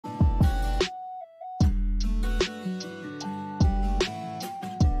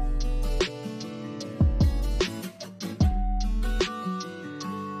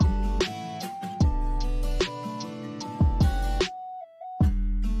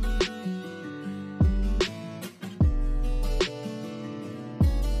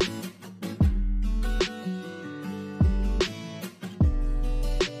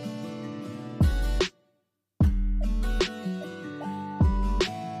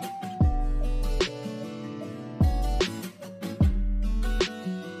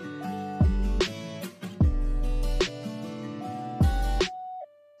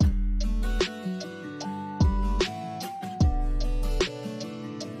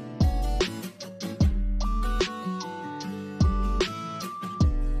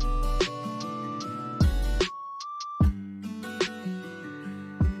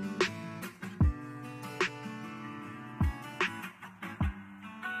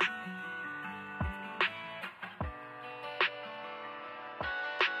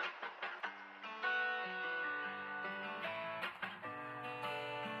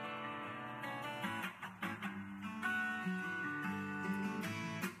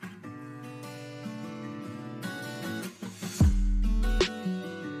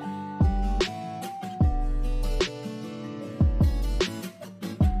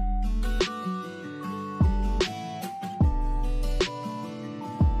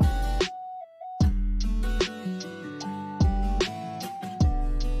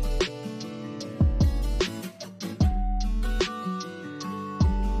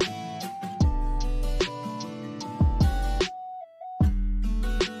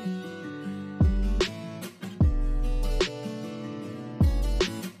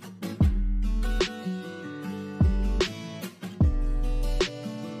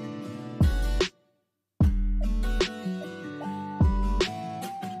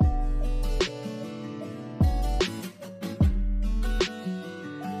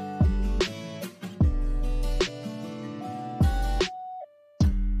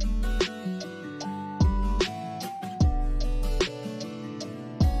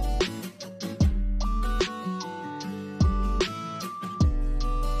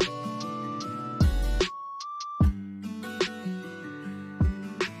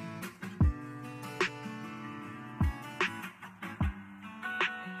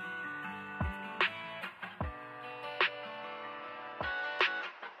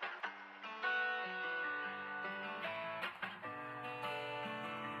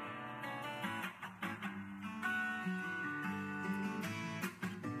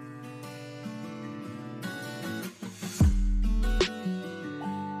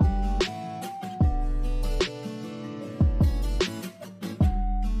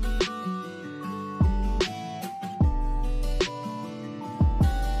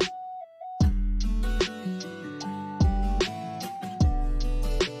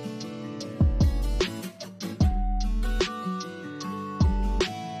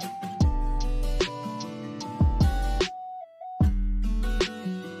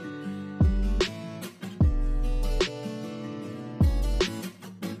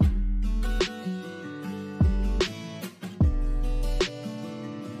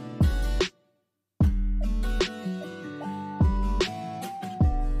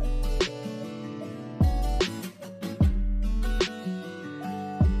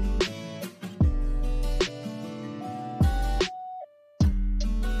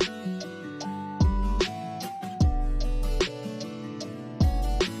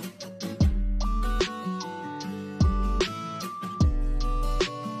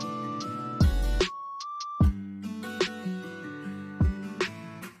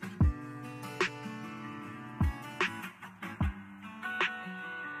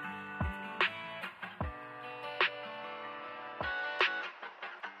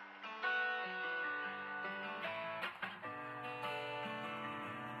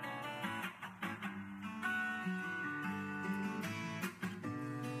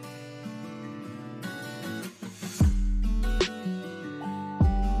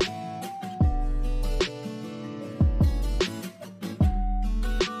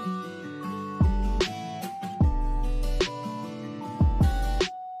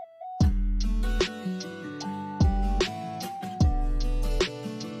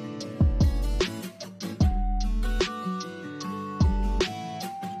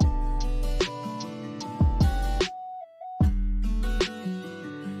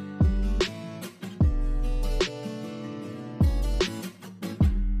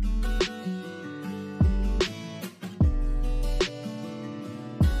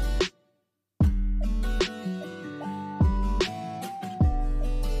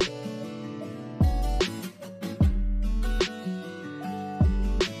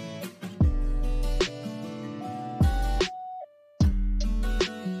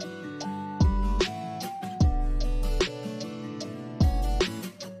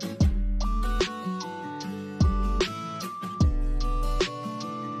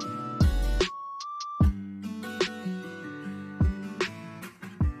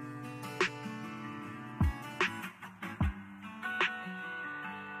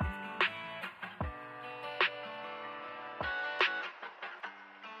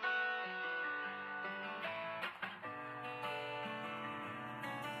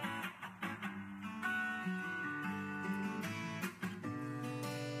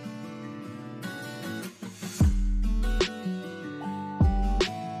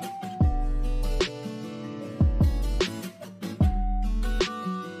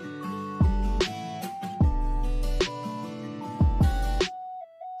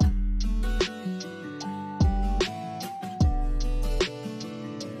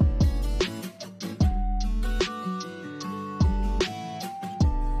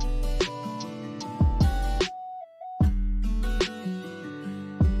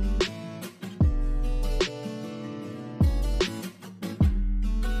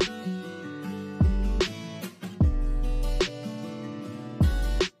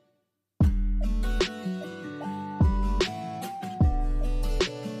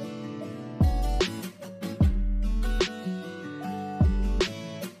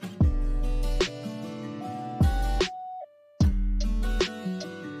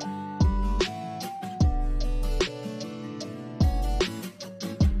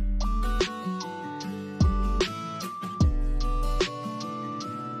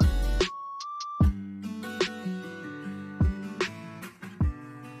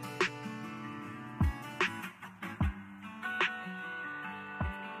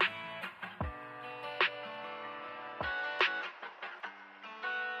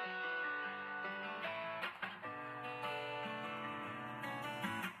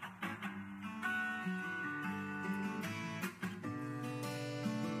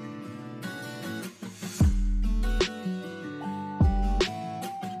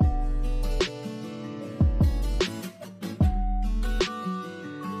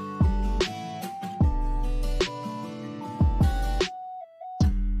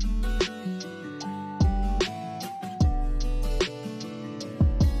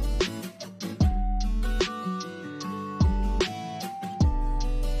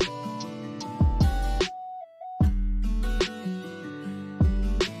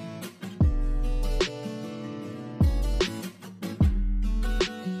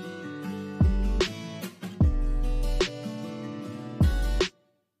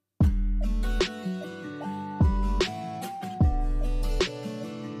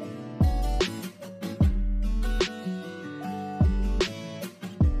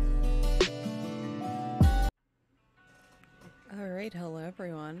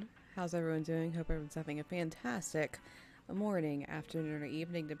everyone. How's everyone doing? Hope everyone's having a fantastic morning, afternoon, or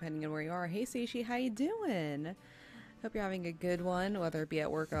evening, depending on where you are. Hey, Seishi, how you doing? Hope you're having a good one, whether it be at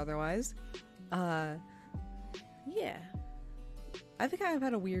work or otherwise. Yeah. I think I've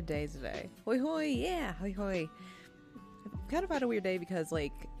had a weird day today. Hoi hoi, yeah, hoi hoi. I've kind of had a weird day because,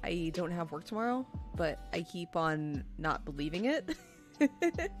 like, I don't have work tomorrow, but I keep on not believing it.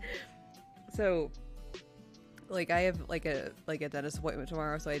 So, like, I have like a dentist appointment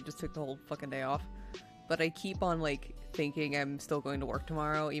tomorrow, so I just took the whole fucking day off. But I keep on like thinking I'm still going to work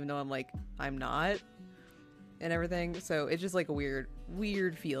tomorrow, even though I'm not, and everything. So it's just like a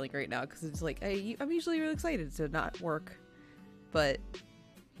weird feeling right now because it's like I'm usually really excited to not work, but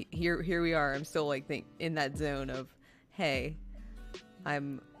here we are. I'm still like in that zone of, hey,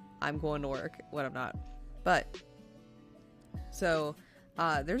 I'm going to work when I'm not. But so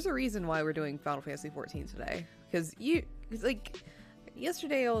there's a reason why we're doing Final Fantasy XIV today. Because like,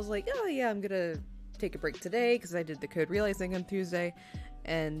 yesterday I was like, oh yeah, I'm gonna take a break today because I did the code realizing on Tuesday,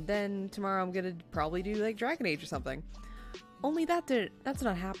 and then tomorrow I'm gonna probably do like Dragon Age or something. Only that's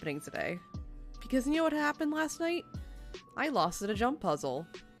not happening today. Because you know what happened last night? I lost at a jump puzzle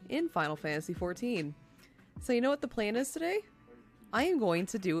in Final Fantasy XIV. So you know what the plan is today? I am going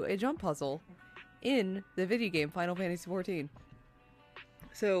to do a jump puzzle in the video game Final Fantasy XIV.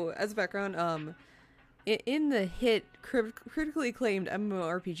 So, as a background, in the hit, critically acclaimed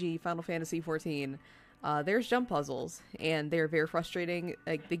MMORPG Final Fantasy XIV, there's jump puzzles, and they're very frustrating.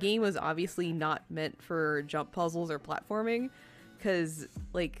 Like, the game was obviously not meant for jump puzzles or platforming, because,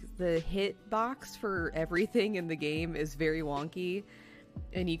 like, the hit box for everything in the game is very wonky,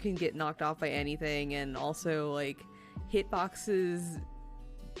 and you can get knocked off by anything, and also, like, hitboxes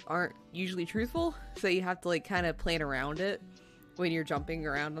aren't usually truthful, so you have to, like, kind of plan around it when you're jumping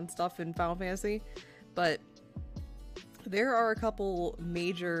around on stuff in Final Fantasy. But there are a couple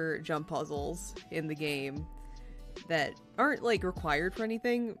major jump puzzles in the game that aren't like required for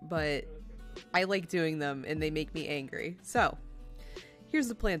anything, but I like doing them and they make me angry. So here's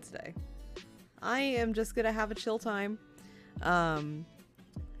the plan today. I am just gonna have a chill time,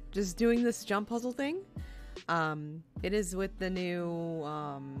 just doing this jump puzzle thing. It is with the new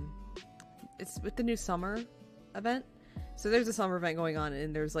it's with the new summer event. So there's a summer event going on,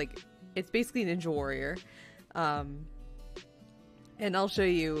 and there's like, it's basically Ninja Warrior. And I'll show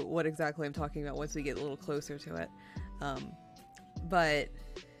you what exactly I'm talking about once we get a little closer to it. But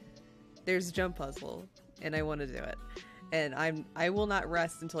there's a jump puzzle, and I want to do it. And I will not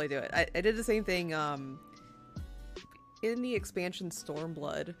rest until I do it. I did the same thing in the expansion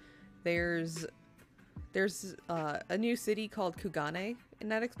Stormblood. There's a new city called Kugane in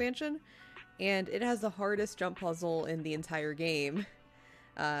that expansion, and it has the hardest jump puzzle in the entire game,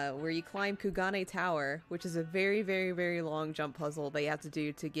 where you climb Kugane Tower, which is a very, very, very long jump puzzle that you have to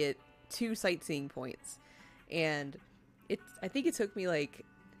do to get 2 sightseeing points. And I think it took me like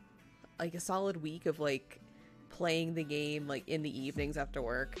a solid week of like playing the game like in the evenings after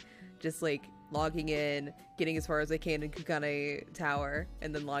work, just like logging in, getting as far as I can in Kugane Tower,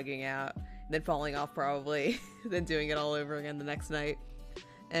 and then logging out, and then falling off probably, then doing it all over again the next night.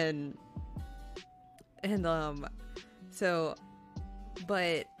 And so,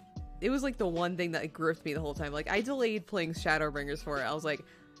 but it was like the one thing that gripped me the whole time. Like, I delayed playing Shadowbringers for it. I was like,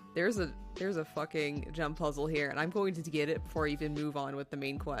 there's a fucking jump puzzle here, and I'm going to get it before I even move on with the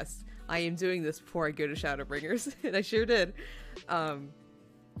main quest. I am doing this before I go to Shadowbringers, and I sure did.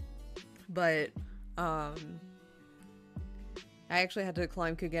 But I actually had to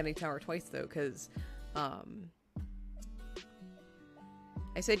climb Kugane Tower twice though, because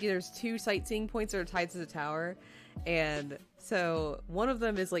I said there's 2 sightseeing points that are tied to the tower, and so one of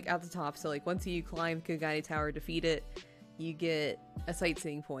them is like at the top, so like once you climb Kugane Tower, defeat it, you get a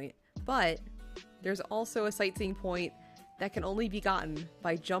sightseeing point. But there's also a sightseeing point that can only be gotten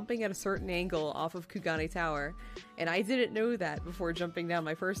by jumping at a certain angle off of Kugane Tower, and I didn't know that before jumping down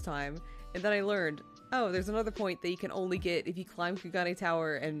my first time, and then I learned, oh, there's another point that you can only get if you climb Kugane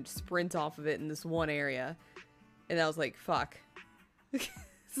Tower and sprint off of it in this one area. And I was like, fuck.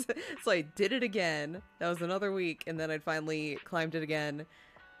 So I did it again. That was another week, and then I finally climbed it again,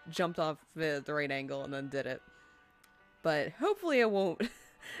 jumped off at the right angle, and then did it. But hopefully I won't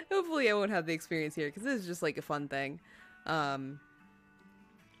have the experience here, because this is just like a fun thing.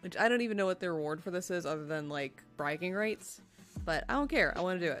 Which I don't even know what the reward for this is other than like bragging rights, but I don't care. I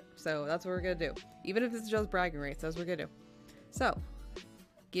want to do it, so that's what we're gonna do. Even if it's just bragging rights, that's what we're gonna do. So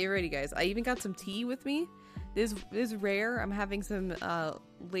get ready, guys. I even got some tea with me. This is rare. I'm having some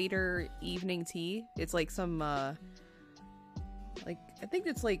later evening tea. It's like some like, I think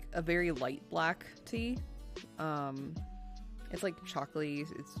it's like a very light black tea. It's like chocolatey.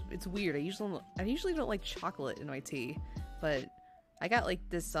 It's weird. I usually don't like chocolate in my tea, but I got like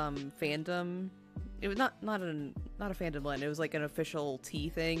this fandom. It was not a fandom blend. It was like an official tea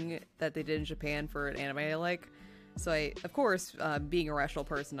thing that they did in Japan for an anime I like. So I, of course, being a rational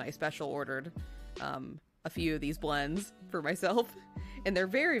person, I special ordered a few of these blends for myself, and they're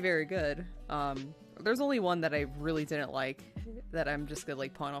very, very good. There's only one that I really didn't like that I'm just gonna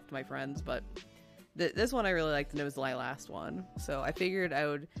like pawn off to my friends, but this one I really liked, and it was my last one. So I figured I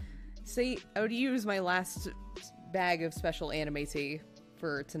would use my last bag of special anime tea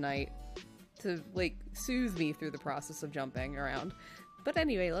for tonight to like soothe me through the process of jumping around. But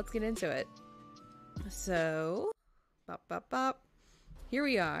anyway, let's get into it. So, bop bop bop. Here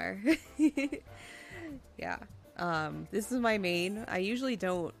we are. Yeah. This is my main. I usually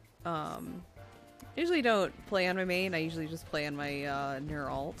don't play on my main. I usually just play on my near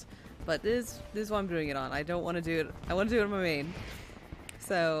alt. But this is what I'm doing it on. I don't want to do it. I want to do it on my main.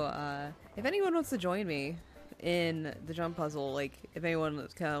 So, if anyone wants to join me in the jump puzzle, like if anyone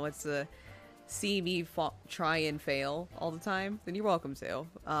kind of wants to see me try and fail all the time, then you're welcome to.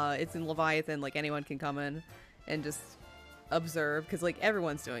 It's in Leviathan. Like anyone can come in and just observe, because like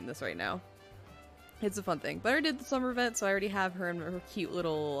everyone's doing this right now. It's a fun thing. But I already did the summer event, so I already have her in her cute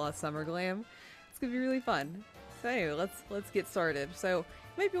little summer glam. It's gonna be really fun. So anyway, let's get started. So you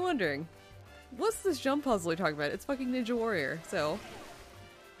might be wondering, what's this jump puzzle we're talking about? It's fucking Ninja Warrior. So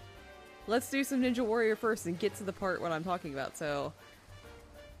let's do some Ninja Warrior first and get to the part what I'm talking about. So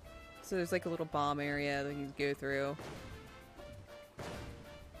there's like a little bomb area that you can go through.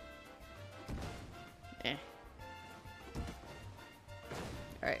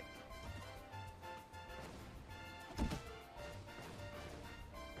 Alright.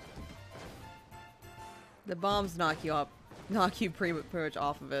 The bombs knock you pretty much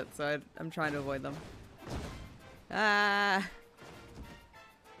off of it, so I'm trying to avoid them. Ah!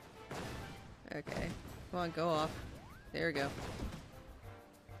 Okay. Come on, go off. There we go.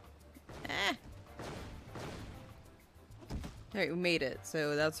 Ah! Alright, we made it.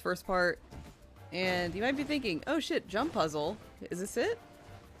 So that's the first part. And you might be thinking, oh shit, jump puzzle. Is this it?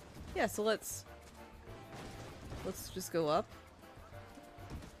 Yeah, so let's just go up.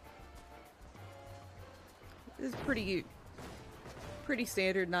 This is pretty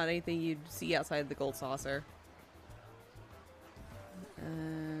standard, not anything you'd see outside the gold saucer.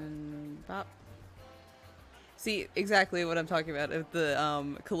 And bop. See, exactly what I'm talking about. Of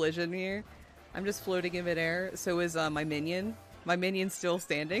the collision here. I'm just floating in midair. So is my minion. My minion's still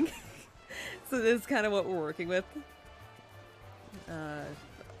standing. So this is kind of what we're working with.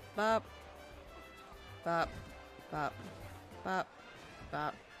 Bop. Bop. Bop. Bop.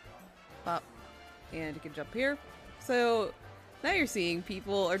 Bop. Bop. And you can jump here. So now you're seeing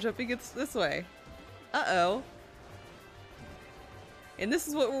people are jumping this way. Uh-oh. And this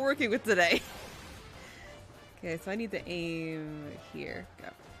is what we're working with today. Okay, so I need to aim here. Go.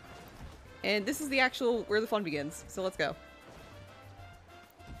 And this is the actual where the fun begins. So let's go.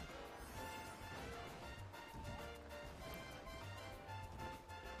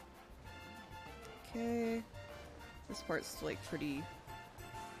 Okay. This part's like pretty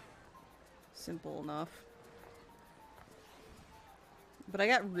simple enough. But I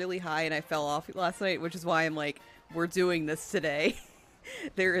got really high and I fell off last night, which is why I'm like, we're doing this today.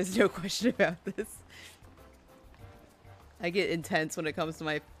 There is no question about this. I get intense when it comes to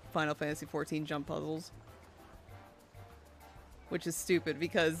my Final Fantasy XIV jump puzzles. Which is stupid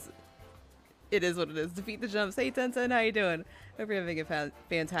because it is what it is. Defeat the jumps. Hey Tenten, how you doing? Hope you're having a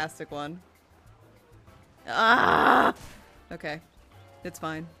fantastic one. Ah! Okay. It's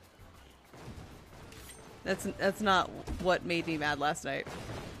fine. That's not what made me mad last night.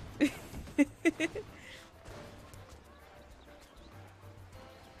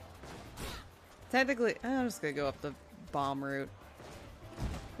 Technically, I'm just gonna go up the bomb route.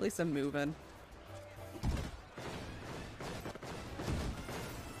 At least I'm moving.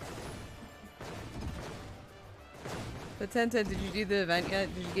 But Tenten, did you do the event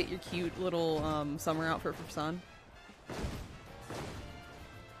yet? Did you get your cute little summer outfit for Sun?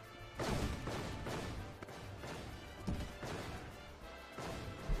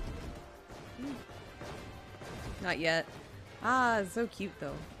 Not yet. Ah, it's so cute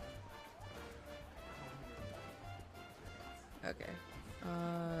though. Okay.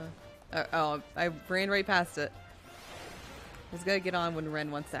 Oh, I ran right past it. I was gonna get on when Ren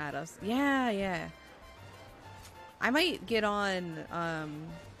wants to add us. Yeah, yeah. I might get on, I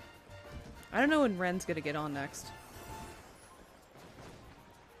don't know when Ren's gonna get on next.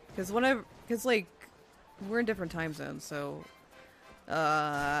 Cause like, we're in different time zones, so,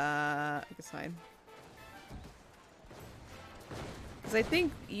 I guess fine. Because I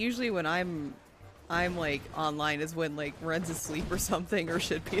think usually when I'm like online is when like Ren's asleep or something, or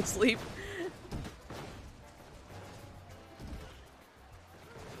should be asleep.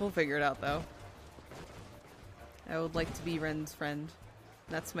 We'll figure it out though. I would like to be Ren's friend.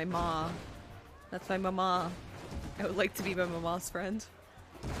 That's my ma. That's my mama. I would like to be my mama's friend.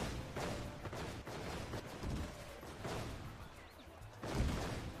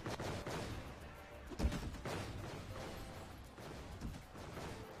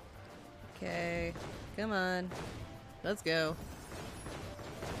 Okay, come on. Let's go.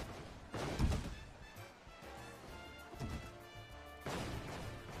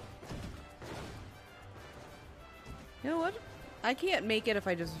 You know what? I can't make it if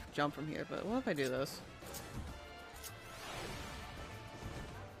I just jump from here, but what if I do this?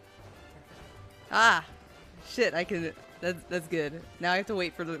 Ah! Shit, I can... That's good. Now I have to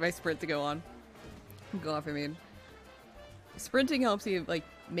wait for my sprint to go on. Go off, I mean. Sprinting helps you, like,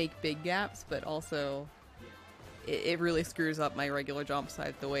 make big gaps, but also... It really screws up my regular jump, so I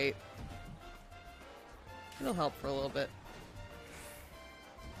have to wait. It'll help for a little bit.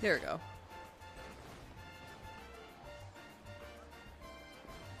 There we go.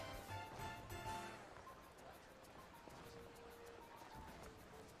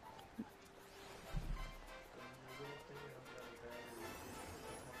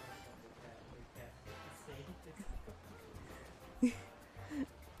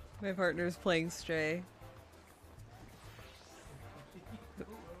 My partner's playing Stray.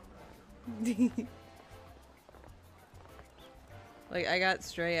 Like, I got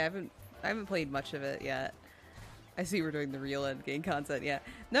Stray, I haven't played much of it yet. I see we're doing the real endgame content, yeah.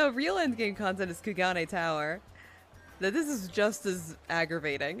 No, real endgame content is Kugane Tower. This is just as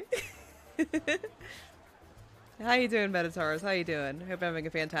aggravating. How you doing, Metataurus? How you doing? Hope you're having a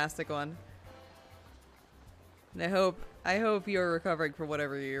fantastic one. And I hope you're recovering from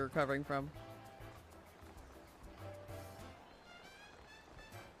whatever you're recovering from.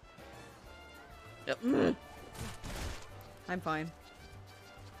 Yep. I'm fine.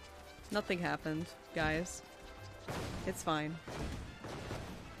 Nothing happened, guys. It's fine.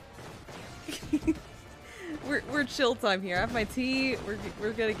 we're chill time here. I have my tea.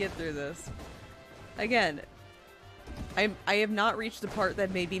 We're gonna get through this. Again, I have not reached the part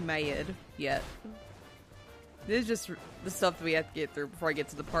that made me mad yet. This is just the stuff that we have to get through before I get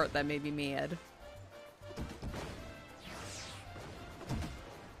to the part that made me mad.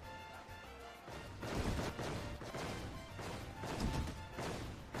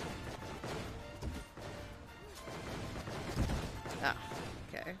 Ah,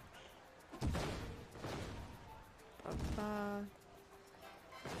 okay.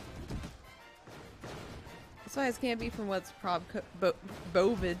 Besides, can't be from what's Povid.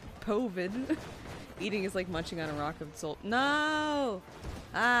 Eating is like munching on a rock of salt. No!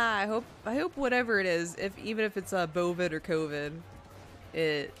 Ah, I hope whatever it is, even if it's bovid or COVID,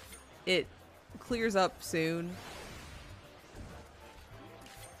 it clears up soon.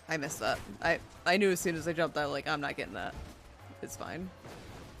 I missed that. I knew as soon as I jumped out, like, I'm not getting that. It's fine.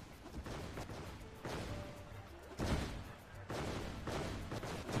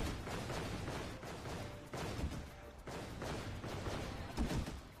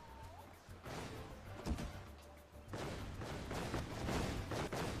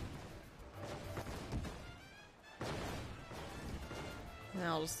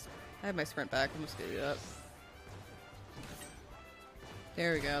 I have my sprint back. I'm just gonna do that.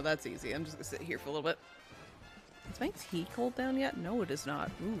 There we go. That's easy. I'm just gonna sit here for a little bit. Is my tea cold down yet? No, it is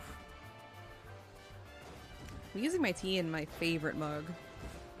not. Oof. I'm using my tea in my favorite mug.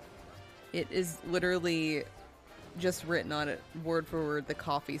 It is literally just written on it, word for word, the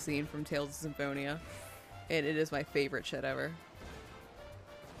coffee scene from Tales of Symphonia. And it is my favorite shit ever.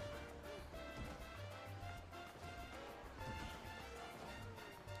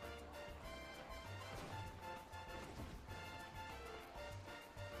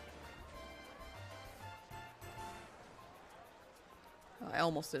 I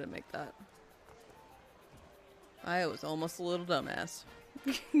almost didn't make that. I was almost a little dumbass.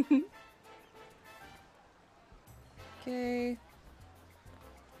 Okay.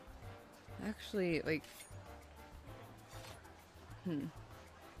 Actually, like...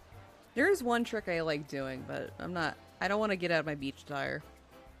 There is one trick I like doing, but I don't want to get out of my beach attire.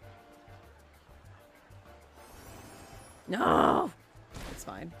 No! It's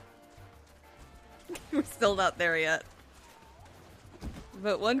fine. We're still not there yet.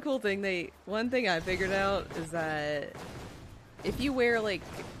 But one thing I figured out is that if you wear, like,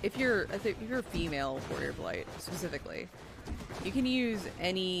 if you're a female warrior blight specifically, you can use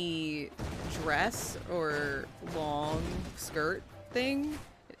any dress or long skirt thing.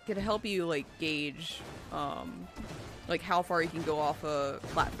 It can help you, like, gauge, like, how far you can go off a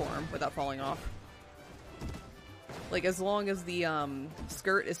platform without falling off. Like, as long as the,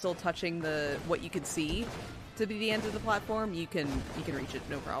 skirt is still touching the, what you can see to be the end of the platform, you can reach it,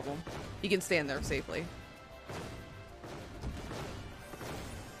 no problem. You can stand there safely.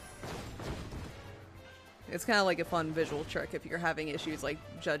 It's kind of like a fun visual trick if you're having issues, like,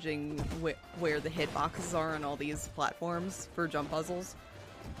 judging where the hitboxes are on all these platforms for jump puzzles.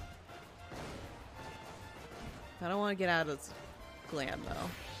 I don't want to get out of this glam, though.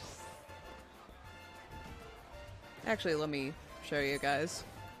 Actually, let me show you guys,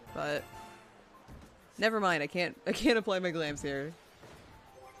 but never mind. I can't apply my glams here,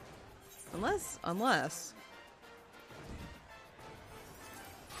 unless.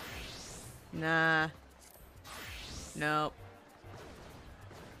 Nah. Nope.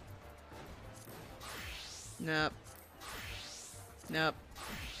 Nope. Nope.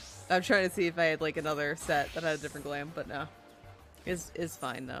 I'm trying to see if I had like another set that had a different glam, but no. Is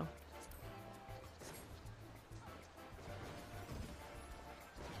fine though.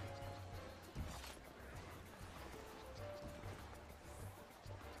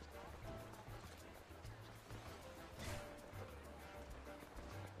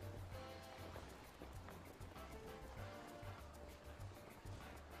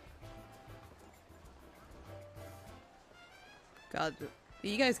 God,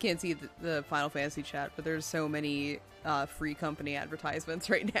 you guys can't see the Final Fantasy chat, but there's so many free company advertisements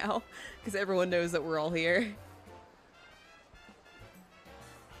right now because everyone knows that we're all here.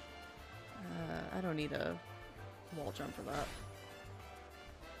 I don't need a wall jump for that.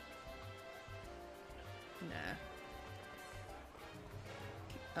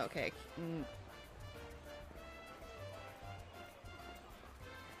 Nah. Okay.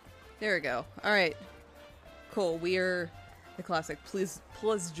 There we go. Alright. Cool. We're the classic. Please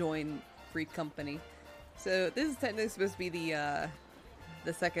join free company. So this is technically supposed to be the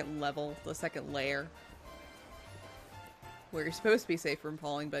second level, the second layer, where you're supposed to be safe from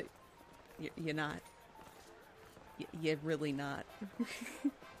falling, but you're not. You're really not.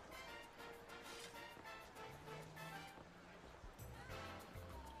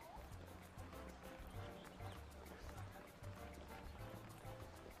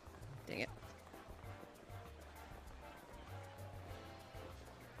 Dang it.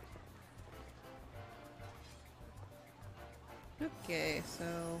 Okay, so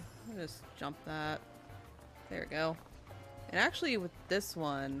I'll just jump that. There we go. And actually with this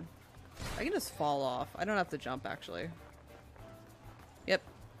one, I can just fall off. I don't have to jump actually. Yep.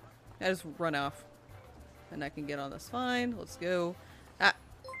 I just run off. And I can get on this fine. Let's go. Ah!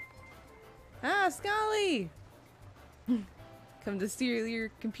 Ah, Scully! Come to steal your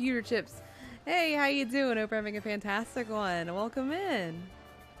computer chips. Hey, how you doing? Hope you're having a fantastic one. Welcome in.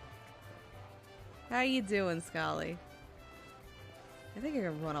 How you doing, Scully? I think I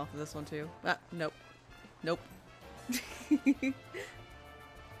can run off of this one too. Ah, nope. Nope.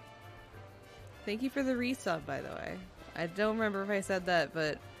 Thank you for the resub, by the way. I don't remember if I said that,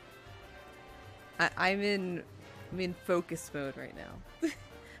 but I'm in focus mode right now.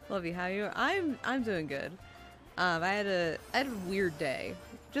 Love you. How are you? I'm doing good. I had a weird day.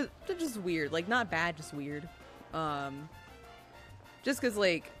 Just weird. Like not bad, just weird. Just cause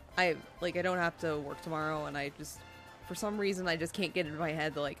like I don't have to work tomorrow, and I just for some reason I just can't get into my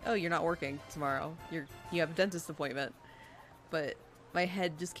head that like, oh, you're not working tomorrow. You have a dentist appointment. But my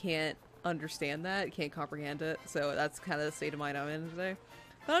head just can't understand that, can't comprehend it. So that's kind of the state of mind I'm in today.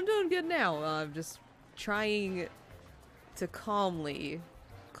 But I'm doing good now. I'm just trying to calmly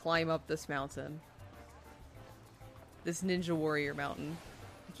climb up this mountain. This Ninja Warrior mountain.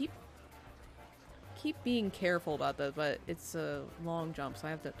 I keep being careful about that, but it's a long jump, so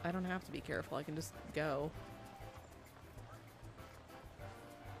I don't have to be careful. I can just go.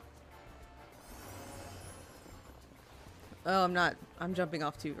 Oh, I'm jumping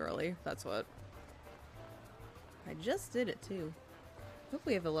off too early. That's what. I just did it too. Hope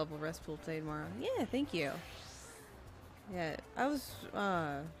we have a level rest pool today tomorrow. Yeah, thank you. Yeah, I was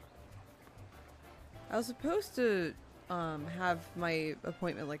supposed to have my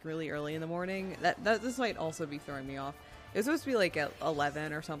appointment like really early in the morning. This might also be throwing me off. It was supposed to be like at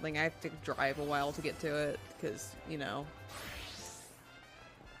 11 or something. I have to drive a while to get to it because, you know,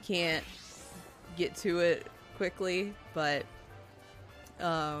 can't get to it quickly, but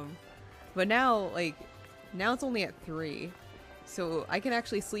now it's only at 3, so I can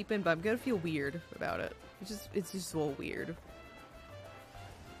actually sleep in, but I'm gonna feel weird about it. It's just a little weird.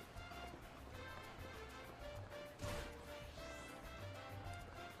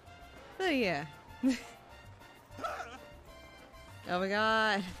 But yeah. Oh my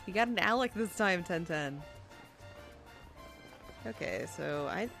god. You got an Alec this time, 1010. Okay, so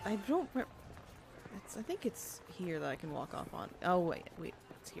I don't... I think it's here that I can walk off on. Oh, wait.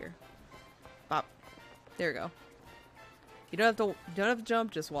 It's here. Bop. There we go. You don't have to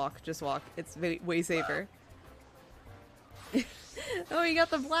jump, just walk. It's way safer. Oh, you got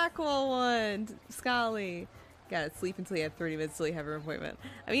the Blackwall one! Scully. Got it. Sleep until you have 30 minutes till you have your appointment.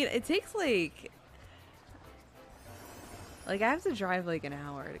 I mean, it takes like I have to drive like an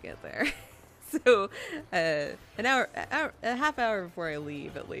hour to get there. So, a half hour before I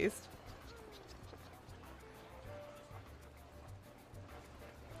leave at least.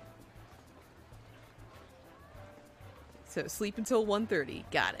 So, sleep until 1:30.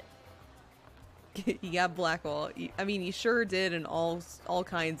 Got it. You got Blackwall. I mean, you sure did in all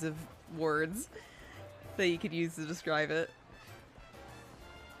kinds of words that you could use to describe it.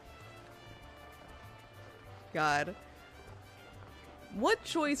 God. What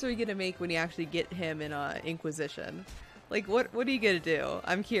choice are you gonna make when you actually get him in Inquisition? Like, what are you gonna do?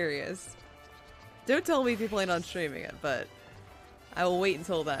 I'm curious. Don't tell me if you plan on streaming it, but I will wait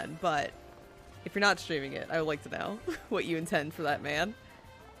until then. But if you're not streaming it, I would like to know what you intend for that man.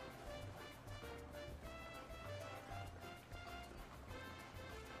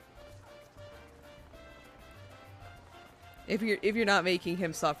 If you're not making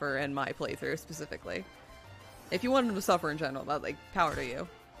him suffer in my playthrough specifically. If you want him to suffer in general, that, like, power to you.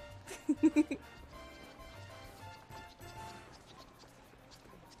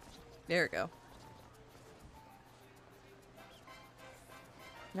 There we go.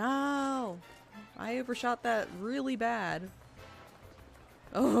 No! I overshot that really bad.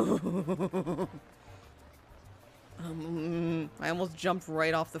 Oh! I almost jumped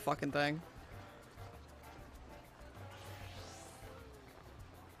right off the fucking thing.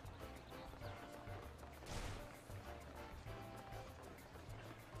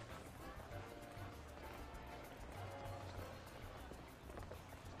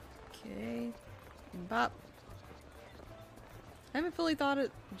 Okay. Bop. I haven't fully thought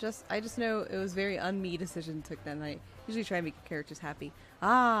it, I just know it was a very un-me decision took that night. Usually try to make characters happy.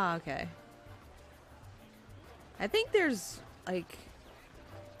 Ah, okay. I think there's, like...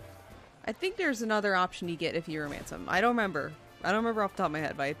 I think there's another option you get if you romance him. I don't remember. I don't remember off the top of my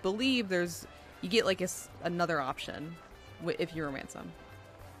head, but I believe there's... You get, like, another option if you romance him.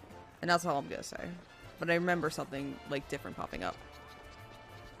 And that's all I'm gonna say. But I remember something, like, different popping up.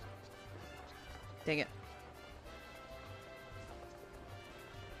 Dang it.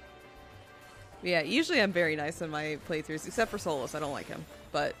 Yeah, usually I'm very nice in my playthroughs, except for Solus. I don't like him.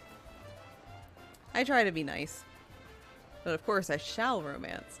 But I try to be nice. But of course I shall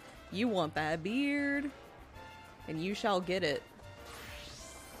romance. You want that beard, and you shall get it.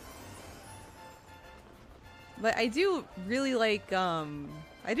 But I do really like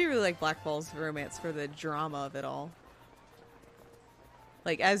Blackwall's romance for the drama of it all.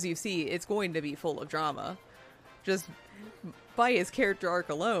 Like, as you see, it's going to be full of drama. Just by his character arc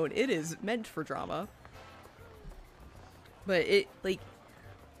alone, it is meant for drama. But it, like,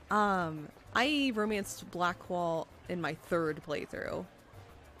 I romanced Blackwall in my 3rd playthrough.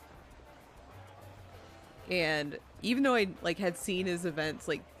 And even though I, like, had seen his events,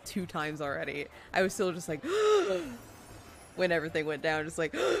 like, 2 times already, I was still just like, when everything went down, just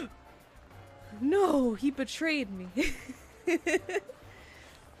like, no, he betrayed me.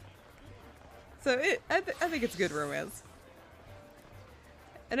 So I think it's good romance.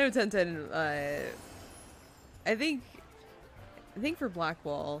 I know 1010. I think for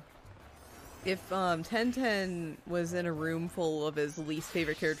Blackwall, if 1010 was in a room full of his least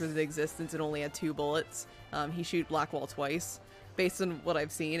favorite characters in existence and only had 2 bullets, he shoot Blackwall twice. Based on what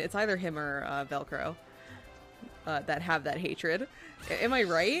I've seen, it's either him or Velcro that have that hatred. Am I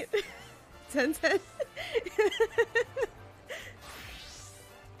right? 1010.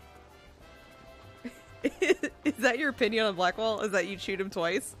 Is that your opinion on Blackwall? Is that you'd shoot him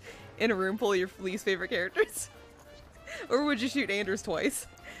twice in a room full of your least favorite characters? Or would you shoot Anders twice?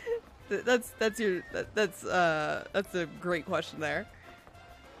 That's a great question there.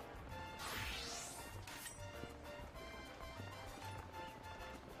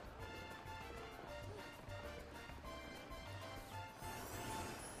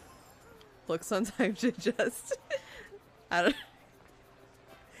 Look, sometimes you just I don't.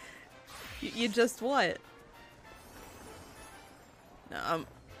 You just what? No,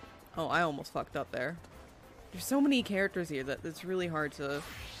 oh, I almost fucked up there. There's so many characters here that it's really hard to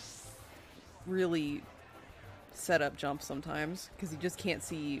really set up jumps sometimes, because you just can't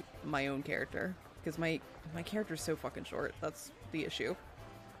see my own character. Because my character's so fucking short. That's the issue.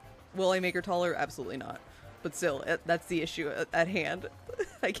 Will I make her taller? Absolutely not. but still, that's the issue at hand.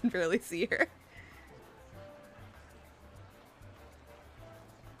 I can barely see her.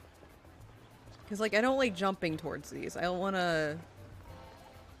 Because, like, I don't like jumping towards these. I don't want to...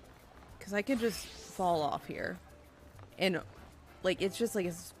 Because I can just fall off here. And, like, it's just, like,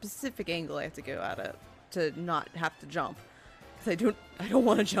 a specific angle I have to go at it to not have to jump. Because I don't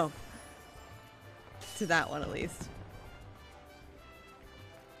want to jump. To that one, at least.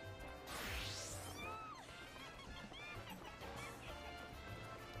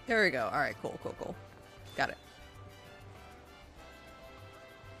 There we go. Alright, cool, cool, cool. Got it.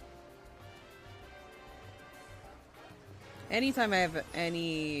 Anytime I have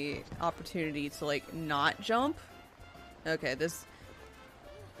any opportunity to, like, not jump... Okay, this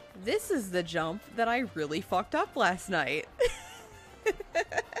is the jump that I really fucked up last night.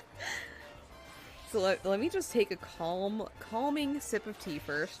 So let me just take a calming sip of tea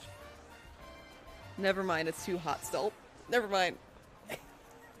first. Never mind, it's too hot still. Never mind.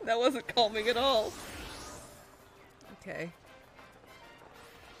 That wasn't calming at all. Okay.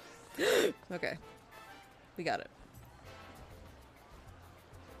 Okay. We got it.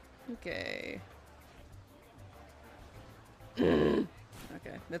 Okay.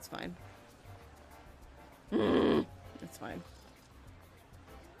 Okay, that's fine. It's fine.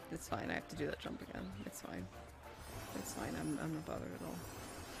 It's fine, I have to do that jump again. It's fine. It's fine, I'm not bothered at all.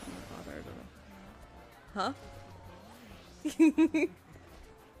 I'm not bothered at all. Huh?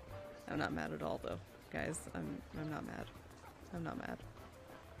 I'm not mad at all though. Guys, I'm not mad. I'm not mad.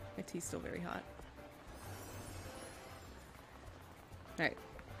 My tea's still very hot. Alright.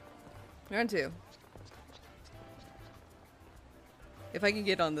 Round 2. If I can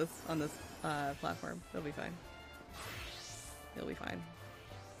get on this platform, it'll be fine. It'll be fine.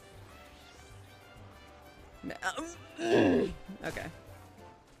 Okay.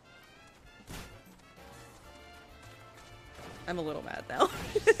 I'm a little mad now.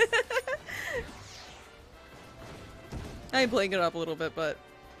 I'm playing it up a little bit, but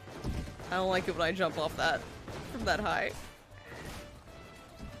I don't like it when I jump off that from that high.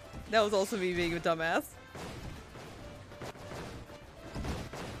 That was also me being a dumbass.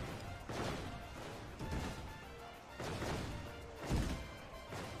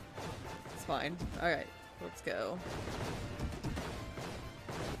 It's fine. Alright, let's go.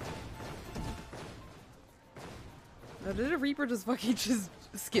 Now, did a Reaper just fucking just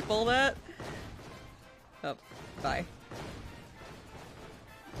skip all that? Oh, bye.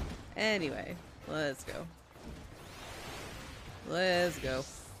 Anyway, let's go. Let's go.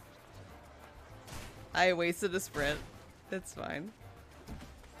 I wasted a sprint. It's fine.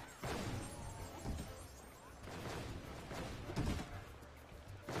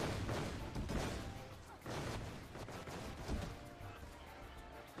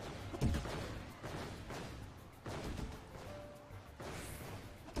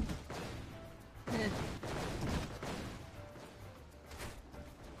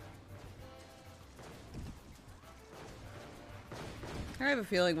 I have a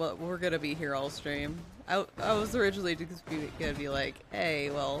feeling we're gonna be here all stream. I was originally just gonna be like, hey,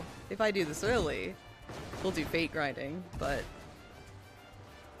 well, if I do this early, we'll do fate grinding, but...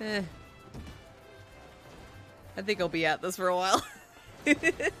 I think I'll be at this for a while.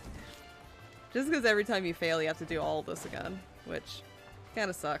 Just because every time you fail, you have to do all this again, which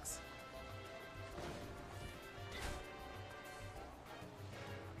kinda sucks.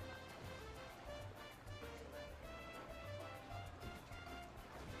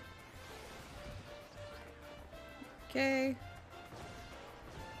 Okay.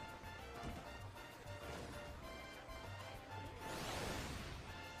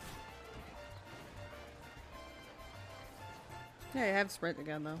 Hey, I have sprint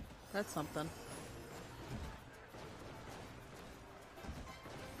again though. That's something.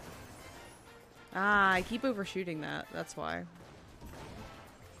 Ah, I keep overshooting that. That's why.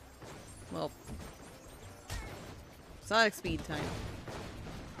 Well, Sonic speed time.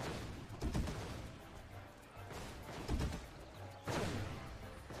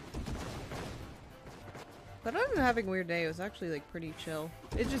 But other than having a weird day, it was actually, like, pretty chill.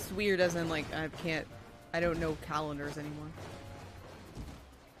 It's just weird as in, like, I don't know calendars anymore.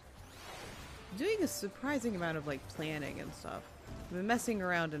 I'm doing a surprising amount of, like, planning and stuff. I've been messing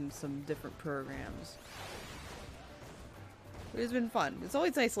around in some different programs. It's been fun. It's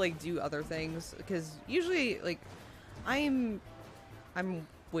always nice to, like, do other things, because usually, like, I'm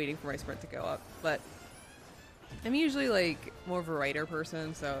waiting for my sprint to go up, but I'm usually, like, more of a writer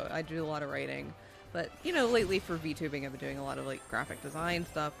person, so I do a lot of writing. But, you know, lately for VTubing, I've been doing a lot of, like, graphic design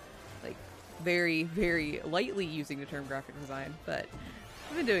stuff. Like, very, very lightly using the term graphic design. But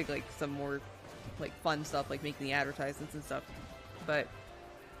I've been doing, like, some more like fun stuff, like making the advertisements and stuff. But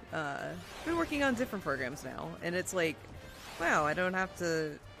I've been working on different programs now, and it's like, wow, I don't have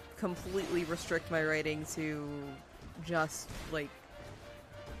to completely restrict my writing to just like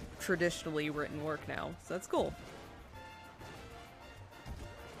traditionally written work now. So that's cool.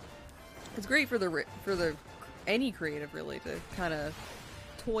 It's great for the any creative really to kind of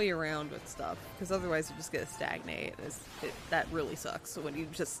toy around with stuff, because otherwise you just get to stagnate. That really sucks when you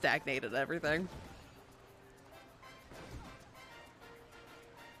just stagnate at everything.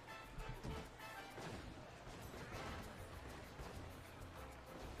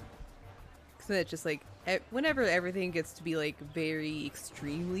 So it's just like whenever everything gets to be like very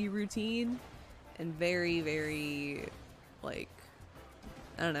extremely routine and very, very like,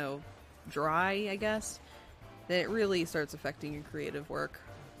 I don't know, dry, I guess, then it really starts affecting your creative work.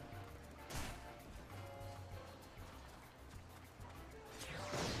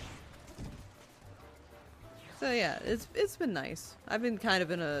 So yeah, it's been nice. I've been kind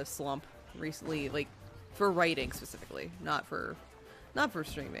of in a slump recently, like for writing specifically, not for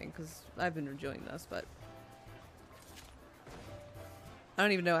streaming, because I've been enjoying this, but I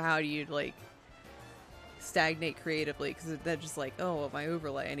don't even know how you'd like stagnate creatively, because they're just like, oh, my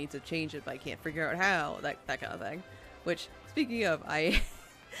overlay, I need to change it, but I can't figure out how, that kind of thing. Which, speaking of, I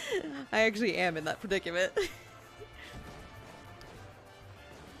actually am in that predicament.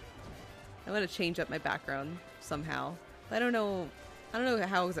 I want to change up my background somehow, but I don't know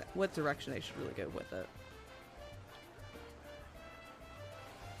what direction I should really go with it.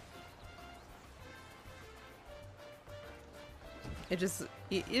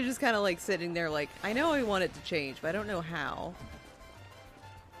 You're just kind of like sitting there like, I know I want it to change, but I don't know how.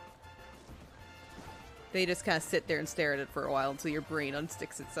 They just kind of sit there and stare at it for a while until your brain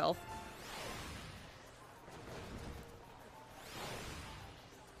unsticks itself.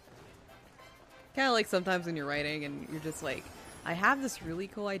 Kind of like sometimes when you're writing and you're just like, I have this really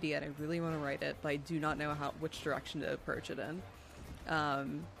cool idea and I really want to write it, but I do not know which direction to approach it in.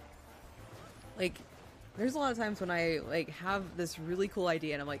 Like, there's a lot of times when I like have this really cool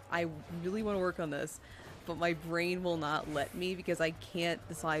idea and I'm like, I really want to work on this, but my brain will not let me because I can't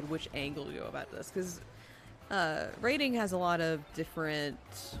decide which angle to go about this. Because writing has a lot of different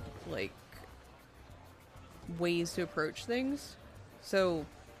like ways to approach things. So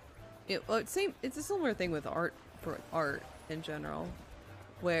it's a similar thing with art, for art in general,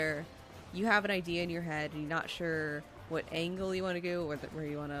 where you have an idea in your head and you're not sure what angle you want to go, where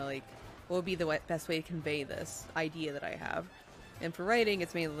you want to like, what would be the best way to convey this idea that I have. And for writing,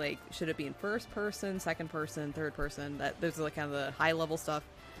 it's mainly like, should it be in first person, second person, third person? Those are like kind of the high level stuff.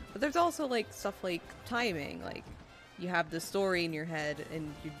 But there's also like stuff like timing, like you have the story in your head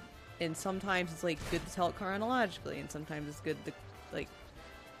and sometimes it's like good to tell it chronologically, and sometimes it's good to like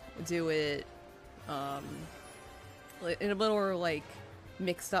do it in a more like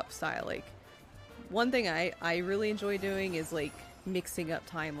mixed up style. Like one thing I really enjoy doing is like mixing up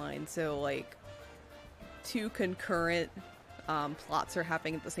timelines, so like two concurrent plots are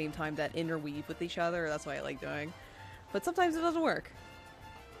happening at the same time that interweave with each other. That's what I like doing, but sometimes it doesn't work,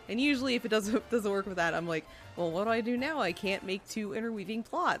 and usually if it doesn't work with that, I'm like, well, what do I do now? I can't make two interweaving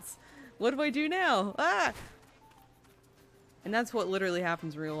plots. What do I do now? And that's what literally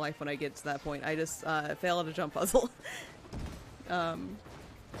happens in real life when I get to that point. I just fail at a jump puzzle.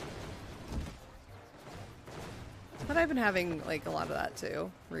 But I've been having like a lot of that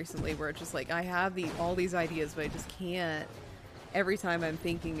too recently, where it's just like I have all these ideas, but I just can't. Every time I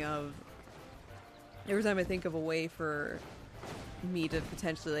think of a way for me to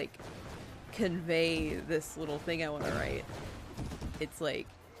potentially like convey this little thing I want to write, it's like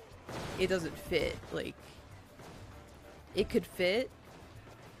it doesn't fit. Like it could fit,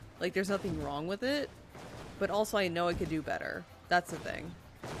 like there's nothing wrong with it, but also I know I could do better. That's the thing.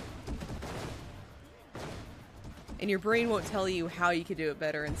 And your brain won't tell you how you could do it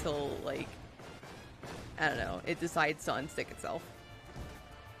better until, like, I don't know, it decides to unstick itself.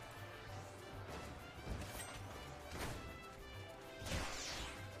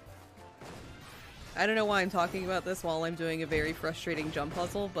 I don't know why I'm talking about this while I'm doing a very frustrating jump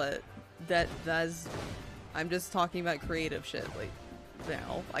puzzle, but that's I'm just talking about creative shit, like,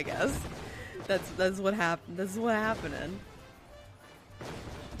 now, I guess. That's what happened. This is what happening.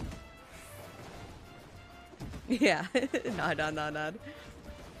 Yeah. Nod.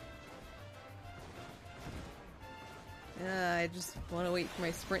 I just want to wait for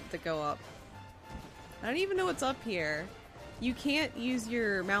my sprint to go up. I don't even know what's up here. You can't use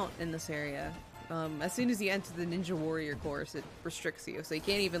your mount in this area. As soon as you enter the Ninja Warrior course, it restricts you, so you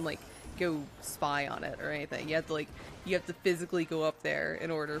can't even, like, go spy on it or anything. You have to physically go up there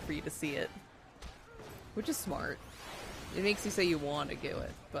in order for you to see it. Which is smart. It makes you say you want to do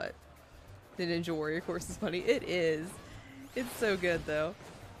it, but the Ninja Warrior course is funny. It is. It's so good, though.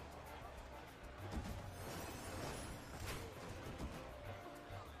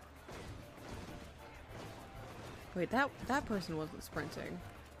 Wait, that person wasn't sprinting.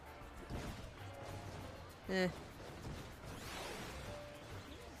 Eh.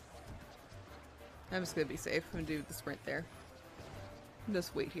 I'm just gonna be safe and do the sprint there.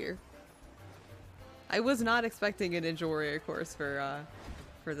 Just wait here. I was not expecting a Ninja Warrior course for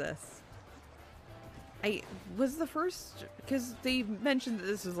this. I was the first, because they mentioned that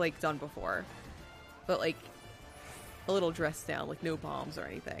this was, like, done before. But, like, a little dressed down, like, no bombs or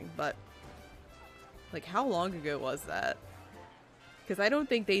anything. But, like, how long ago was that? Because I don't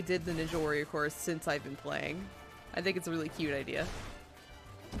think they did the Ninja Warrior course since I've been playing. I think it's a really cute idea.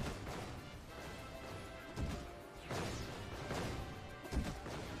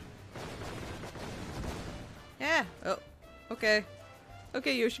 Yeah. Oh. Okay.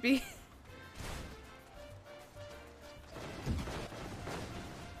 Okay, Yoshibi.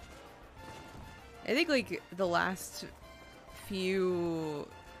 I think, like, the last few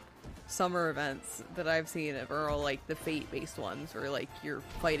summer events that I've seen are all, like, the fate-based ones, where, like, you're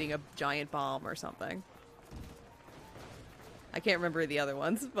fighting a giant bomb or something. I can't remember the other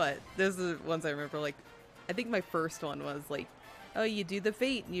ones, but those are the ones I remember. Like, I think my first one was, like, oh, you do the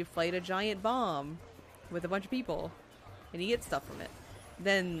fate and you fight a giant bomb with a bunch of people, and you get stuff from it.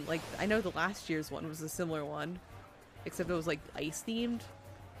 Then, like, I know the last year's one was a similar one, except it was, like, ice-themed.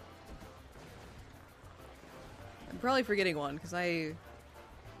 I'm probably forgetting one, because I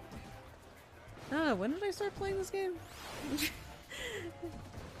don't know, when did I start playing this game?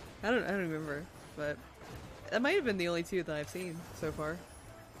 I don't remember, but that might have been the only two that I've seen so far.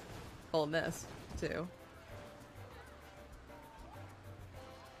 Oh, and this, too.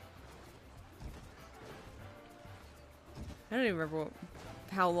 I don't even remember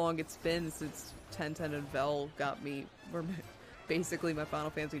how long it's been since 1010 and Vel got me, were basically my Final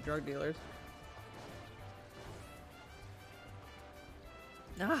Fantasy drug dealers.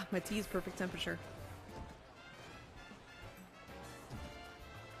 Ah, my tea is perfect temperature.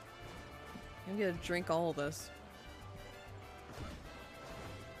 I'm gonna drink all of this.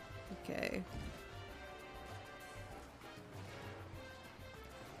 Okay.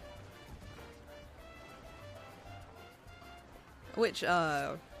 Which,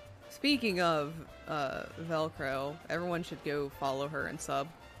 speaking of, Velcro, everyone should go follow her and sub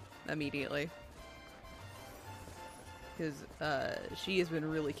immediately. Because, she has been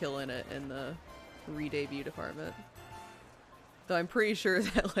really killing it in the re-debut department. Though I'm pretty sure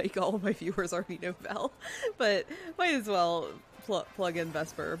that, like, all of my viewers already know Val. But might as well plug in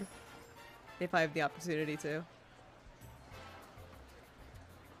Vesperb. If I have the opportunity to.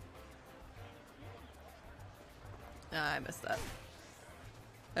 Ah, I missed that.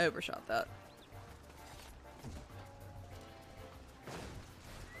 I overshot that.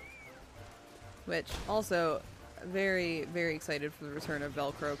 Which, also, very, very excited for the return of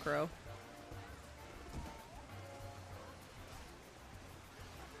Velcro Crow.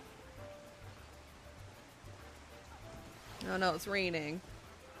 Oh no, it's raining.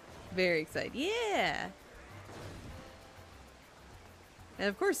 Very excited. Yeah! And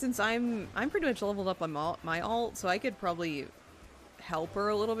of course, since I'm pretty much leveled up on my alt, so I could probably help her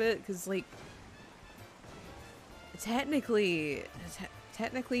a little bit, because, like, technically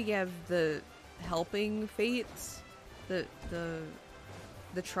you have the helping fates, the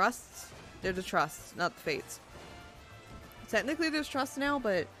trusts. They're the trusts, not the fates. Technically there's trusts now,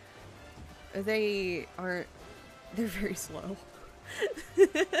 but they aren't. They're very slow.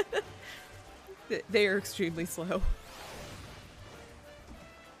 They are extremely slow.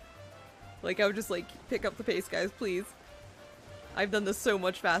 Like, I would just, like, pick up the pace, guys, please. I've done this so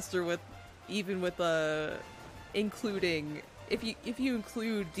much faster with, even with, including, if you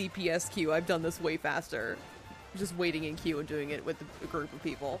include DPS queue, I've done this way faster. Just waiting in queue and doing it with a group of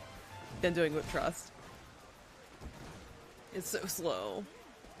people than doing it with trust. It's so slow.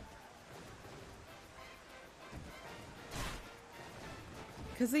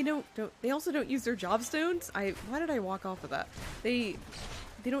 Because they also don't use their job stones. Why did I walk off of that? They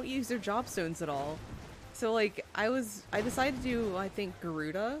don't use their job stones at all. So, like, I decided to do, I think,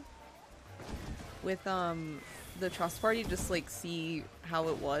 Garuda with, the trust party, just, like, see how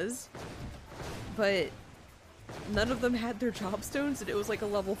it was. But none of them had their job stones, and it was, like, a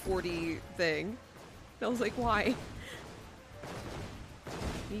level 40 thing. And I was like, why?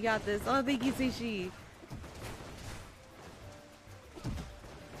 You got this. Oh, thank you, Seishi.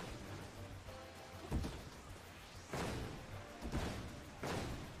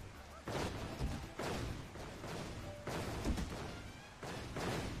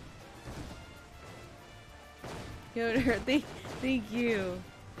 Yoder, thank you.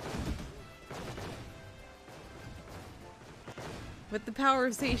 With the power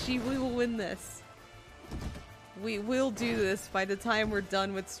of Seishi, we will win this. We will do this by the time we're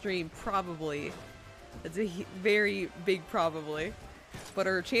done with stream, probably. It's a very big probably. But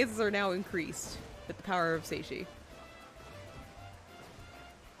our chances are now increased with the power of Seishi.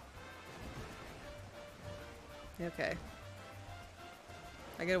 Okay.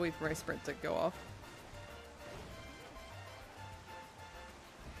 I gotta wait for my sprint to go off.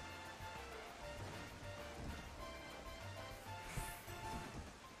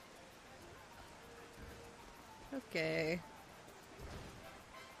 Okay.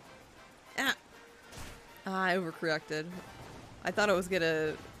 Ah! Ah, I overcorrected. I thought I was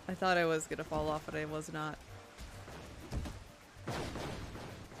gonna fall off, but I was not.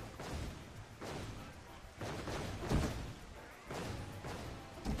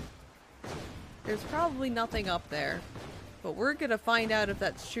 There's probably nothing up there, but we're gonna find out if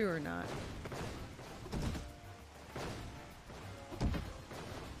that's true or not.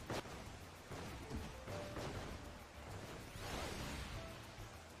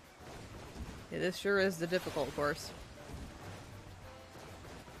 Yeah, this sure is the difficult course.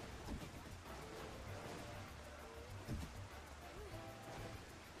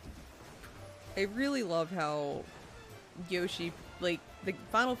 I really love how Yoshi, like, the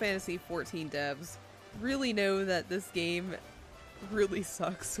Final Fantasy XIV devs really know that this game really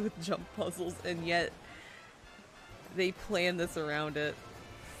sucks with jump puzzles, and yet they plan this around it.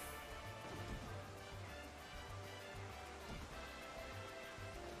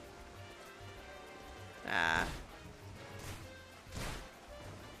 Ah.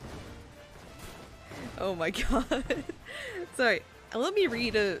 Oh my god. Sorry. Let me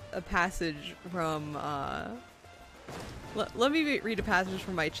read a passage from, let me read a passage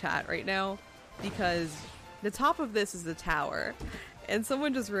from my chat right now, because the top of this is the tower, and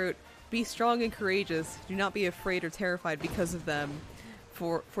someone just wrote, "Be strong and courageous, do not be afraid or terrified because of them,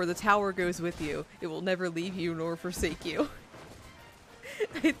 for the tower goes with you, it will never leave you nor forsake you."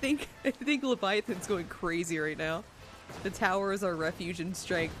 I think Leviathan's going crazy right now. The tower is our refuge and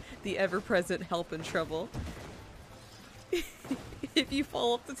strength, the ever-present help in trouble. If you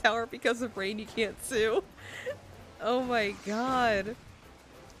fall off the tower because of rain, you can't sue. Oh my god.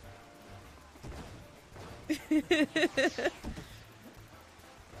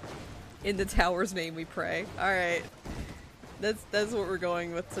 In the tower's name we pray. Alright. That's what we're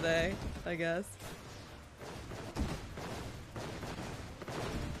going with today, I guess.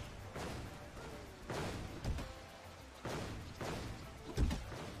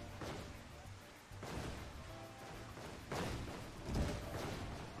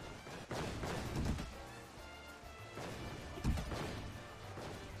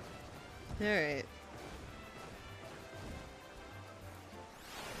 Alright.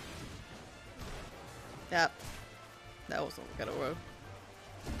 Yep. That wasn't gonna work.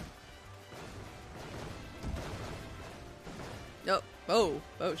 Oh. Oh.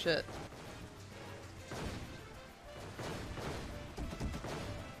 Oh shit.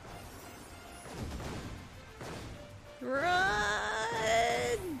 Run!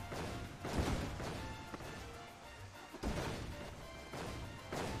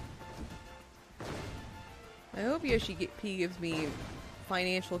 I hope Yoshi P gives me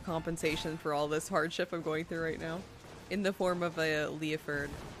financial compensation for all this hardship I'm going through right now. In the form of a Leoford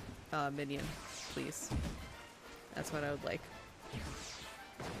minion, please. That's what I would like.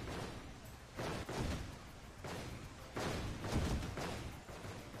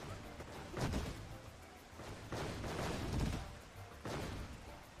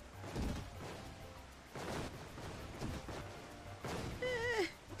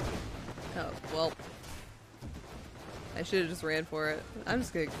 Oh, well. I should have just ran for it. I'm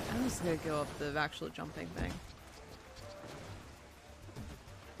just gonna go up the actual jumping thing.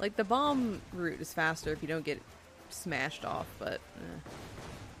 Like, the bomb route is faster if you don't get smashed off, but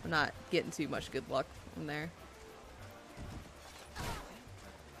I'm not getting too much good luck from there.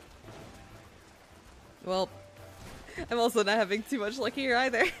 Well, I'm also not having too much luck here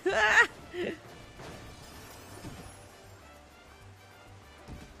either.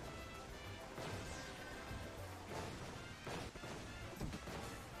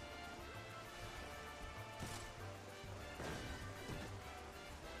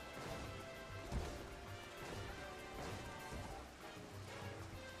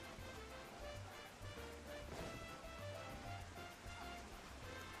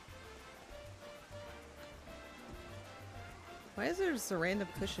 Why is there just a random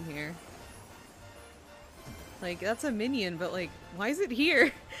cushion here? Like, that's a minion, but like, why is it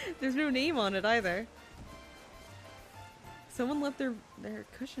here? There's no name on it either. Someone left their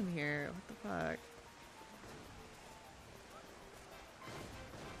cushion here. What the fuck?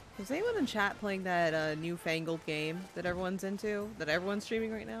 Is anyone in chat playing that newfangled game that everyone's into? That everyone's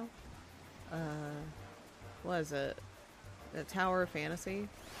streaming right now? What is it? The Tower of Fantasy?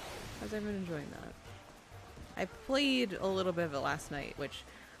 How's everyone enjoying that? I played a little bit of it last night, which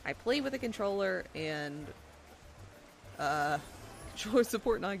I played with a controller and controller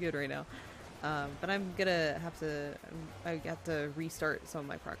support not good right now. But I'm gonna have to I got to restart some of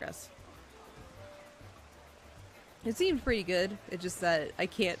my progress. It seemed pretty good. It's just that I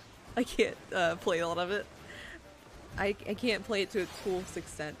can't play a lot of it. I can't play it to its fullest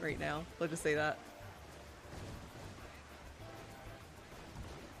extent right now. Let's just say that.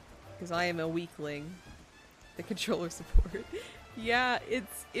 Because I am a weakling. The controller support. Yeah,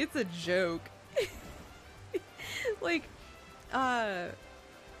 it's a joke. Like,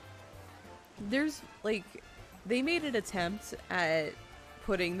 there's, like, they made an attempt at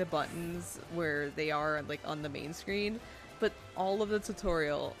putting the buttons where they are, like, on the main screen, but all of the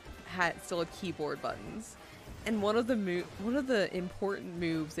tutorial still had keyboard buttons. And one of the important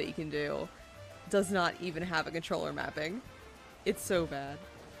moves that you can do does not even have a controller mapping. It's so bad.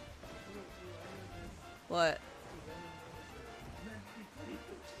 What?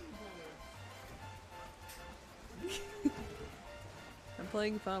 I'm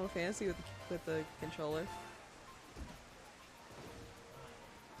playing Final Fantasy with the controller.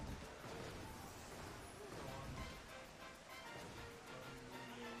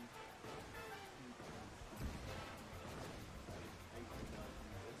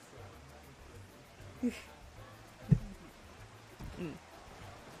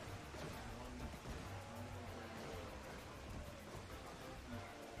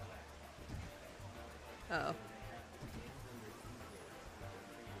 Uh-oh.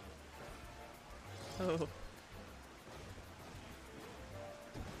 Oh.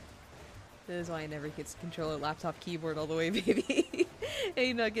 This is why I never get to control a laptop keyboard all the way, baby.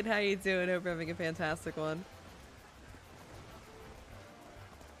 Hey Nugget, how you doing? Hope you're having a fantastic one.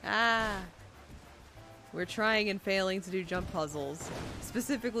 Ah! We're trying and failing to do jump puzzles.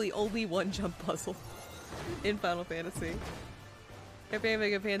 Specifically, only one jump puzzle in Final Fantasy. Hope you're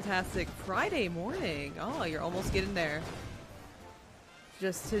having a fantastic Friday morning. Oh, you're almost getting there.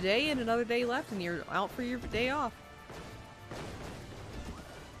 Just today and another day left and you're out for your day off.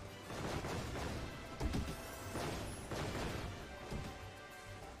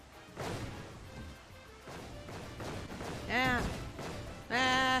 Ah!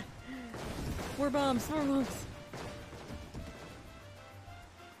 Ah! More bombs! More bombs!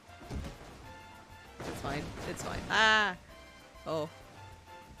 It's fine. It's fine. Ah! Oh.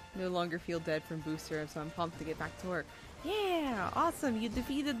 No longer feel dead from booster, so I'm pumped to get back to work. Yeah! Awesome! You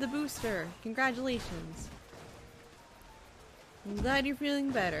defeated the booster! Congratulations! I'm glad you're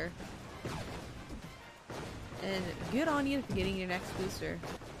feeling better. And good on you for getting your next booster.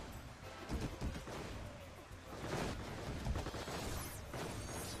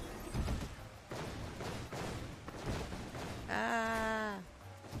 Ah!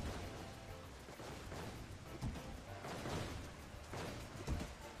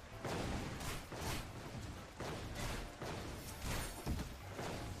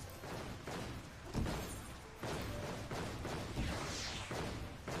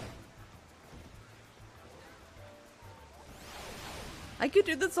 I could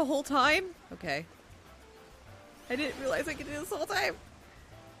do this the whole time? Okay. I didn't realize I could do this the whole time.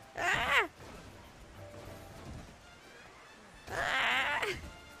 Ah! Ah!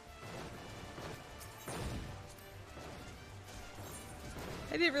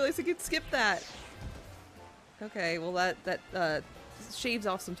 I didn't realize I could skip that. Okay, well that shaves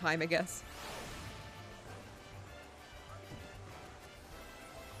off some time, I guess.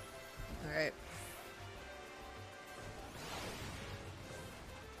 Alright.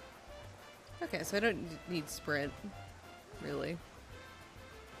 Okay, so I don't need sprint, really.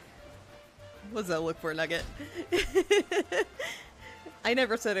 What does that look for, Nugget? I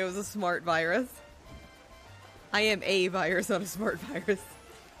never said it was a smart virus. I am a virus, not a smart virus.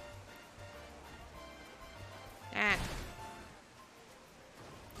 Ah.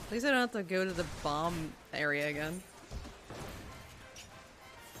 At least I don't have to go to the bomb area again.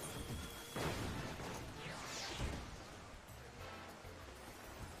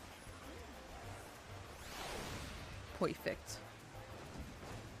 Perfect.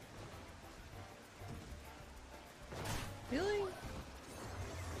 Really?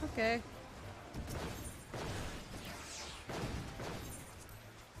 Okay.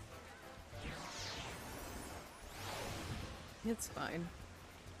 It's fine.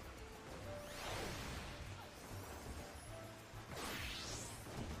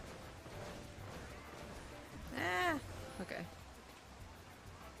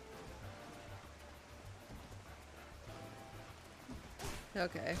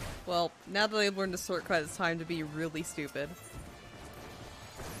 Okay. Well, now that I've learned the shortcut, it's time to be really stupid.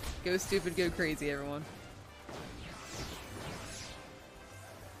 Go stupid, go crazy, everyone.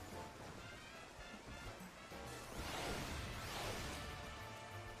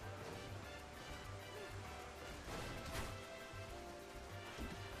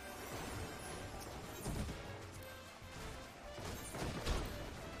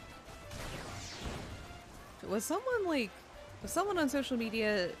 Was someone on social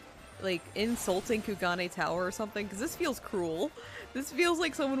media, like, insulting Kugane Tower or something? Because this feels cruel. This feels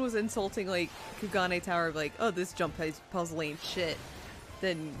like someone was insulting, like, Kugane Tower, like, oh, this jump puzzle ain't shit.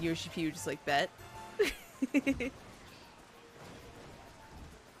 Then Yoshipu just, like, bet. Because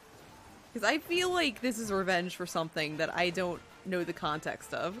I feel like this is revenge for something that I don't know the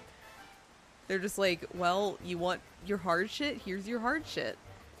context of. They're just like, well, you want your hard shit? Here's your hard shit.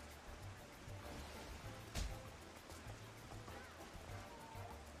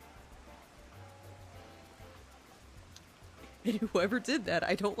 And whoever did that,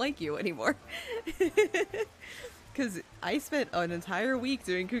 I don't like you anymore. Because I spent an entire week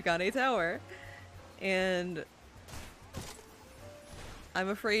doing Kugane Tower, and I'm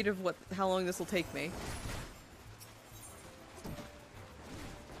afraid of how long this will take me.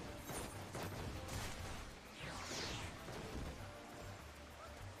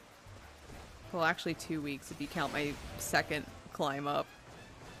 Well, actually 2 weeks if you count my second climb up,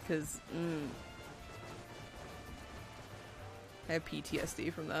 because I have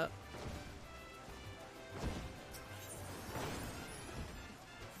PTSD from that.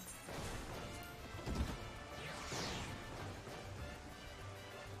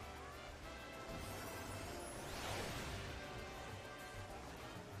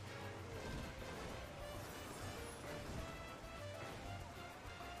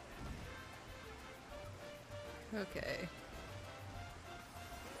 Okay.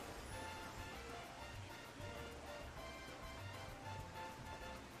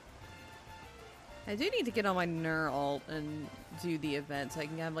 I do need to get on my Nur alt and do the event so I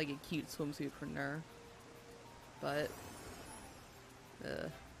can have like a cute swimsuit for Nur. But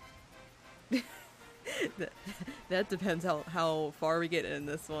that depends how far we get in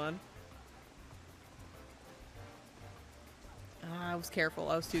this one. I was careful.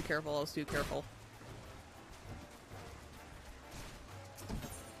 I was too careful. I was too careful.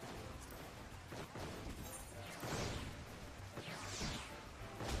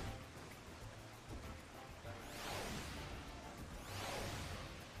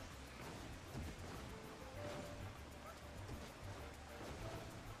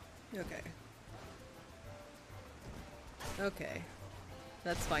 Okay. Okay.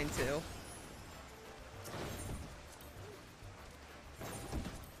 That's fine too.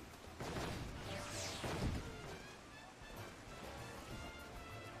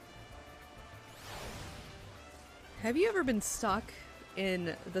 Have you ever been stuck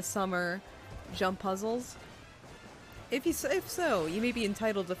in the summer jump puzzles? If so, you may be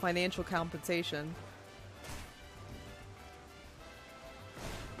entitled to financial compensation.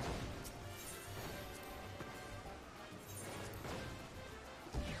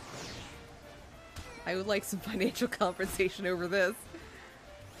 I would like some financial compensation over this.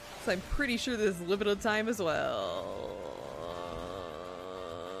 So I'm pretty sure there's limited time as well.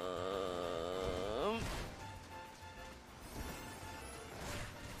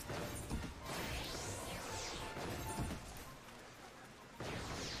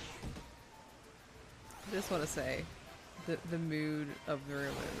 I just want to say, the mood of the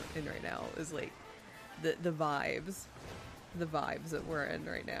room in right now is like, the vibes that we're in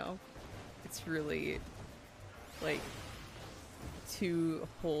right now. It's really, like, two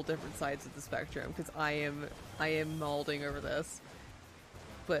whole different sides of the spectrum, because I am mauling over this,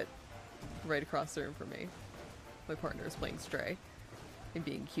 but right across the room from me, my partner is playing Stray and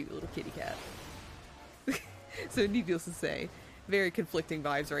being a cute little kitty cat. So needless to say, very conflicting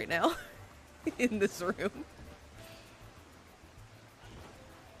vibes right now in this room.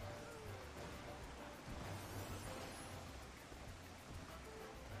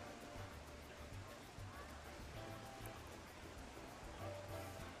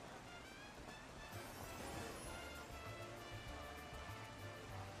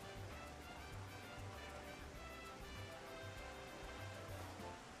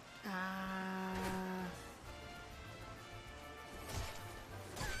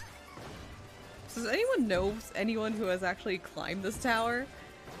 Does anyone know anyone who has actually climbed this tower?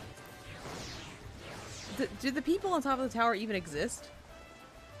 Do the people on top of the tower even exist?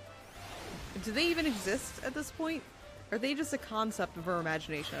 Do they even exist at this point? Are they just a concept of our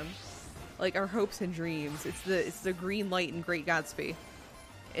imagination? Like our hopes and dreams. It's the green light in Great Gatsby.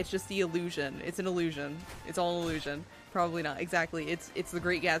 It's just the illusion. It's an illusion. It's all an illusion. Probably not. Exactly. It's the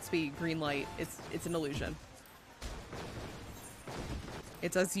Great Gatsby green light. It's an illusion.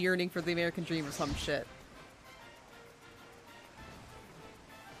 It's us yearning for the American dream or some shit.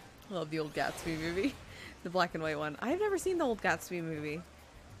 I love the old Gatsby movie. The black and white one. I've never seen the old Gatsby movie.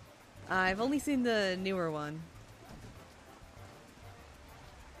 I've only seen the newer one.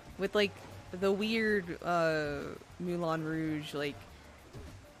 With, like, the weird, Moulin Rouge, like,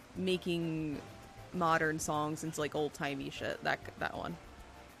 making modern songs into, like, old-timey shit. That one.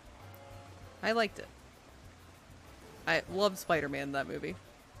 I liked it. I loved Spider-Man in that movie.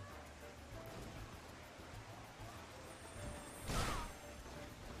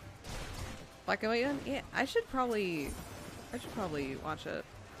 Black and white one? Yeah, I should probably watch it.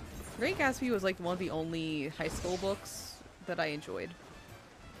 Great Gatsby was like one of the only high school books that I enjoyed.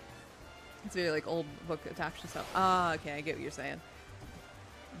 It's very like old book attached to stuff. Ah, okay, I get what you're saying.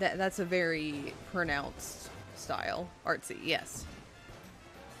 That's a very pronounced style. Artsy, yes.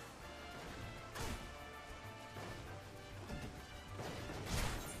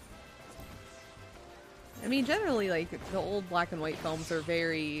 I mean, generally, like, the old black and white films are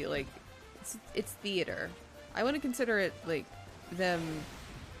very, like, it's theater. I wouldn't consider it, like, them...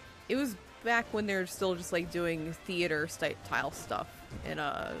 It was back when they're still just, like, doing theater-style stuff and,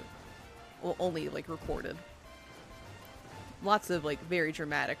 well, only, like, recorded. Lots of, like, very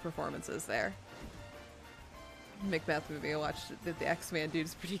dramatic performances there. Macbeth movie I watched, the X-Man dude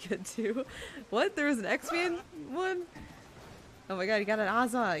is pretty good, too. What? There was an X-Man one? Oh my god, you got an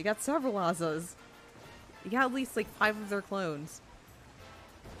Azza! You got several Azzas! You got at least, like, 5 of their clones.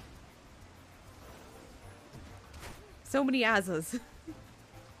 So many Azzas.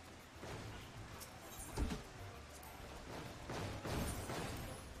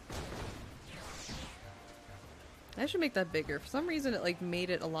 I should make that bigger. For some reason, it, like, made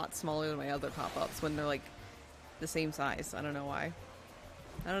it a lot smaller than my other pop-ups when they're, like, the same size. I don't know why.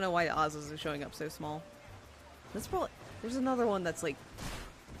 I don't know why the Azzas are showing up so small. That's probably... There's another one that's, like...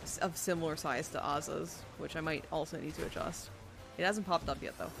 of similar size to Azza's, which I might also need to adjust. It hasn't popped up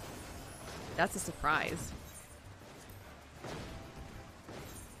yet, though. That's a surprise.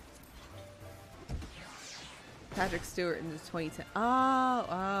 Patrick Stewart in 2010.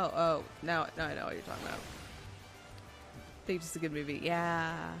 Oh. Now I know what you're talking about. I think it's just a good movie.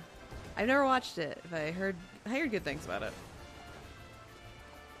 Yeah. I've never watched it, but I heard good things about it.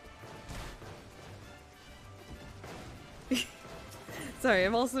 Sorry,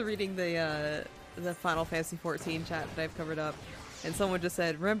 I'm also reading the Final Fantasy XIV chat that I've covered up, and someone just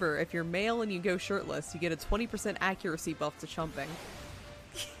said, remember, if you're male and you go shirtless, you get a 20% accuracy buff to chumping.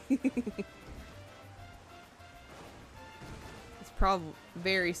 It's probably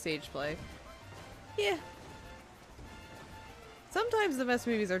very stage play. Yeah. Sometimes the best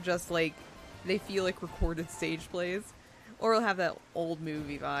movies are just like, they feel like recorded stage plays, or it'll have that old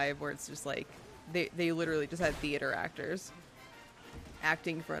movie vibe where it's just like, they literally just had theater actors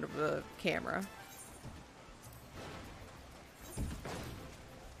acting in front of a camera.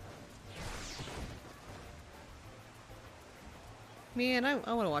 Man, I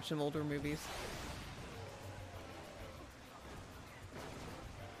want to watch some older movies.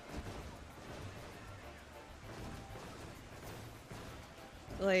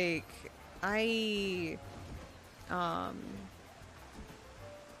 Like,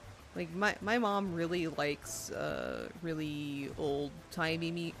 like, my mom really likes, really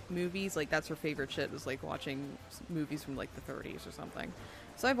old-timey movies. Like, that's her favorite shit, is, like, watching movies from, like, the 30s or something.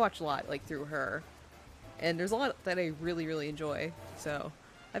 So I've watched a lot, like, through her. And there's a lot that I really, really enjoy. So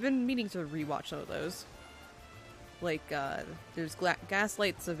I've been meaning to rewatch some of those. Like, there's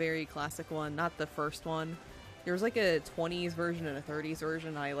Gaslight's a very classic one, not the first one. There was, like, a 20s version and a 30s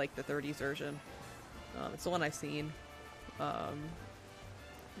version. I like the 30s version. It's the one I've seen.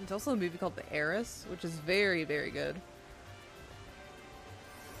 There's also a movie called The Heiress, which is very, very good.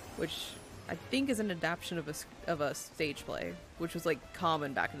 Which I think is an adaptation of a stage play, which was, like,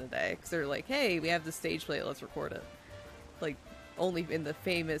 common back in the day. Because they're like, hey, we have this stage play, let's record it. Like, only in the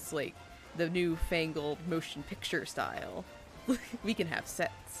famous, like, the new-fangled motion picture style. We can have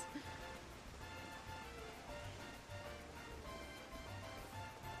sets.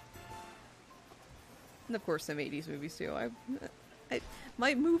 And of course some 80s movies too.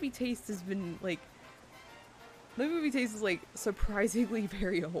 My movie taste has been like... My movie taste is like surprisingly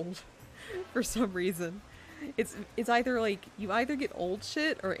very old for some reason. It's either like, you either get old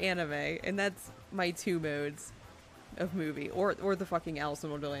shit or anime, and that's my two modes of movie. Or the fucking Alice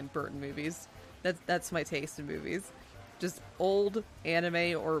in Wonderland Burton movies. That's my taste in movies. Just old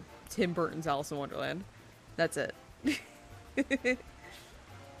anime or Tim Burton's Alice in Wonderland. That's it.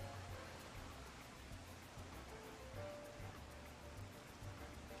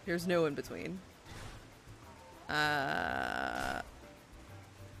 There's no in between. For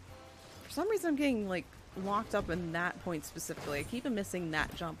some reason I'm getting, like, locked up in that point specifically. I keep missing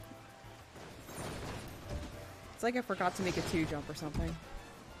that jump. It's like I forgot to make a 2 jump or something.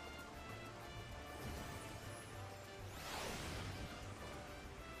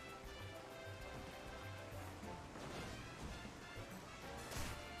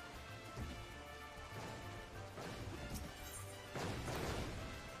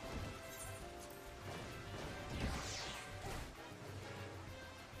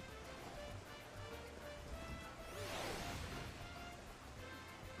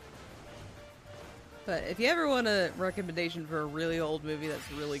 But if you ever want a recommendation for a really old movie that's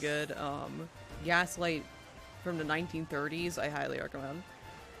really good, Gaslight from the 1930s, I highly recommend.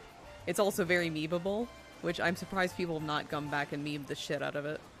 It's also very memeable, which I'm surprised people have not come back and memed the shit out of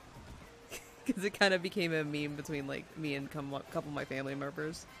it. Because it kind of became a meme between, like, me and a couple of my family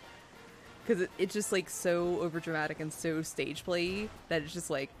members. Because it's just, like, so overdramatic and so stage play that it's just,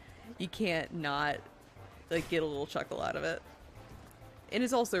 like, you can't not, like, get a little chuckle out of it. And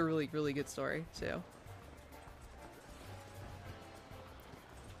it's also a really, really good story, too.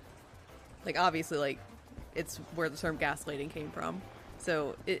 Like, obviously, like, it's where the term gaslighting came from.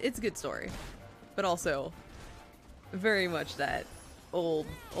 So, it's a good story. But also, very much that old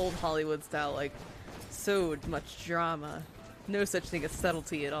Hollywood style, like, so much drama. No such thing as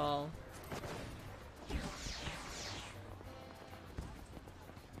subtlety at all.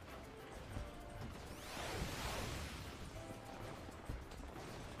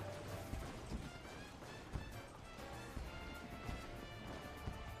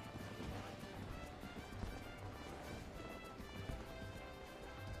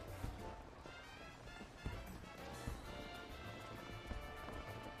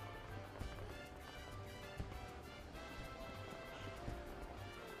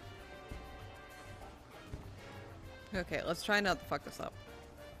 Okay, let's try not to fuck this up.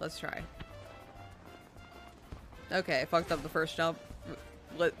 Let's try. Okay, I fucked up the first jump.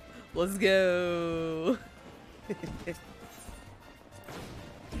 Let's go.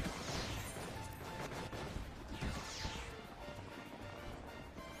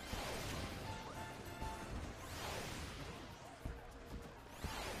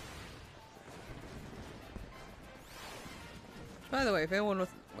 By the way, if anyone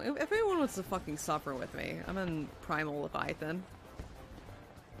wants to fucking suffer with me, I'm in Primal Leviathan.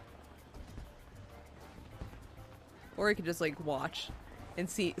 Or you could just, like, watch and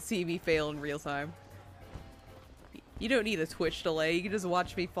see me fail in real time. You don't need a Twitch delay, you can just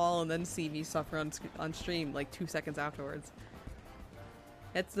watch me fall and then see me suffer on stream, like, 2 seconds afterwards.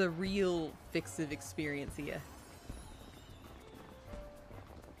 That's the real FFXIV experience here.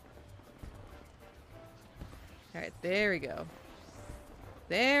 Alright, there we go.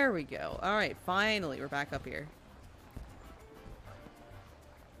 There we go. Alright, finally, we're back up here.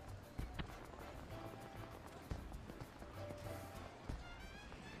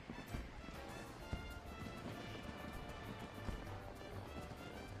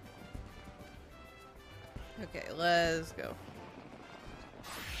 Okay, let's go.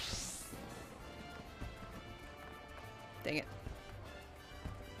 Dang it.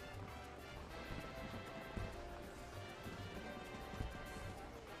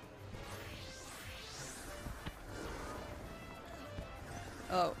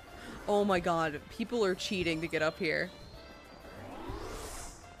 Oh. Oh my god. People are cheating to get up here.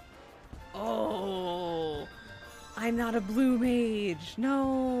 Oh. I'm not a blue mage.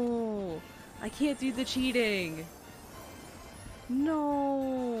 No. I can't do the cheating.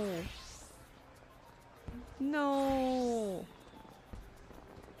 No. No.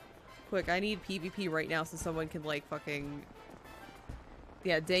 Quick, I need PvP right now so someone can, like, fucking...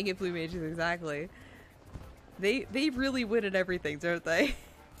 Yeah, dang it, blue mages, exactly. They really win at everything, don't they?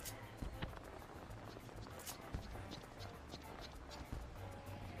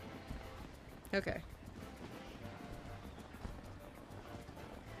 Okay.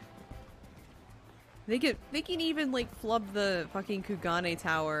 They can even, like, flub the fucking kugane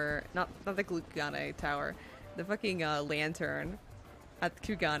tower, not the kugane tower, the fucking lantern at the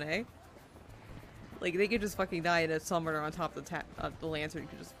kugane. Like, they could just fucking die and a summoner on top of the lantern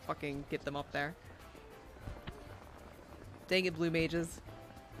could just fucking get them up there. Dang it, blue mages.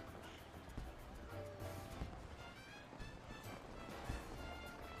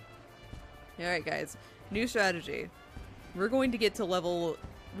 Alright, guys. New strategy. We're going to get to level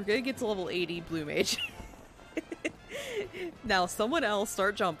 80 blue mage. Now, someone else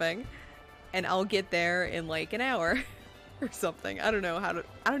start jumping, and I'll get there in, like, an hour. Or something. I don't know how to-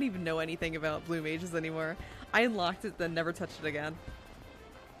 I don't even know anything about blue mages anymore. I unlocked it, then never touched it again.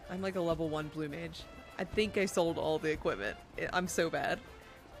 I'm like a level 1 blue mage. I think I sold all the equipment. I'm so bad.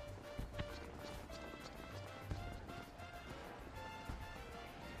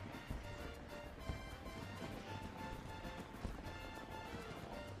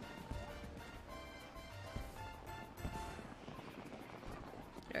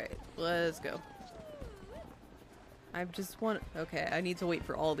 Alright, let's go. I just want... Okay, I need to wait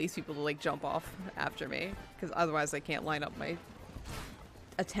for all these people to, like, jump off after me. Because otherwise I can't line up my...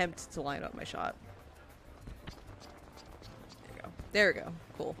 attempt to line up my shot. There we go. There we go.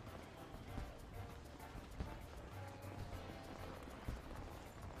 Cool.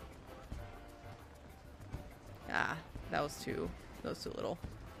 Ah, that was too little.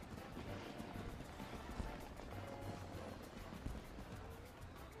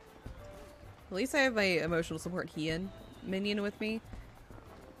 At least I have my emotional support Hien minion with me.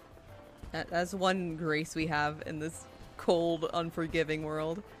 That's one grace we have in this cold, unforgiving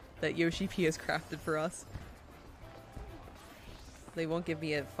world that Yoshi P has crafted for us. They won't give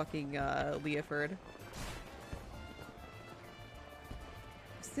me a fucking Leoford.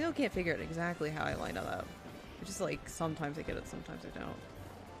 Still can't figure out exactly how I line it up. It's just like sometimes I get it, sometimes I don't.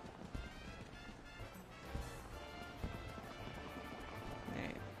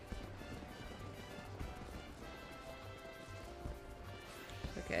 Alright.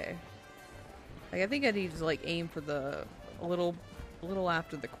 Okay. Like, I think I need to like aim for the a little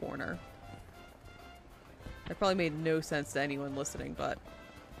after the corner. That probably made no sense to anyone listening, but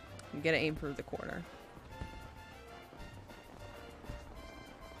I'm gonna aim for the corner.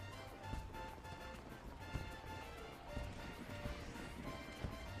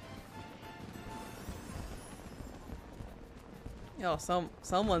 Oh,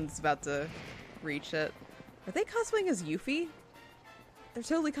 someone's about to reach it. Are they cosplaying as Yuffie? They're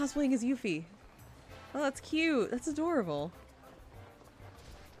totally cosplaying as Yuffie. Oh, that's cute. That's adorable.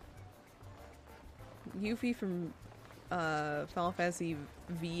 Yuffie from Final Fantasy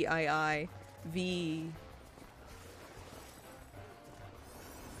VII. V.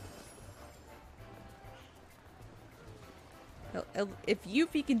 If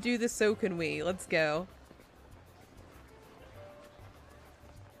Yuffie can do this, so can we. Let's go.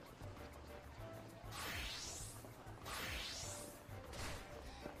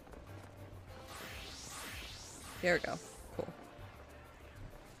 There we go. Cool.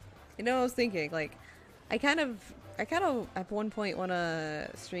 You know, I was thinking, like, I kind of at one point want to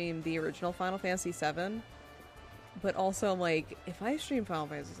stream the original Final Fantasy VII, but also I'm like, if I stream Final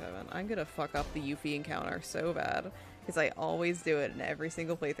Fantasy VII, I'm gonna fuck up the Yuffie encounter so bad, because I always do it in every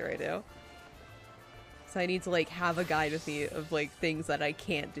single playthrough I do. So I need to, like, have a guide with me of, like, things that I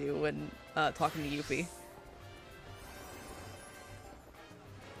can't do when talking to Yuffie.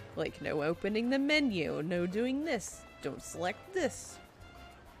 Like, no opening the menu, no doing this, don't select this.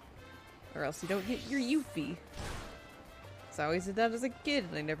 Or else you don't get your Yuffie. So I always did that as a kid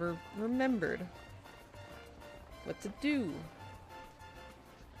and I never remembered what to do.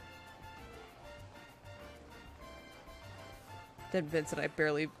 Then Vincent, I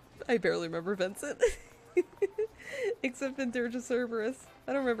barely remember Vincent. Except in Dirge of Cerberus.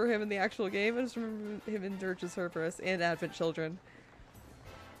 I don't remember him in the actual game, I just remember him in Dirge of Cerberus and Advent Children.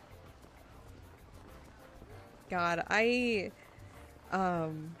 God, I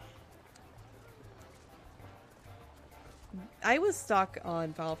was stuck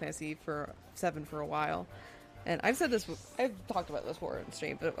on Final Fantasy VII for a while, and I've talked about this before in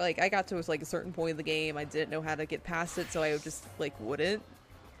stream, but like I got to like a certain point in the game, I didn't know how to get past it, so I would just like wouldn't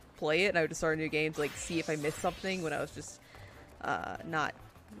play it, and I would just start a new game to like see if I missed something when I was just not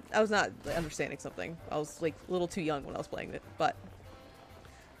understanding something. I was like a little too young when I was playing it, but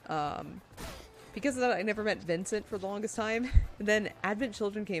because of that, I never met Vincent for the longest time. And then Advent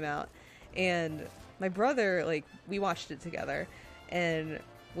Children came out, and my brother, like, we watched it together. And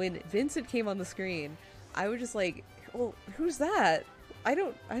when Vincent came on the screen, I was just like, well, who's that? I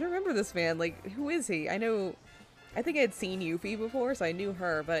don't remember this man. Like, who is he? I think I had seen Yuffie before, so I knew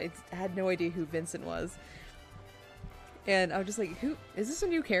her, but I had no idea who Vincent was. And I was just like, who, is this a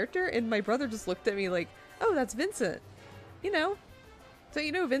new character? And my brother just looked at me like, oh, that's Vincent. You know? So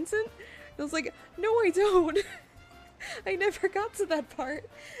you know Vincent? I was like, no, I don't. I never got to that part.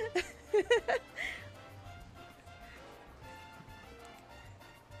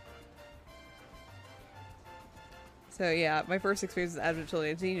 So yeah, my first experience with Advent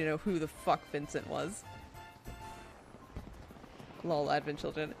Children, I didn't even know who the fuck Vincent was. Lol, Advent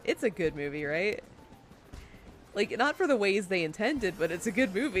Children. It's a good movie, right? Like, not for the ways they intended, but it's a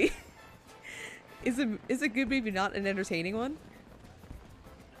good movie. Is a good movie not an entertaining one?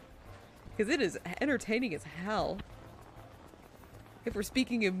 Because it is entertaining as hell. If we're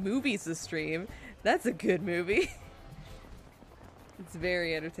speaking of movies to stream, that's a good movie. It's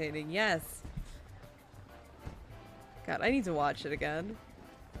very entertaining, yes. God, I need to watch it again.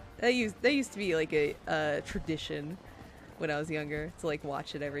 That used to be like a tradition when I was younger, to like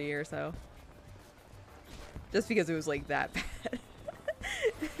watch it every year or so. Just because it was like that bad.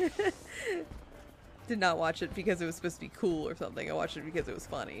 Did not watch it because it was supposed to be cool or something. I watched it because it was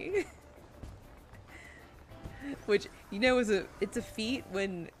funny. Which, you know, it's a feat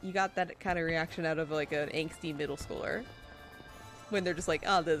when you got that kind of reaction out of like an angsty middle schooler. When they're just like,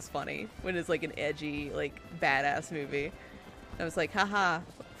 oh, this is funny. When it's like an edgy, like, badass movie. I was like, haha,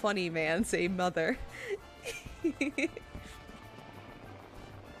 funny man, say mother. At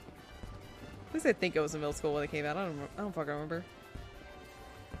least I think it was in middle school when it came out. I don't fucking remember.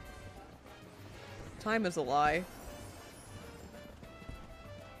 Time is a lie.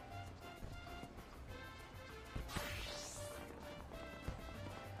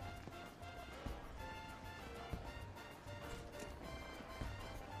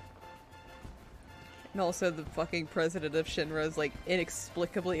 And also the fucking president of Shinra is like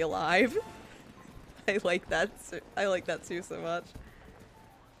inexplicably alive. I like that too so much.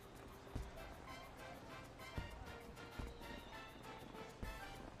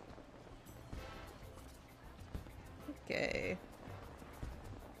 Okay.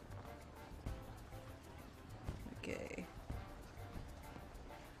 Okay.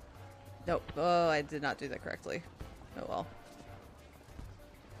 Nope. Oh, I did not do that correctly. Oh well.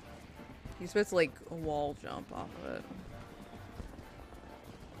 You're supposed to, like, wall jump off of it.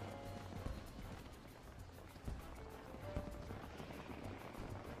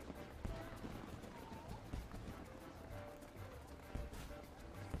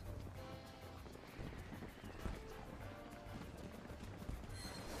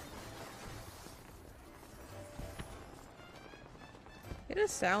 It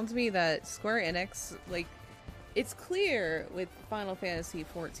astounds me that Square Enix, like, it's clear with Final Fantasy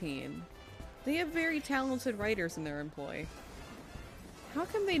XIV, they have very talented writers in their employ. How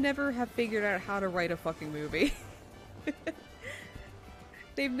come they never have figured out how to write a fucking movie?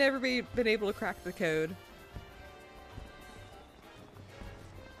 They've never been able to crack the code.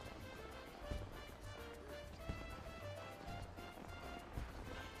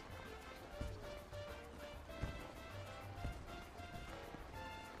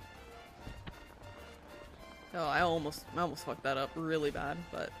 Oh, I almost fucked that up really bad,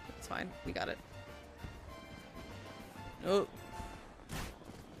 but it's fine. We got it. Oh.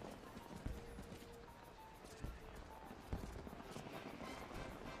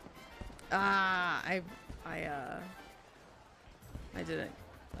 Ah, I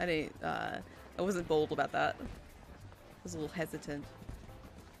I wasn't bold about that. I was a little hesitant.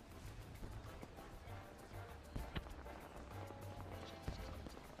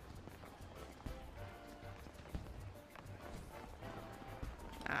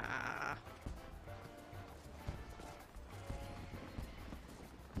 Ah.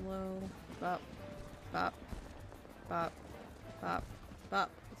 Low. Bop. Bop. Bop. Bop. Bop.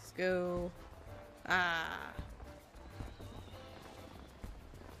 Let's go. Ah.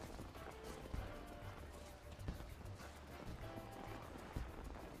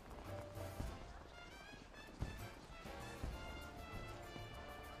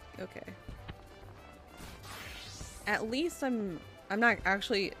 Okay. At least I'm not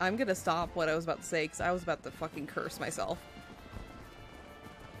actually, I'm gonna stop what I was about to say because I was about to fucking curse myself.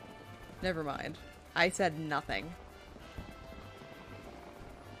 Never mind. I said nothing.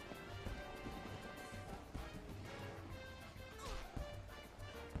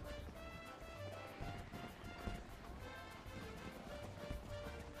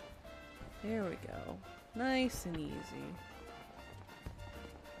 There we go. Nice and easy.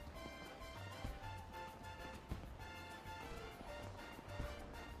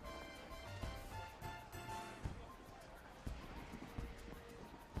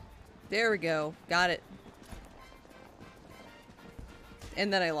 There we go. Got it.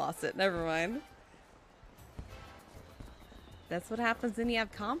 And then I lost it. Never mind. That's what happens when you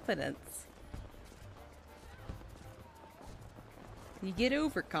have confidence. You get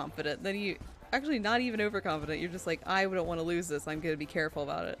overconfident. Then you... Actually, not even overconfident. You're just like, I don't want to lose this. I'm going to be careful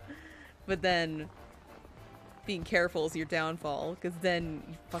about it. But then... being careful is your downfall. Because then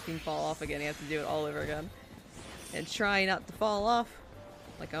you fucking fall off again. You have to do it all over again. And try not to fall off.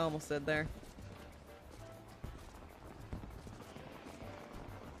 Like I almost said there.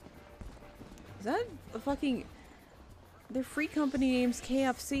 Is that a fucking... Their free company name's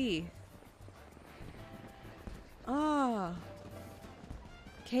KFC. Ah.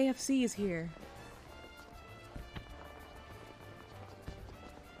 KFC is here.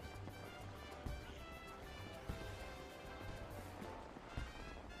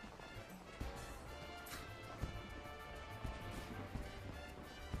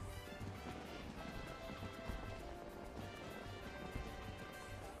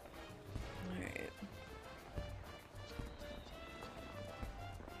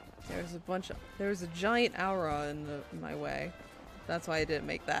 There was a giant aura in my way. That's why I didn't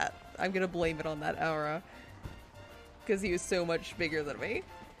make that. I'm gonna blame it on that aura. Because he was so much bigger than me.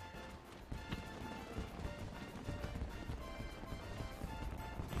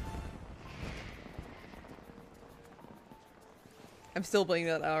 I'm still blaming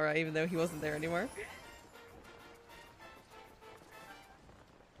that aura even though he wasn't there anymore.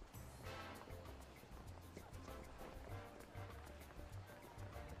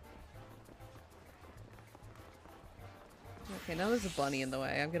 Okay, now there's a bunny in the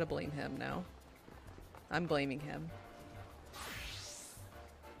way. I'm gonna blame him now. I'm blaming him.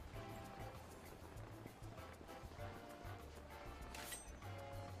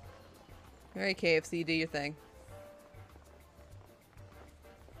 Alright, KFC, do your thing.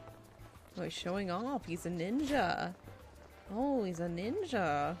 Oh, he's showing off. He's a ninja. Oh, he's a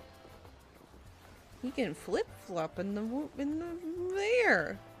ninja. He can flip-flop in the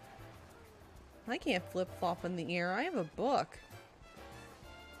air. I can't flip-flop in the air. I have a book.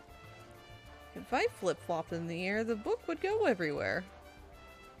 If I flip-flopped in the air, the book would go everywhere.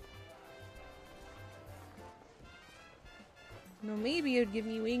 No, maybe it'd give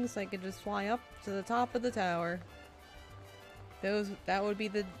me wings so I could just fly up to the top of the tower. That would be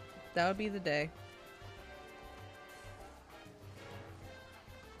the day.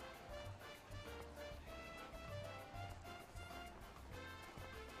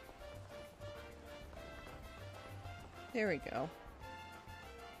 There we go.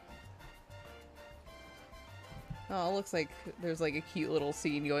 Oh, it looks like there's like a cute little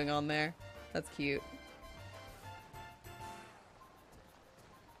scene going on there. That's cute.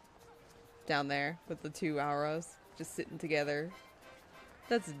 Down there with the two auras just sitting together.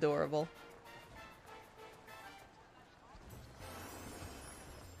 That's adorable.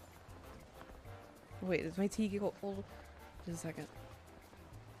 Wait, is my tea cold? Just a second.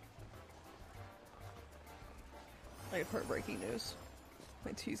 I have heartbreaking news.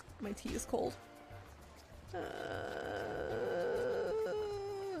 My tea is cold.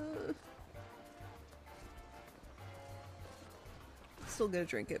 Still gonna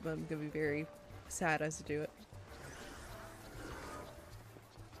drink it, but I'm gonna be very sad as to do it.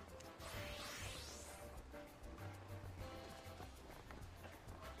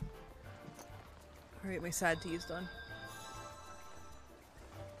 Alright, my sad tea is done.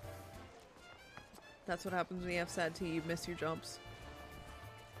 That's what happens when you have sad tea, you miss your jumps.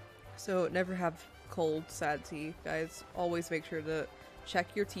 So never have cold, sad tea, guys. Always make sure to check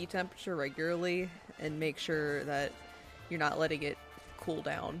your tea temperature regularly and make sure that you're not letting it cool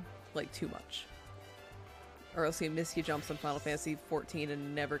down like too much. Or else you miss your jumps on Final Fantasy XIV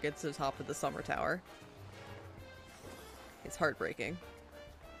and never get to the top of the summer tower. It's heartbreaking.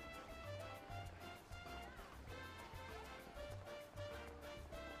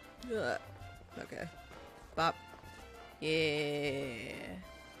 Ugh. Okay. Bop. Yeah.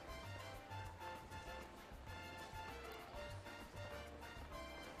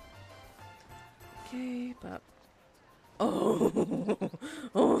 Okay, bop. Oh.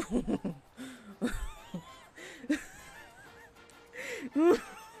 Oh.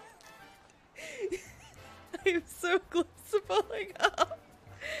 I'm so close to falling off.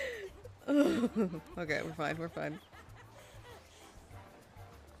 Okay, we're fine, we're fine.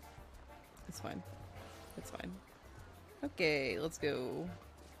 It's fine. It's fine. Okay, let's go.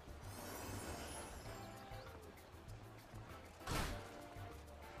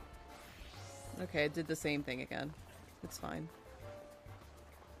 Okay, I did the same thing again. It's fine.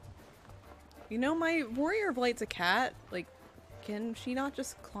 You know, my Warrior of Light's a cat. Like, can she not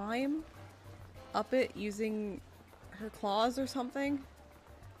just climb up it using her claws or something?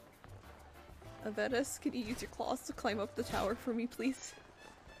 Avedis, can you use your claws to climb up the tower for me, please?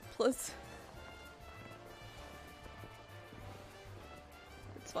 Please.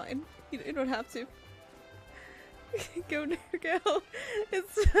 It's fine. You don't have to. Go, Nergal.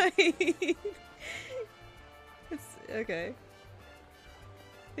 It's fine. It's okay.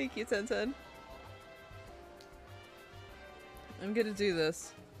 Thank you, 1010. I'm gonna do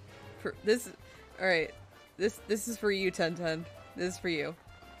this. For this. Alright. This is for you, 1010. This is for you.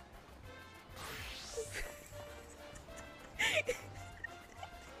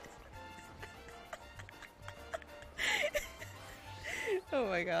 Oh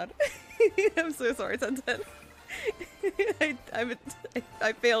my god. I'm so sorry, 1010.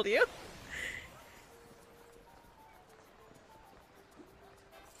 I failed you.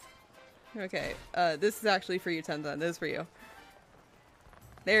 Okay, this is actually for you, 1010. This is for you.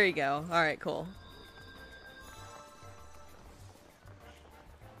 There you go. Alright, cool.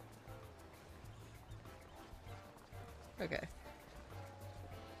 Okay.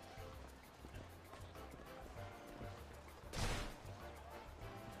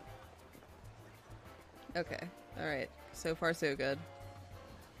 Okay. Alright. So far, so good.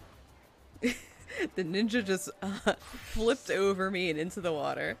 The ninja just flipped over me and into the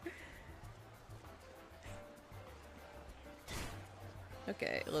water.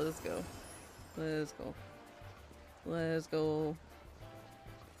 Okay, let's go. Let's go. Let's go.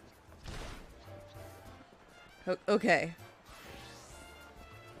 Okay.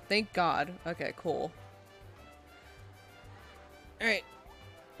 Thank God. Okay, cool. Alright.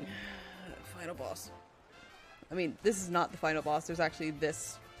 Final boss. I mean, this is not the final boss. There's actually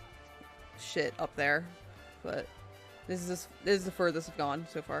this shit up there. But this is the furthest I've gone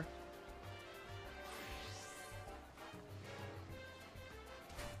so far.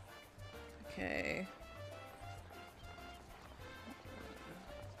 Okay.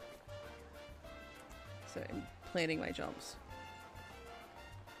 So I'm planning my jumps.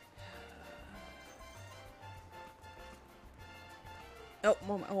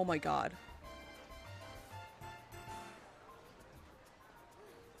 Oh my god.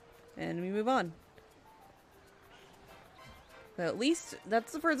 And we move on. But at least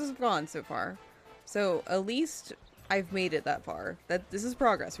that's the furthest I've gone so far. So at least I've made it that far. This is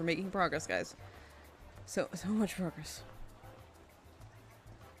progress. We're making progress, guys. So much progress.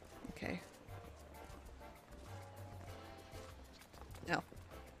 Okay. Now.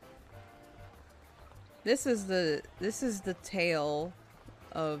 This is the tale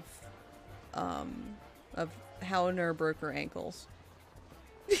of how Nur broke her ankles.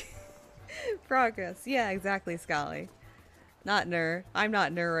 Progress. Yeah, exactly, Scully. Not Nur. I'm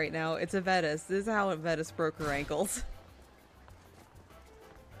not Nur right now. It's Avedis. This is how Avedis broke her ankles.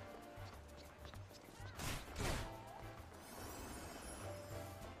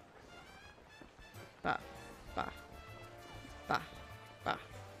 Bah. Bah. Bah. Bah.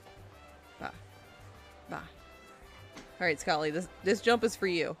 Bah. Bah. Alright, Scully, this jump is for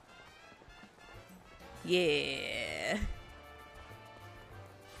you. Yeah.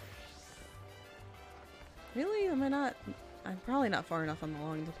 Really? Am I not? I'm probably not far enough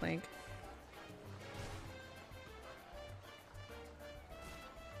along the plank.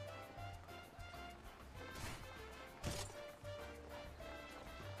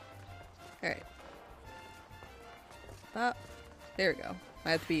 Alright. There we go.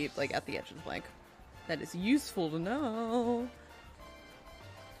 I have to be, like, at the edge of the plank. That is useful to know.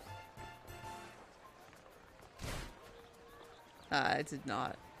 I did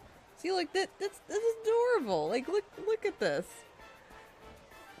not. See, like, this is adorable. Like, look at this.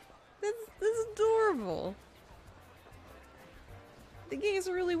 This is adorable. The games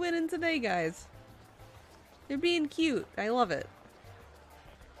are really winning today, guys. They're being cute. I love it.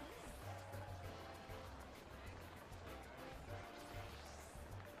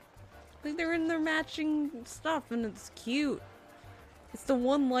 Like, they're in their matching stuff, and it's cute. It's the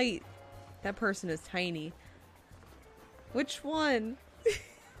one light. That person is tiny. Which one?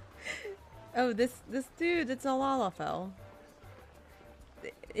 Oh, this dude, it's a Lalafell.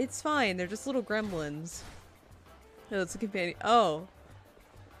 It's fine, they're just little gremlins. Oh, it's a companion. Oh.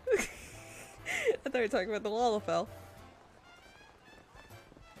 I thought you were talking about the Lalafell.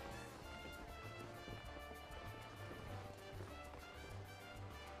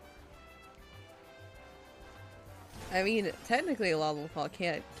 I mean, technically a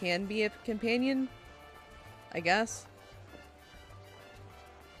Lalafell can be a companion, I guess.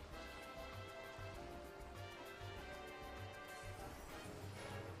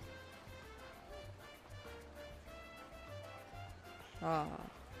 Ah,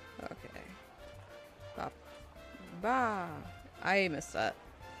 okay. Bah. I missed that.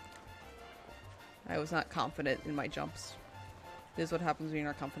 I was not confident in my jumps. This is what happens when you're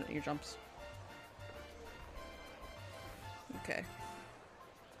not confident in your jumps. Okay.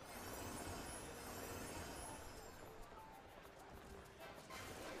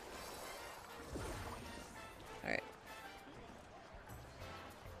 Alright.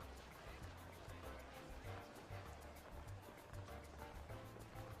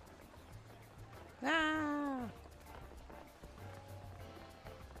 Ah!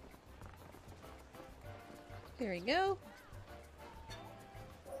 There we go.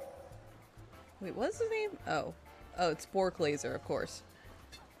 Wait, what's his name? Oh. Oh, it's Bork Laser, of course.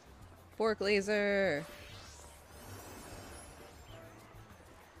 Bork Laser!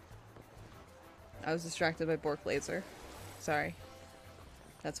 I was distracted by Bork Laser. Sorry.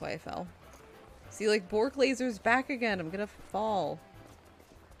 That's why I fell. See, like, Bork Laser's back again. I'm gonna fall.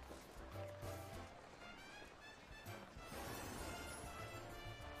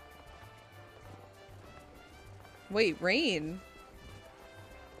 Wait, rain?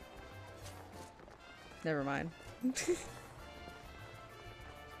 Never mind.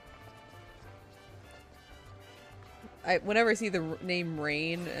 whenever I see the name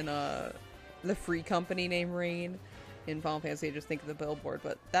Rain and the free company name Rain in Final Fantasy, I just think of the billboard,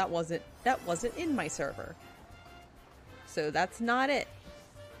 but that wasn't in my server. So that's not it.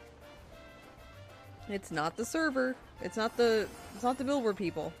 It's not the server. It's not the billboard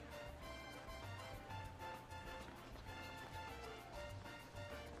people.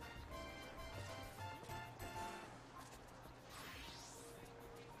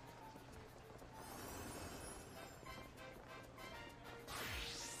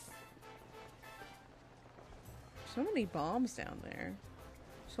 So many bombs down there.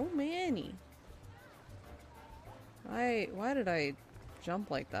 So many. Why did I jump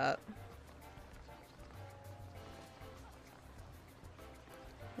like that?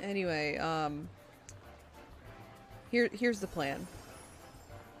 Anyway, here's the plan.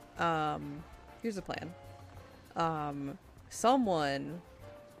 Here's the plan. Someone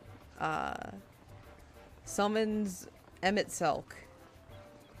summons Emmett Selk.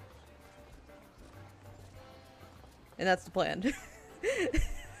 And that's the plan.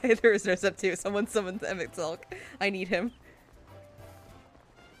 There is no step 2. Someone summons Emmett Selk. I need him.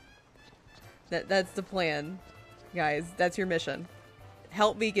 That's the plan. Guys, that's your mission.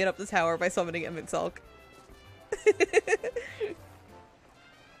 Help me get up the tower by summoning Emmett Selk.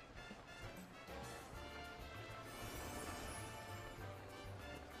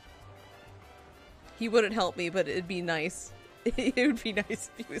 He wouldn't help me, but it'd be nice. It would be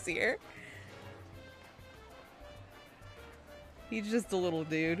nice if he was here. He's just a little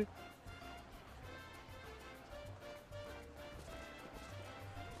dude.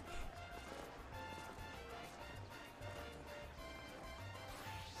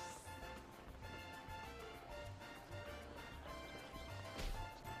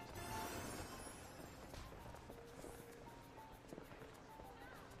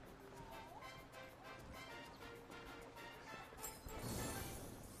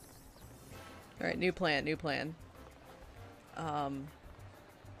 Alright, new plan.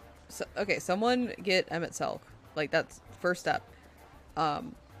 Okay, someone get Emmett Selk. Like, that's first step.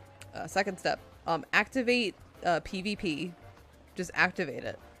 Second step, activate PvP. Just activate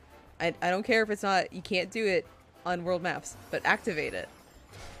it. I don't care if it's not, you can't do it on world maps, but activate it.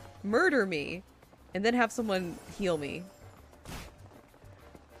 Murder me, and then have someone heal me.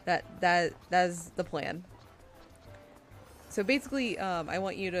 That's the plan. So basically, I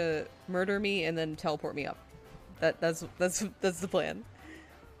want you to murder me and then teleport me up. That's the plan.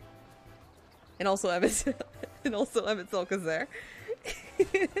 And also Emmett Selk is there.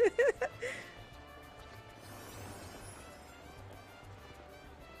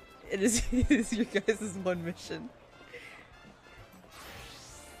 It is your guys' one mission.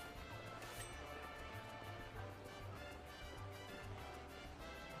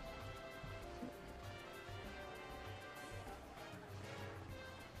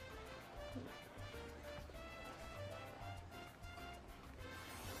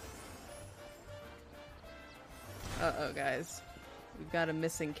 Uh-oh, guys. We've got a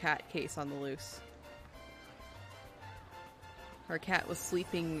missing cat case on the loose. Our cat was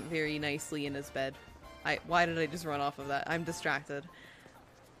sleeping very nicely in his bed. Why did I just run off of that? I'm distracted.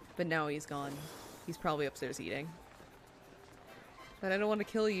 But now he's gone. He's probably upstairs eating. But I don't want to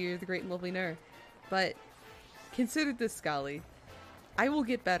kill you, you're the great and lovely Nur. But consider this, Scully. I will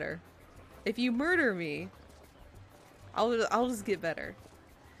get better. If you murder me, I'll just get better.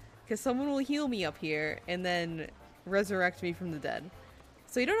 Because someone will heal me up here and then resurrect me from the dead.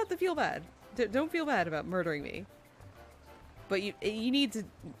 So you don't have to feel bad. Don't feel bad about murdering me. But you need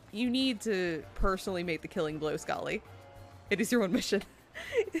to personally make the killing blow, Scully. It is your own mission.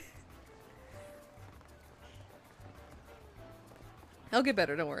 I'll get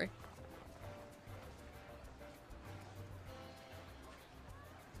better, don't worry.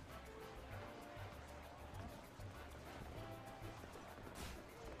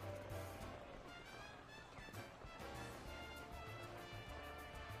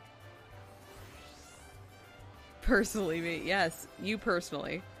 Personally, me. Yes, you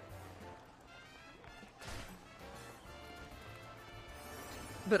personally.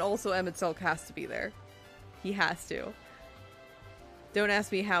 But also Emmett Selk has to be there. He has to. Don't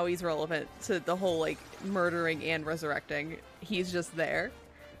ask me how he's relevant to the whole, like, murdering and resurrecting. He's just there.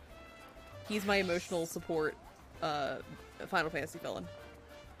 He's my emotional support, Final Fantasy villain.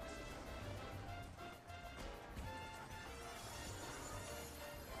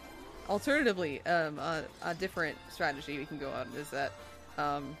 Alternatively, a different strategy we can go on is that,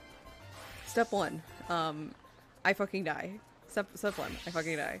 step 1, I fucking die. Step 1, I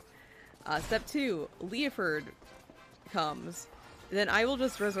fucking die. Step 2, Leoford comes. Then I will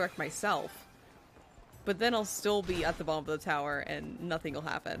just resurrect myself. But then I'll still be at the bottom of the tower and nothing will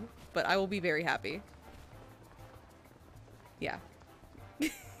happen. But I will be very happy. Yeah.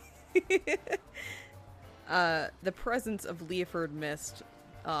 The presence of Leoford Mist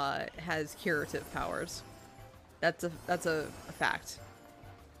has curative powers. That's a fact.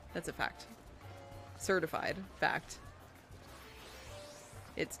 That's a fact. Certified fact.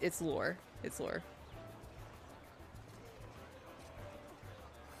 It's lore. It's lore.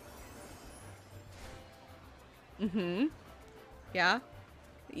 Mm-hmm. Yeah.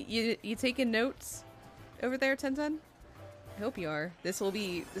 You taking notes over there, Tenten? I hope you are. This will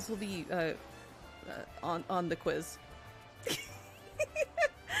be on the quiz.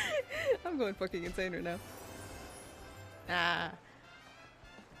 I'm going fucking insane right now. Ah.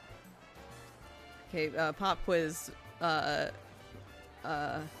 Okay, pop quiz. Pop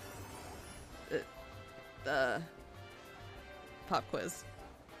quiz.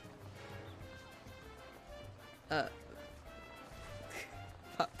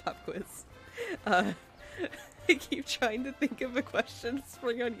 Pop quiz. I keep trying to think of a question to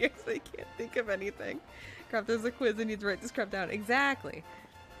spring on you because I can't think of anything. Crap, there's a quiz. I need to write this crap down. Exactly.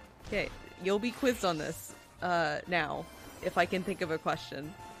 Okay, you'll be quizzed on this now if I can think of a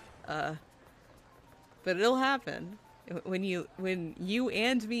question. But it'll happen when you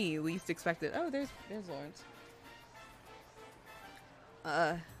and me least expect it. Oh, there's Lawrence.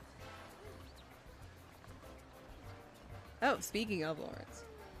 Oh, speaking of Lawrence,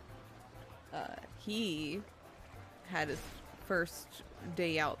 he had his first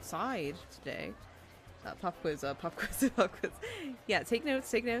day outside today. Pop quiz, pop quiz, pop quiz. Yeah, take notes,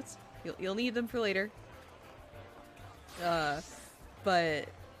 take notes. You'll need them for later. But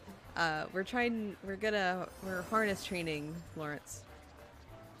we're harness training Lawrence,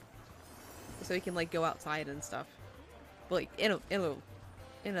 so he can like go outside and stuff, but like in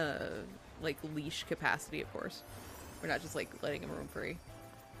a like leash capacity, of course. We're not just like letting him roam free.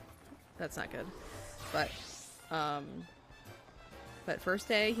 That's not good. But first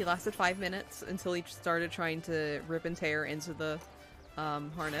day he lasted 5 minutes until he started trying to rip and tear into the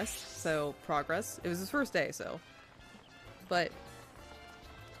harness. So progress. It was his first day, so. But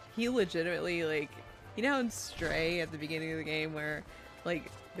he legitimately, like, you know in Stray at the beginning of the game where like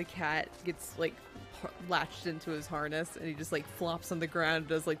the cat gets like latched into his harness and he just like flops on the ground and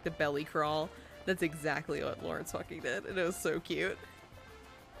does like the belly crawl? That's exactly what Lawrence fucking did, and it was so cute.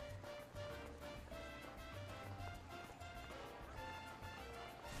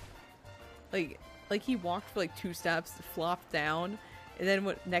 Like he walked for like 2 steps, flopped down, and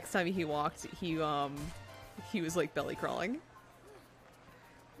then next time he walked, he was like belly crawling.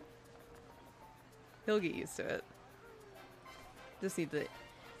 He'll get used to it. Just need to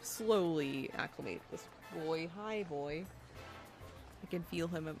slowly acclimate this boy. Hi, boy. I can feel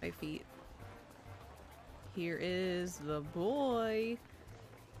him at my feet. Here is the boy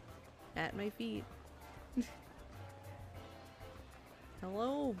at my feet.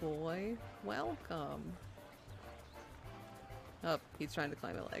 Hello, boy. Welcome. Oh, he's trying to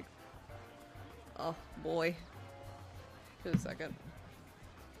climb my leg. Oh, boy. Just a second.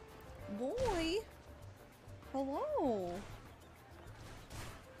 Boy! Hello!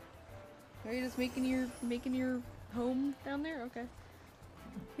 Are you just making your home down there? Okay.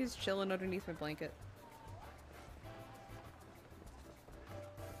 He's chilling underneath my blanket.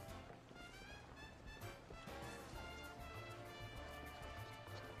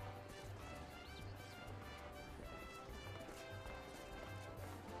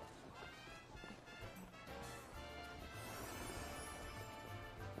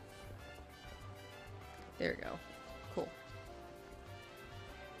 There we go. Cool.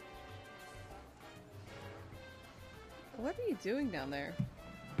 What are you doing down there,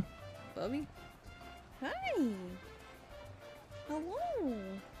 Bubby? Hi! Hello!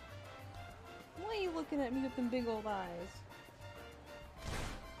 Why are you looking at me with them big old eyes?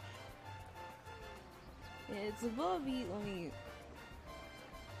 It's a Bubby. Let me...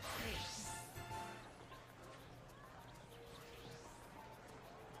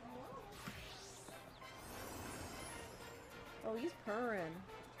 Oh, he's purring.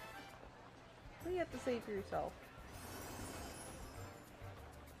 What do you have to say for yourself?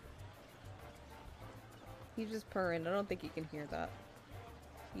 He's just purring. I don't think you can hear that.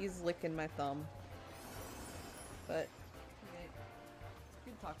 He's licking my thumb. But, okay.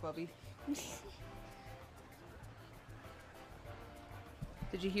 Good talk, Bubby.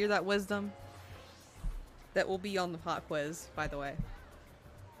 Did you hear that wisdom? That will be on the hot quiz, by the way.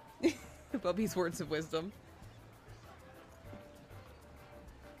 Bubby's words of wisdom.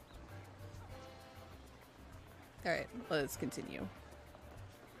 Alright, let's continue.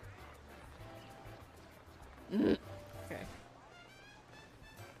 Okay.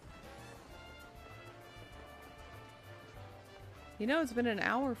 You know, it's been an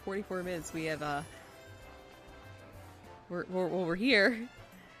hour 44 minutes. We have we're here.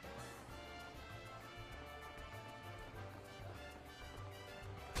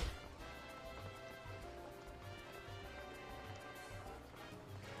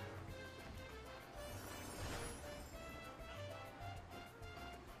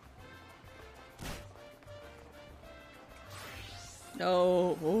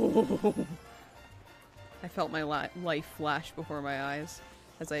 No. Oh. I felt my life flash before my eyes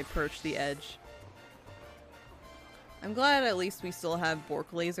as I approached the edge. I'm glad at least we still have Bork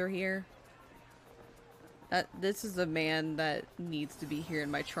Laser here. This is a man that needs to be here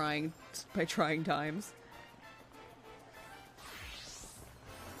in my trying times.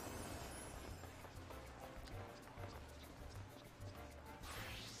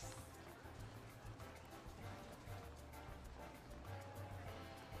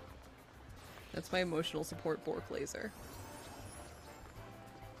 That's my emotional support Bork Laser.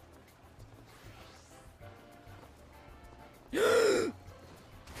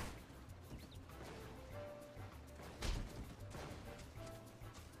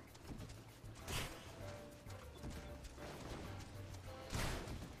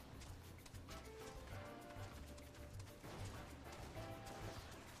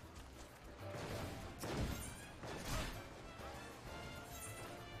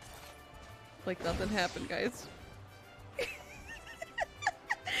 Like nothing happened, guys.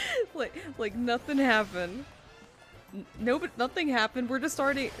 like nothing happened. Nothing happened. We're just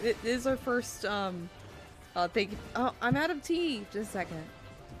starting. It is our first thing. Oh, I'm out of tea. Just a second.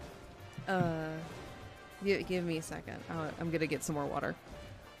 Give me a second. I'm gonna get some more water.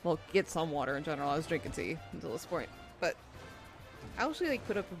 Well, get some water in general. I was drinking tea until this point, but I actually like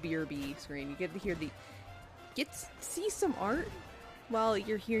put up a BRB screen. You get to hear see some art while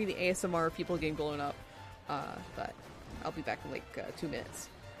you're hearing the ASMR of people getting blown up. But I'll be back in like 2 minutes,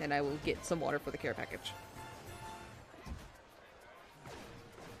 and I will get some water for the care package.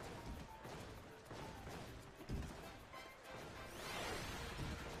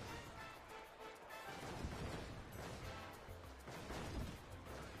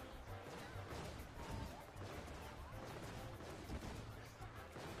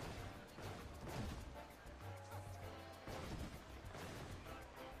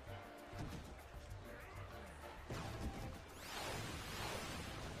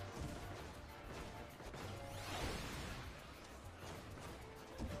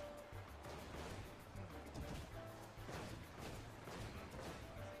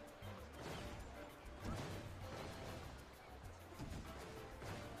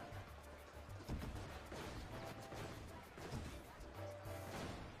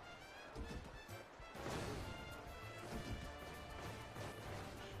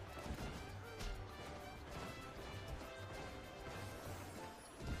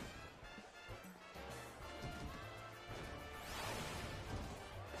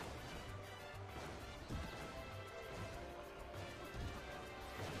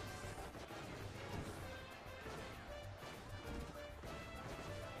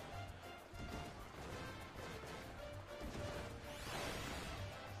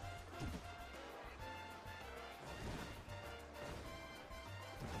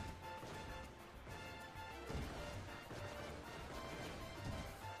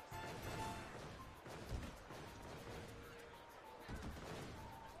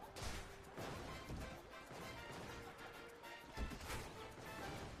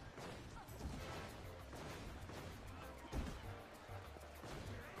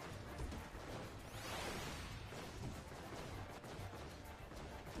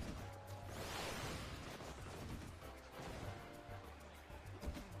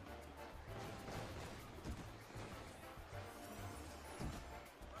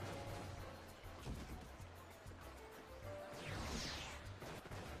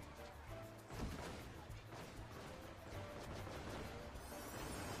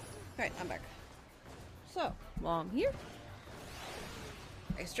 Alright, I'm back. So, while I'm here,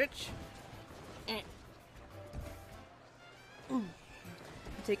 I stretch.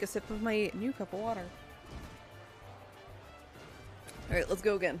 Take a sip of my new cup of water. Alright, let's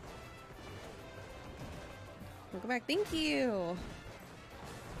go again. Welcome back. Thank you.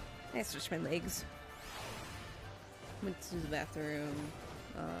 I stretched my legs. Went to the bathroom.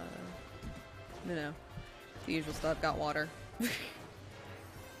 You know, the usual stuff. Got water.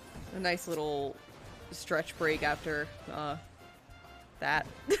 A nice little stretch break after that.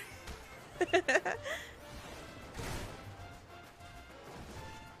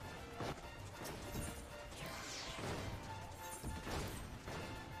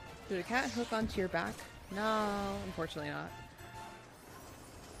 Did a cat hook onto your back? No, unfortunately not.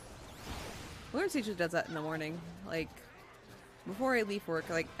 Lawrence usually does that in the morning. Like, before I leave work,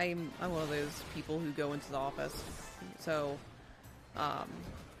 like, I'm one of those people who go into the office. So,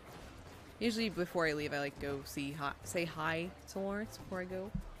 usually before I leave, I like go say hi to Lawrence before I go.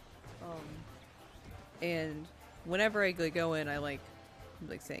 And whenever I go in, I like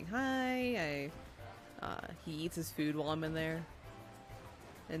saying hi. He eats his food while I'm in there.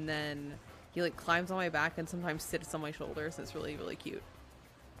 And then he like climbs on my back and sometimes sits on my shoulders. It's really, really cute.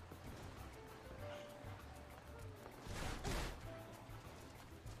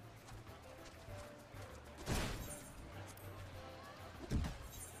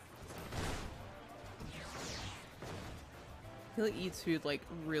 He like eats food like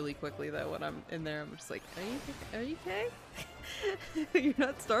really quickly though when I'm in there. I'm just like, are you okay? You're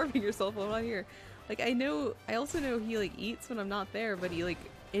not starving yourself while I'm not here. Like I also know he like eats when I'm not there, but he like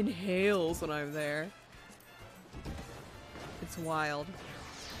inhales when I'm there. It's wild.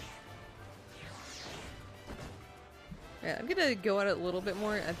 Alright, I'm gonna go at it a little bit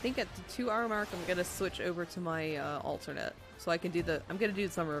more. I think at the 2-hour mark I'm gonna switch over to my alternate. So I can do I'm gonna do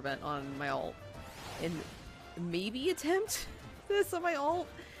the summer event on my alt. And maybe attempt this on my alt.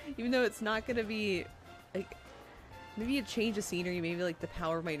 Even though it's not gonna be like maybe a change of scenery, maybe like the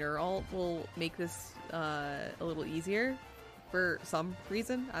power of my Ner alt will make this a little easier for some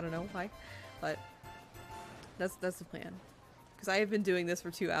reason. I don't know why, but that's the plan. Because I have been doing this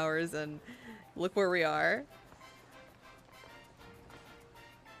for 2 hours and look where we are.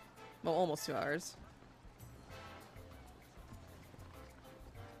 Well, almost 2 hours.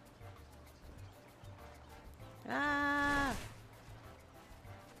 Ah!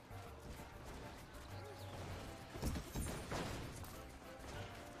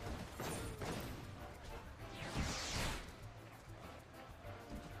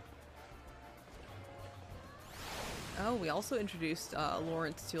 Oh, we also introduced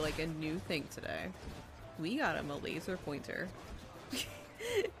Lawrence to like a new thing today. We got him a laser pointer.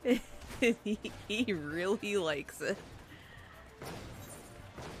 he really likes it.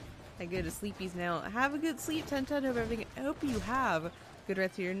 I go to sleepies now. Have a good sleep, 10-10. I hope you have a good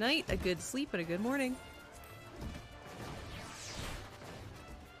rest of your night, a good sleep, and a good morning.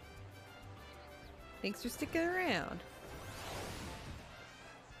 Thanks for sticking around.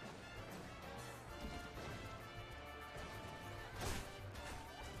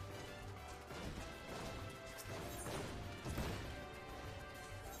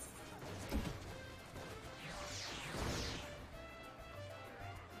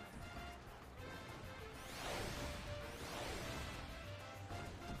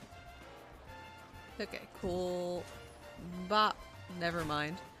 Okay, cool. Bop. Never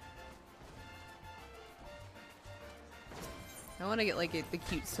mind. I want to get like the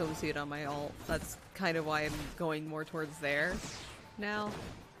cute swimsuit on my alt. That's kind of why I'm going more towards there now.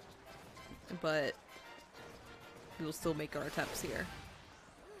 But we will still make our attempts here.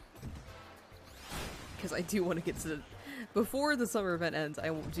 Because I do want to get to the... Before the summer event ends, I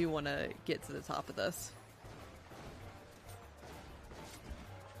do want to get to the top of this.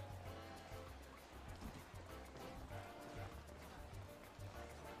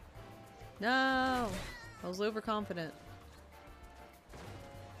 No! I was overconfident.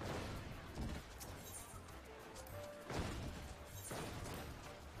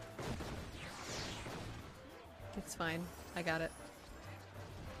 It's fine. I got it.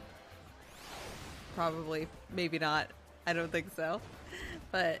 Probably. Maybe not. I don't think so.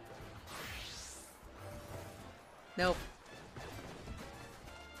 But... Nope.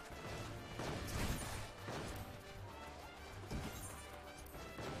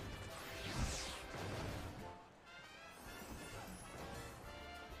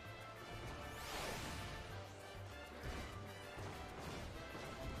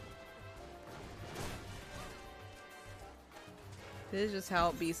 This is just how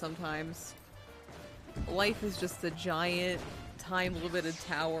it be sometimes. Life is just a giant, time-limited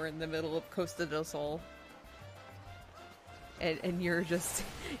tower in the middle of Costa del Sol. And you're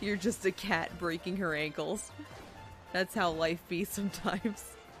just a cat breaking her ankles. That's how life be sometimes.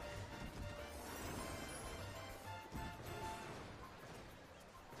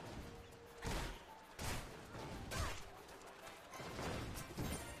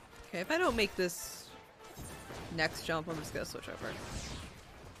 Okay, if I don't make this next jump, I'm just gonna switch over.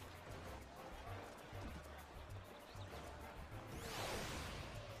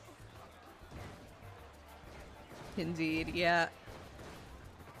 Indeed, yeah.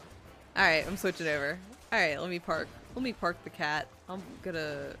 Alright, I'm switching over. Alright, let me park the cat. I'm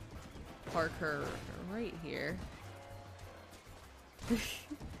gonna park her right here.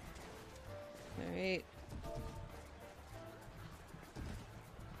 Alright.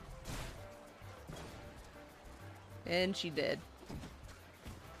 And she did.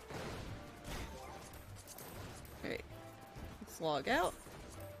 Alright. Let's log out.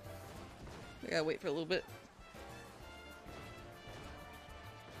 I gotta wait for a little bit.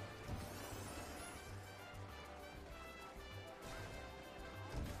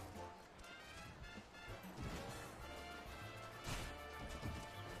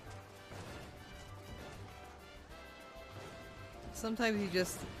 Sometimes you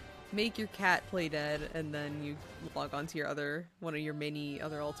just make your cat play dead and then you log on to your one of your many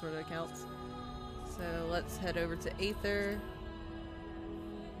other alternate accounts. So let's head over to Aether.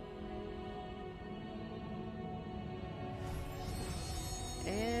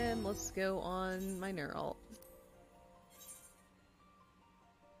 And let's go on my Neuralt.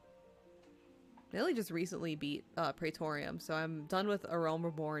 I only just recently beat Praetorium, so I'm done with A Realm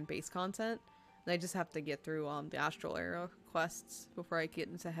Reborn base content. And I just have to get through the Astral Era quests before I get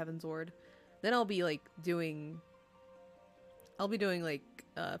into Heavensward. Then I'll be like doing like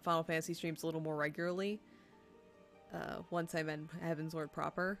Final Fantasy streams a little more regularly once I'm in Heavensward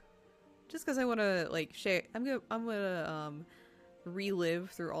proper. Just because I want to like share. I'm gonna relive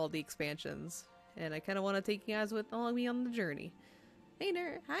through all the expansions, and I kind of want to take you guys along me on the journey. Hey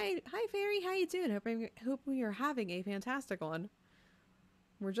there, hi Fairy, how you doing? Hope you're having a fantastic one.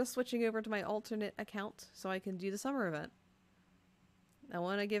 We're just switching over to my alternate account so I can do the summer event. I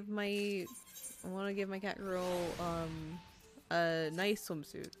want to give my cat girl a nice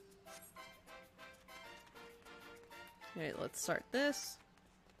swimsuit. Alright, let's start this.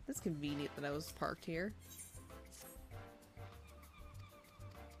 It's convenient that I was parked here.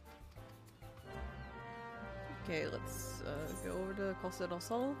 Okay, let's go over to Costa del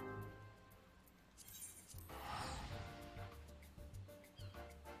Sol.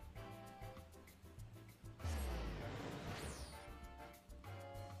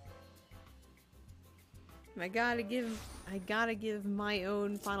 I gotta give my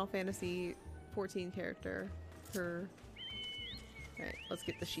own Final Fantasy 14 character her. Alright, let's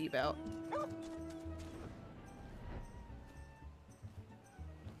get the sheep out.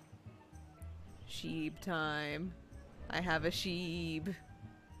 Sheep time. I have a sheep.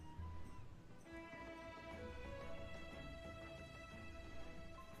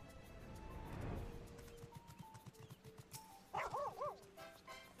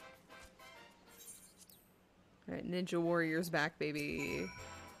 Alright, Ninja Warrior's back, baby.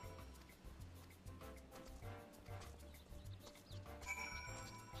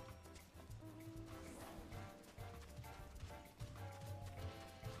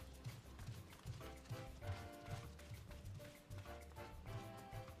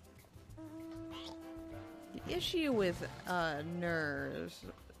 The issue with NERs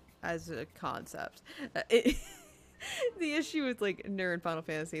as a concept, the issue with like NER and Final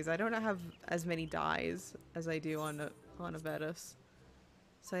Fantasy is I don't have as many dyes as I do on a Vetus,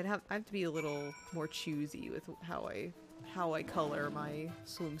 so I have to be a little more choosy with how I color my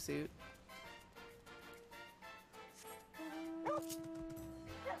swimsuit.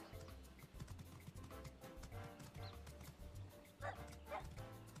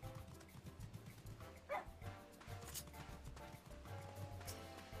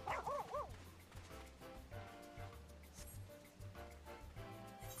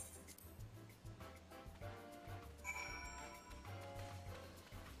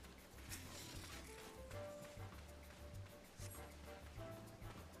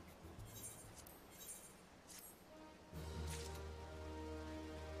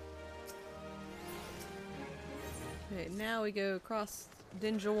 Okay, now we go across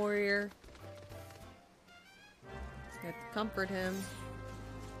Ninja Warrior. Have to comfort him.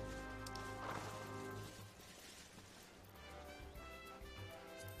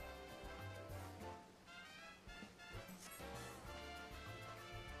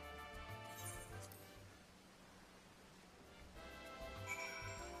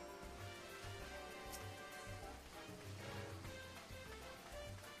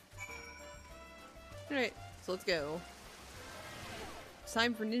 Alright, so let's go. It's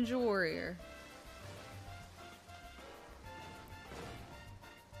time for Ninja Warrior.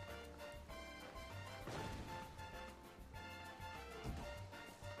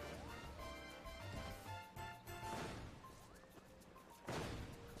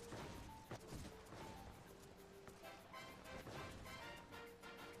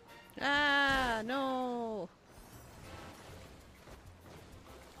 Ah, no!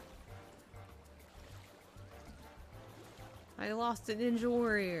 I lost a Ninja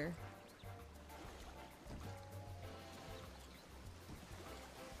Warrior.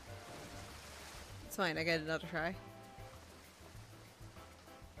 It's fine, I get another try.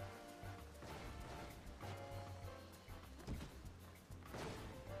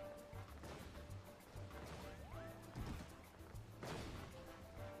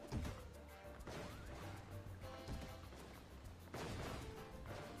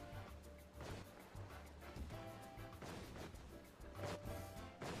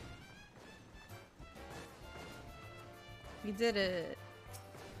 We did it.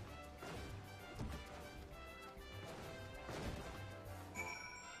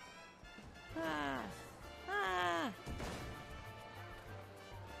 Ah! Ah!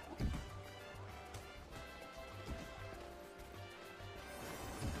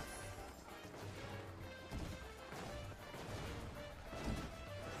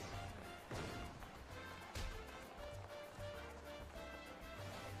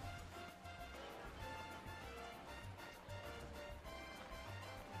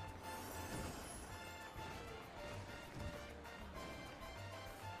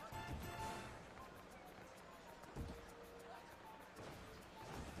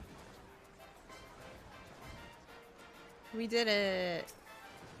 We did it!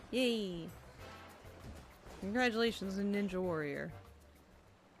 Yay! Congratulations, Ninja Warrior.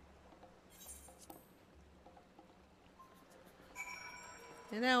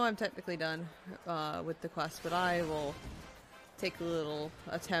 And now I'm technically done with the quest, but I will take a little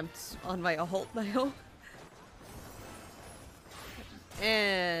attempt on my ult now.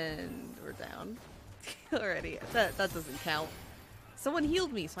 And we're down already. That doesn't count. Someone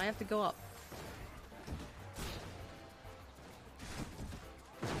healed me, so I have to go up.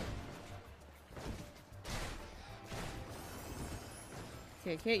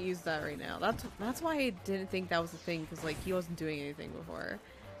 Okay, I can't use that right now. That's why I didn't think that was a thing, because like he wasn't doing anything before.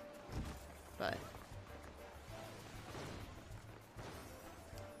 But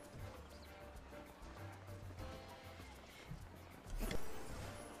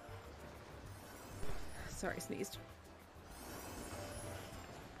sorry, sneezed.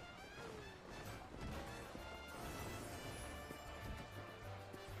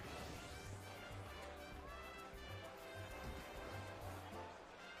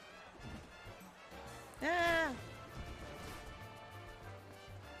 Ah!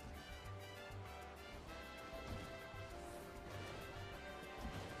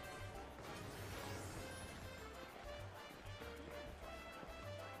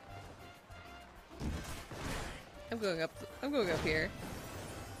 I'm going up. I'm going up here.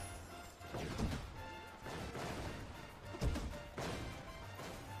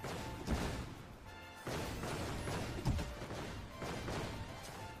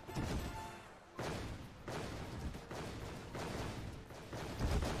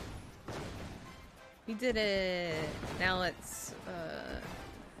 We did it! Now let's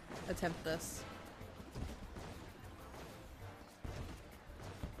attempt this.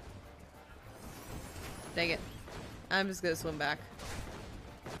 Dang it. I'm just gonna swim back.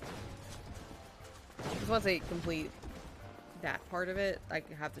 Because once I complete that part of it, I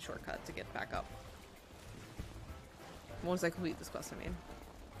can have the shortcut to get back up. Once I complete this quest, I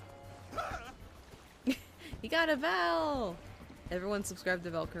mean. You got a Val! Everyone subscribe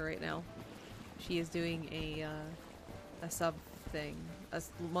to Velka right now. She is doing a sub thing. A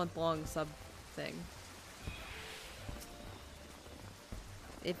month-long sub thing.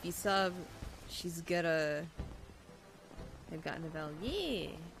 If you sub, she's gonna... I've gotten a Val. Yeah!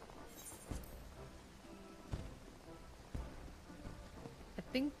 I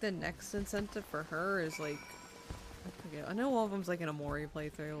think the next incentive for her is like... I forget. I know all of them's like an Amori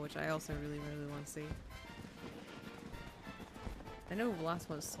playthrough, which I also really want to see. I know the last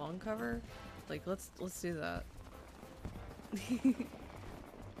one's song cover. Like, let's do that.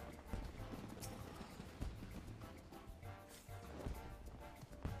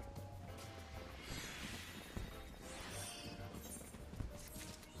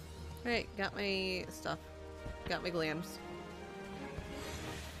 Alright, got my stuff. Got my glams.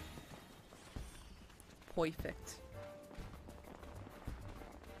 Perfect.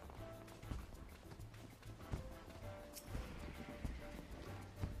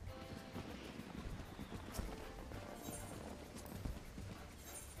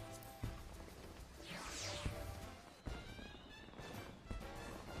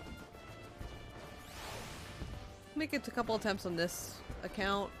 Make it a couple attempts on this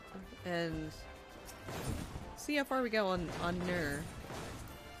account and see how far we go on Nur.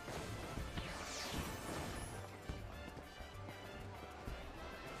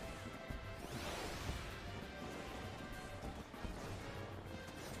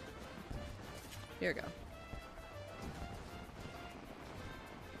 Here we go.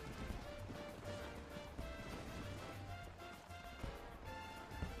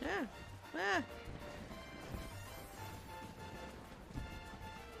 Ah.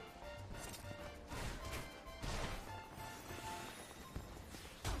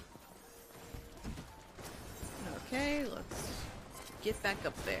 Okay, let's get back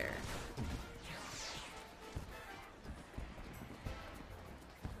up there.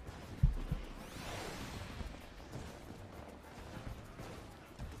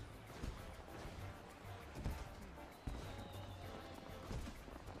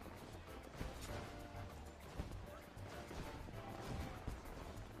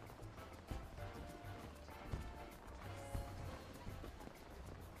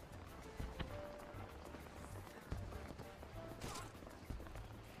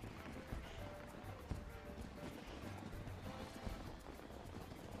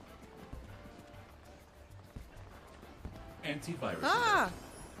 Antivirus. Ah! alert.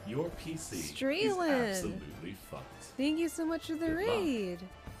 Your PC Streelin. is absolutely fucked. Thank you so much for the Good luck. raid.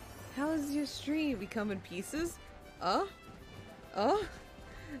 How is your stream? We come in pieces? Oh?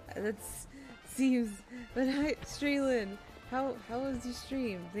 That seems... But hi, Streelin. How was your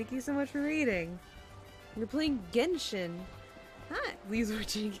stream? Thank you so much for raiding. You're playing Genshin. Hi, Leesor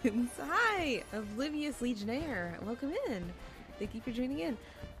Jenkins. Hi, Oblivious Legionnaire. Welcome in. Thank you for joining in.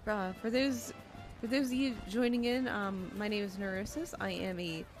 For those of you joining in, my name is Neurosis. I am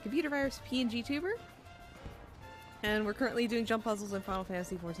a computer virus PNG tuber. And we're currently doing jump puzzles in Final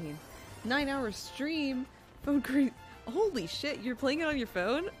Fantasy XIV. 9-hour stream. Phone crazy. Holy shit, you're playing it on your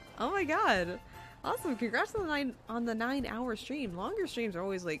phone? Oh my god. Awesome. Congrats on the 9-hour stream. Longer streams are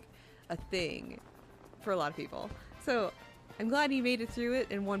always like a thing for a lot of people. So I'm glad you made it through it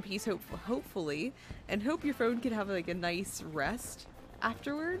in one piece, hopefully, and hope your phone can have like a nice rest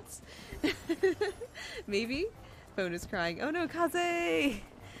afterwards. Maybe. Phone is crying. Oh no, Kaze!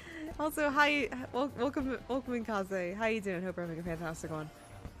 Also, hi, welcome in, Kaze. How you doing? Hope you're having a fantastic one.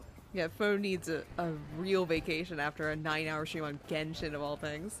 Yeah, phone needs a real vacation after a 9-hour stream on Genshin of all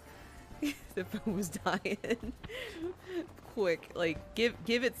things. The phone was dying. Quick, like, give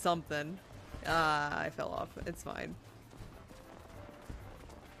it something. I fell off. It's fine.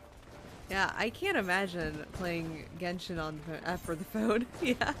 Yeah, I can't imagine playing Genshin on for the phone.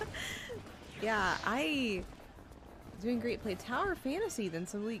 Yeah. Yeah, doing great. Play Tower Fantasy, then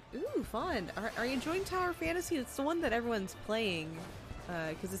some League. Ooh, fun. Are you enjoying Tower Fantasy? It's the one that everyone's playing,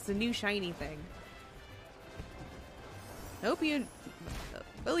 because it's the new shiny thing. I hope you,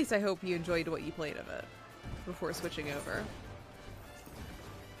 at least I hope you enjoyed what you played of it before switching over.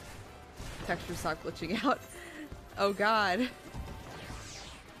 Textures stop glitching out. Oh god.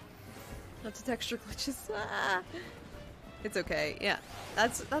 Lots of texture glitches. Ah. It's okay. Yeah,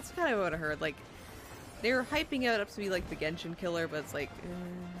 that's kind of what I heard. Like, they were hyping it up to be like the Genshin killer, but it's like,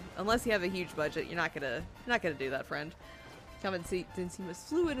 unless you have a huge budget, you're not gonna do that, friend. Comment didn't seem as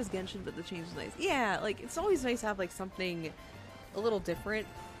fluid as Genshin, but the change was nice. Yeah, like it's always nice to have like something a little different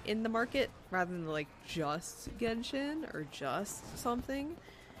in the market rather than like just Genshin or just something.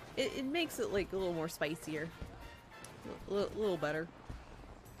 It makes it like a little more spicier, a little better.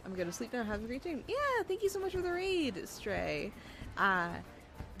 I'm gonna sleep now. Have a great dream. Yeah, thank you so much for the raid, Stray.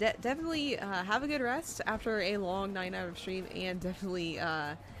 Definitely have a good rest after a long 9-hour stream, and definitely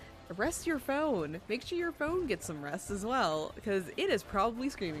rest your phone. Make sure your phone gets some rest as well, because it is probably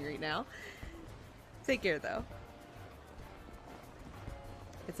screaming right now. Take care, though.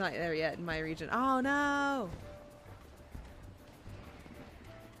 It's not there yet in my region. Oh, no!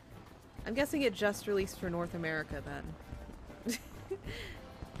 I'm guessing it just released for North America, then.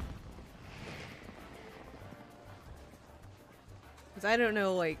 Because I don't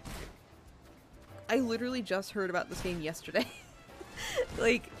know, like... I literally just heard about this game yesterday.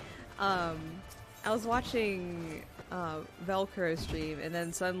 Like, I was watching Velcro stream, and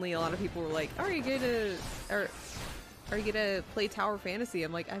then suddenly a lot of people were like, are you gonna play Tower Fantasy?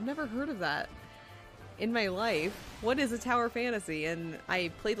 I'm like, I've never heard of that in my life. What is a Tower Fantasy? And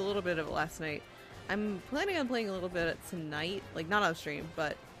I played a little bit of it last night. I'm planning on playing a little bit tonight, like not on stream,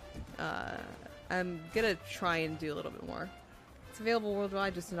 but I'm gonna try and do a little bit more. It's available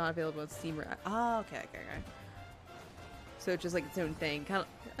worldwide, just not available on Steam. Oh, okay. So it's just like its own thing. Kind of,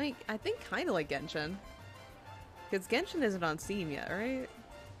 I think kind of like Genshin. Because Genshin isn't on Steam yet, right?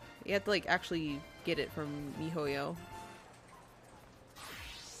 You have to like actually get it from MiHoYo.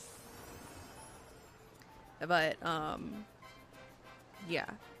 But yeah.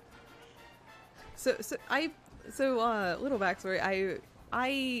 So little backstory.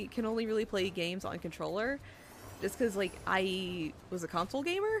 I can only really play games on controller, just because like I was a console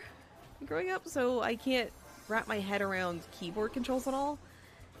gamer growing up, so I can't wrap my head around keyboard controls at all.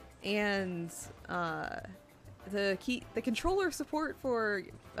 And the controller support for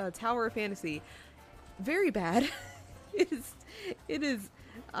Tower of Fantasy, very bad. it is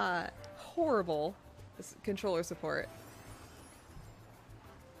horrible, this controller support.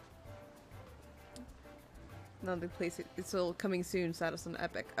 Not the PlayStation. It's still coming soon. Status on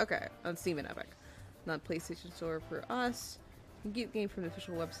Epic. Okay, on Steam and Epic. Not PlayStation Store for us. You can get the game from the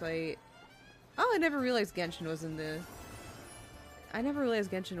official website. Oh, I never realized Genshin was in the. I never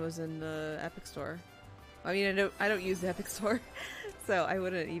realized Genshin was in the Epic Store. I mean, I don't use the Epic Store, so I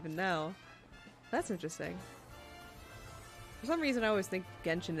wouldn't even know. That's interesting. For some reason, I always think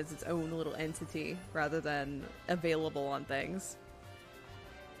Genshin is its own little entity rather than available on things.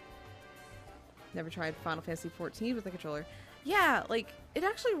 Never tried Final Fantasy XIV with the controller. Yeah, like, it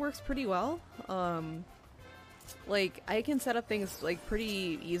actually works pretty well. Like, I can set up things, like,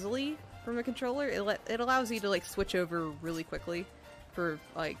 pretty easily from a controller. It allows you to, like, switch over really quickly for,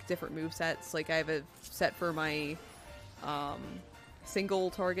 like, different movesets. Like, I have a set for my, single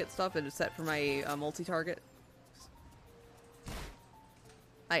target stuff and a set for my, multi-target.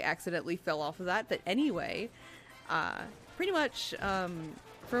 I accidentally fell off of that, but anyway, pretty much,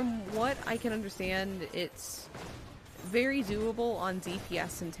 from what I can understand, it's very doable on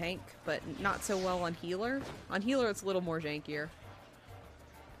DPS and tank, but not so well on healer. On healer, it's a little more jankier.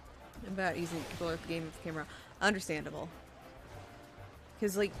 About using the controller for the game with the camera. Understandable.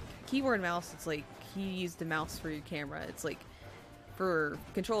 Because, like, keyboard and mouse, it's like, you use the mouse for your camera. It's like, for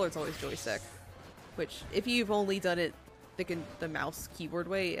controller, it's always joystick. Which, if you've only done it the mouse keyboard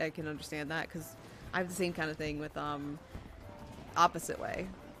way, I can understand that, because I have the same kind of thing with, opposite way.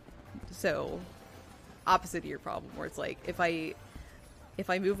 So, opposite of your problem, where it's like, if I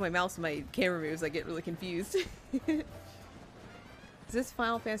move my mouse and my camera moves, I get really confused. Is this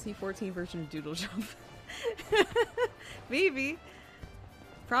Final Fantasy XIV version of Doodle Jump? Maybe.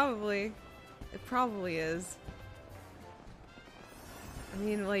 Probably. It probably is. I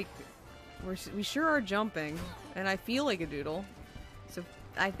mean, like, we sure are jumping, and I feel like a doodle. So,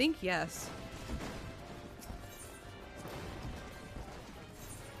 I think yes.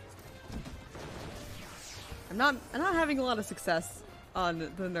 I'm not having a lot of success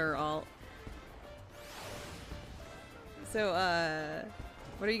on the Neural. So,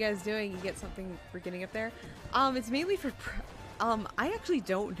 what are you guys doing? You get something for getting up there? It's mainly for, I actually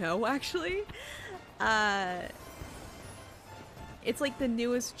don't know, actually. It's like the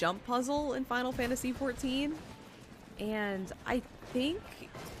newest jump puzzle in Final Fantasy XIV, and I think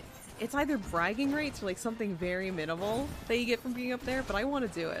it's either bragging rights or like something very minimal that you get from being up there, but I want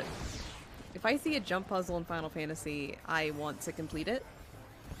to do it. If I see a jump puzzle in Final Fantasy, I want to complete it.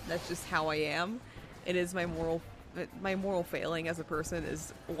 That's just how I am. It is my moral failing as a person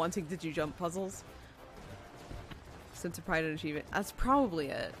is wanting to do jump puzzles. Sense of pride and achievement. That's probably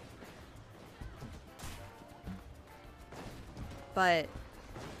it. But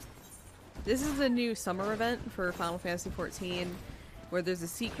this is a new summer event for Final Fantasy XIV where there's a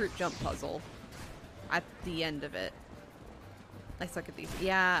secret jump puzzle at the end of it. I suck at these.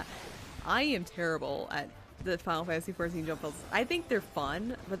 Yeah. I am terrible at the Final Fantasy XIV jump puzzles. I think they're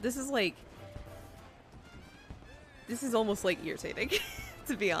fun, but this is like... This is almost like irritating,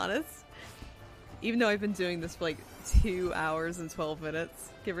 to be honest. Even though I've been doing this for like 2 hours and 12 minutes,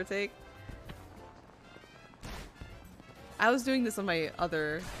 give or take. I was doing this on my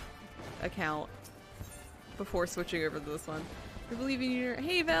other account before switching over to this one. I believe in you.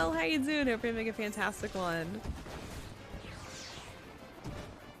 Hey Vel, how you doing? Hope you're having a fantastic one.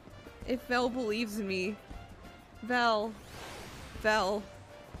 If Vel believes in me, Vel,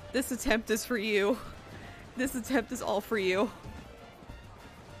 this attempt is for you. This attempt is all for you.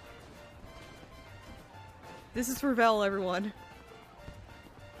 This is for Vel, everyone.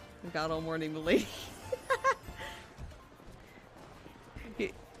 I got all morning, the lady.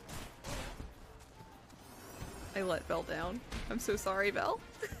 I let Vel down. I'm so sorry, Vel.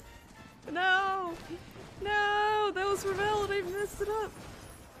 No! No! That was for Vel and I messed it up.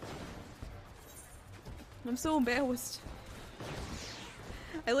 I'm so embarrassed.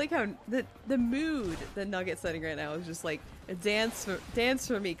 I like how the mood that Nugget's setting right now is just like, dance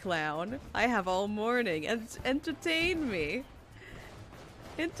for me, clown. I have all morning. And entertain me.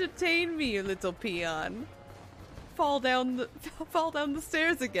 Entertain me, you little peon. Fall down the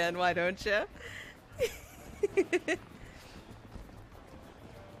stairs again, why don't you?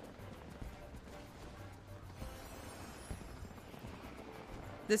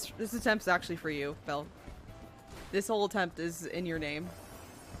 This attempt is actually for you, Belle. This whole attempt is in your name.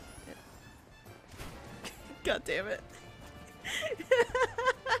 God damn it.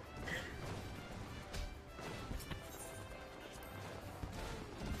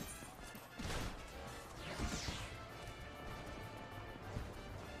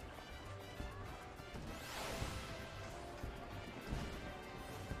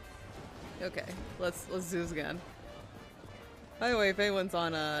 Okay, let's do this again. By the way, if anyone's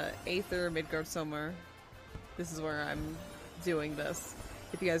on Aether or Midgard somewhere, this is where I'm doing this.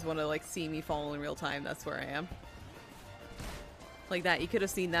 If you guys want to like see me fall in real time, that's where I am. Like that, you could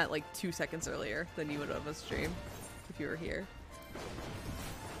have seen that like 2 seconds earlier than you would have on stream if you were here.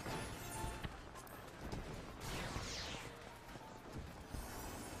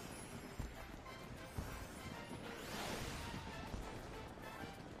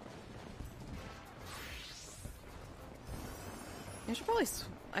 I should probably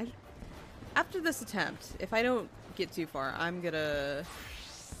after this attempt, if I don't get too far, I'm gonna...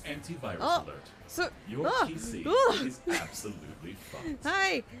 Antivirus alert. So, Your PC is absolutely fucked.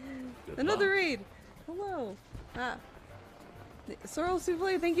 Hi! Good Another luck. raid! Hello! Sorrel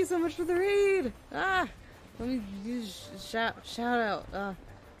Souffle, thank you so much for the raid! Let me shout out.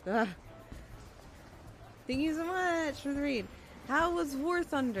 Thank you so much for the raid. How was War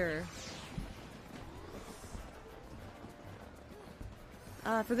Thunder?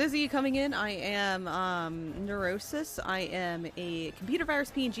 For those of you coming in, I am Neurosis. I am a computer virus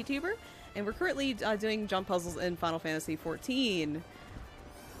PNG tuber, and we're currently doing jump puzzles in Final Fantasy XIV. And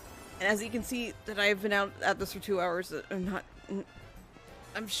as you can see, that I've been out at this for 2 hours.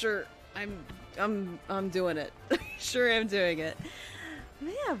 I'm sure I'm doing it. Sure, I'm doing it.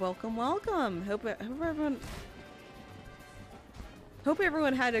 Yeah, welcome. Hope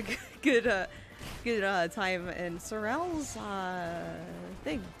everyone had a good time in Sorrel's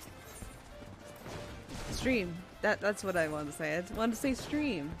thing. Stream. That's what I wanted to say. I wanted to say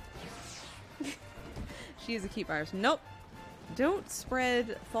stream. She is a cute virus. Nope. Don't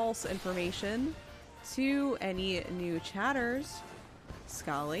spread false information to any new chatters,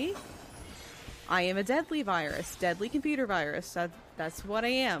 Scully. I am a deadly virus. Deadly computer virus. That's what I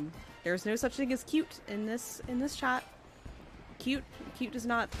am. There's no such thing as cute in this chat. Cute is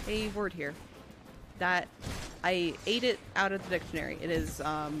not a word here. That I ate it out of the dictionary. It is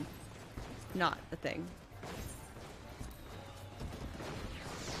not a thing.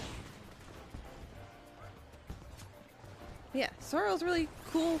 Yeah, Sorrel's really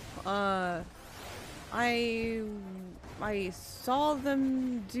cool. I saw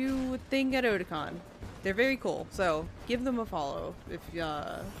them do a thing at Otakon. They're very cool, so give them a follow if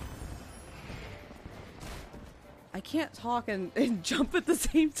I can't talk and jump at the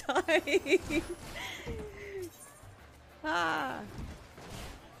same time.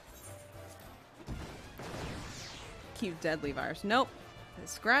 Cute deadly virus. Nope.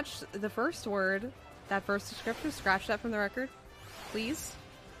 Scratch the first word. That first description. Scratch that from the record. Please.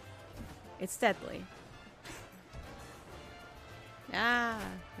 It's deadly.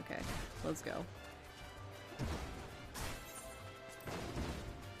 Okay. Let's go.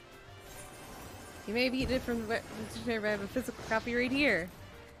 You may have eaten it from the dictionary, but I have a physical copy right here.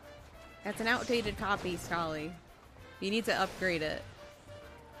 That's an outdated copy, Scully. You need to upgrade it.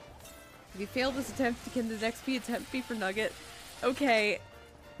 If you fail this attempt, can the next attempt be for Nugget? Okay,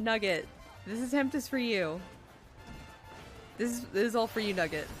 Nugget. This attempt is for you. This is all for you,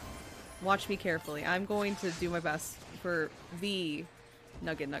 Nugget. Watch me carefully. I'm going to do my best for the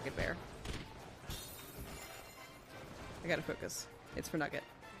Nugget Bear. I gotta focus. It's for Nugget.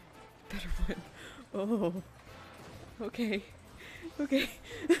 Better win. Oh. Okay. Okay.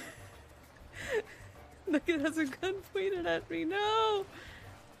 Nugget has a gun pointed at me. No!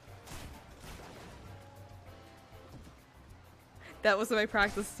 That was my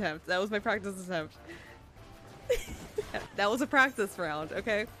practice attempt. That was my practice attempt. That was a practice round,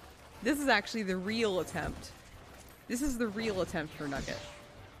 okay? This is actually the real attempt. This is the real attempt for Nugget.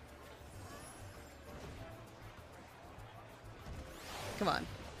 Come on.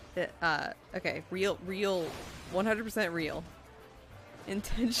 Okay, real, 100% real.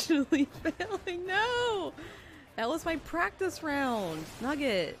 Intentionally failing, no! That was my practice round!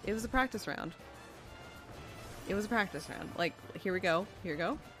 Nugget, it was a practice round. It was a practice round. Like, here we go. Here we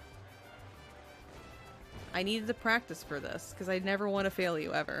go. I needed to practice for this, because I never want to fail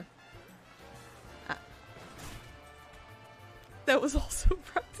you, ever. That was also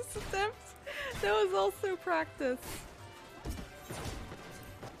practice attempt! That was also practice!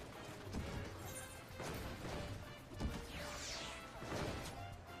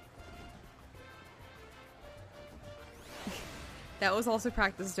 That was also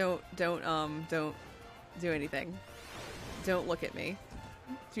practice. Don't do anything. Don't look at me.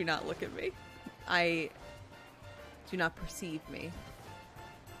 Do not look at me. Do not perceive me.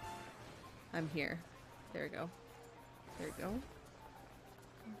 I'm here. There we go. There we go.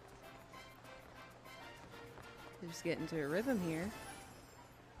 Just get into a rhythm here.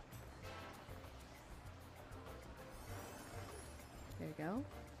 There we go.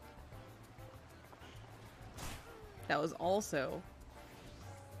 That was also...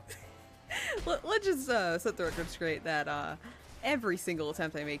 Let's just set the record straight that every single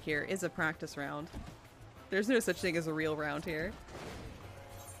attempt I make here is a practice round. There's no such thing as a real round here.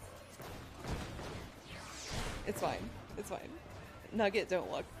 It's fine. It's fine. Nugget,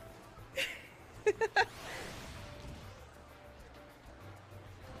 don't look.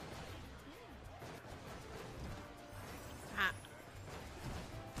 Ah.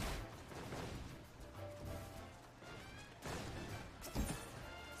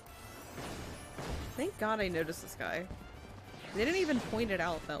 Thank God I noticed this guy. They didn't even point it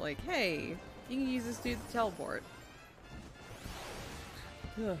out that, like, hey, you can use this dude to teleport.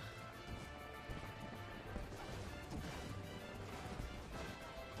 Ugh.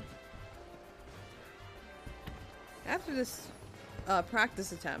 After this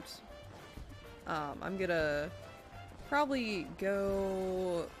practice attempt, I'm gonna probably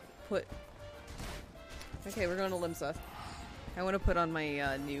go put... Okay, we're going to Limsa. I want to put on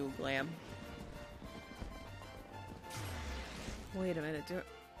my new glam. Wait a minute,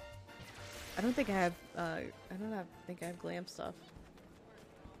 I don't think I have, think I have glam stuff.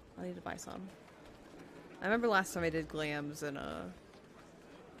 I need to buy some. I remember last time I did glams and,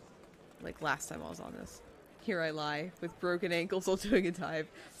 like last time I was on this. Here I lie, with broken ankles while doing a dive.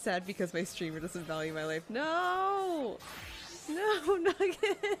 Sad because my streamer doesn't value my life. No! No,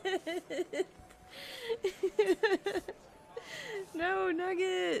 Nugget! No,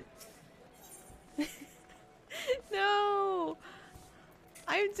 Nugget! No!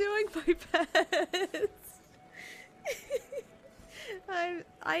 I'm doing my best!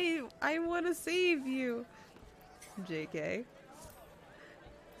 I want to save you! JK.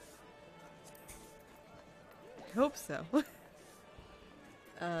 Hope so.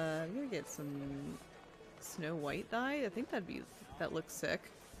 I'm gonna get some Snow White dye. I think that looks sick.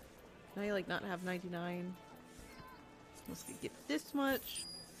 Now you like not have 99. Let's get this much.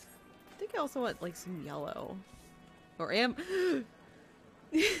 I think I also want like some yellow. Or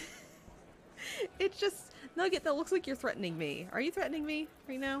it's just Nugget, that looks like you're threatening me. Are you threatening me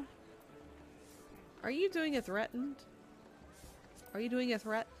right now? Are you doing a threatened? Are you doing a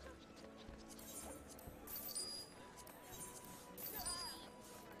threat?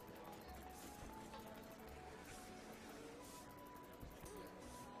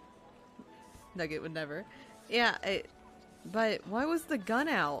 Nugget would never. Yeah, but why was the gun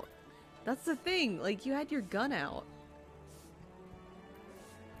out? That's the thing. Like, you had your gun out.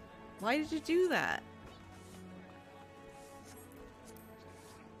 Why did you do that?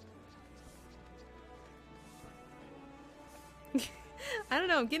 I don't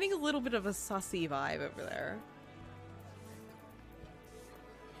know. I'm getting a little bit of a sussy vibe over there.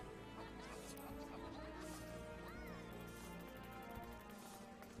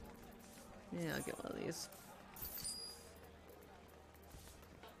 Yeah, I'll get one of these.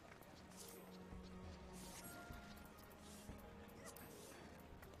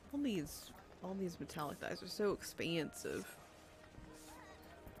 All these metallic dyes are so expansive.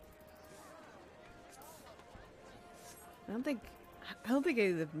 I don't think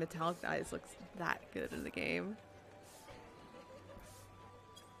any of the metallic dyes looks that good in the game.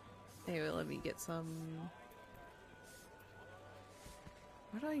 Anyway, let me get some.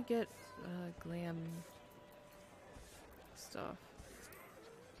 Where do I get glam stuff?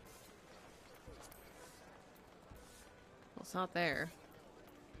 Well, it's not there.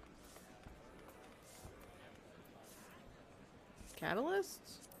 Catalyst?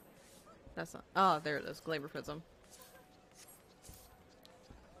 That's not. Oh, there it is. Glamour Prism.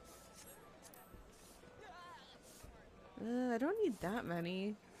 I don't need that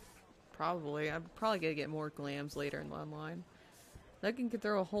many. Probably. I'm probably gonna get more glams later in the online. Nugget can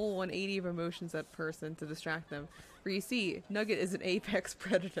throw a whole 180 of emotions at person to distract them. For you see, Nugget is an apex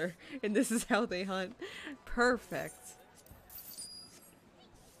predator, and this is how they hunt. Perfect.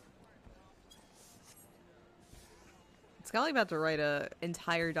 Scully about to write a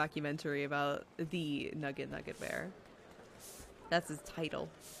entire documentary about the Nugget Bear. That's his title.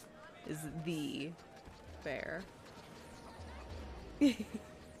 Is the bear.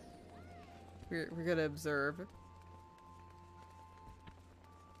 We're gonna observe.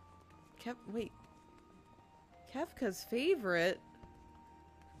 Wait. Kefka's favorite?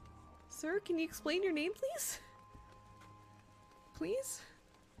 Sir, can you explain your name, please? Please?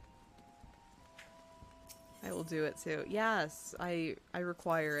 I will do it too. Yes, I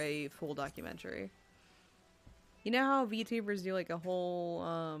require a full documentary. You know how VTubers do like a whole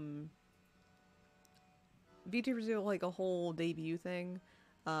VTubers do like a whole debut thing?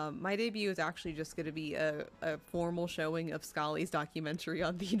 My debut is actually just going to be a formal showing of Scully's documentary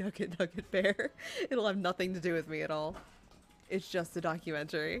on the Nugget Nugget Bear. It'll have nothing to do with me at all. It's just a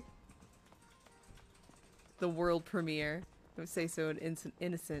documentary. The world premiere. I would say so an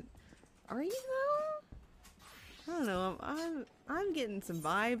innocent. Are you though? I don't know. I'm getting some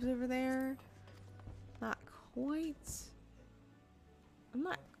vibes over there. Not quite. I'm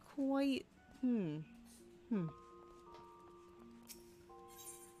not quite.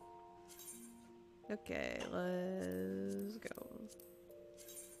 Okay, let's go.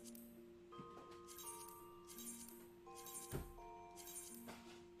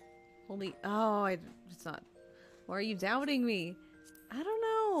 It's not. Why are you doubting me? I don't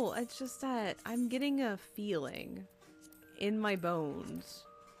know. It's just that I'm getting a feeling in my bones.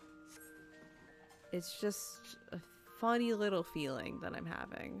 It's just a funny little feeling that I'm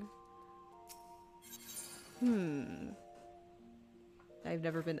having. I've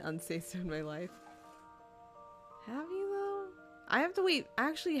never been unsafe so in my life. Have you though? I have to wait. I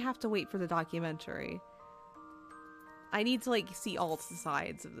actually have to wait for the documentary. I need to like see all the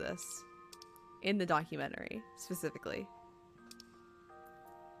sides of this in the documentary specifically.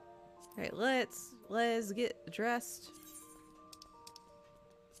 All right, let's get dressed.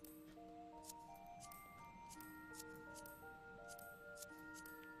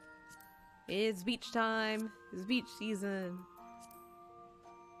 It's beach time. It's beach season.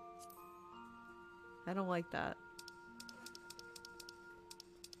 I don't like that.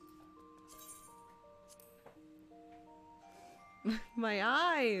 My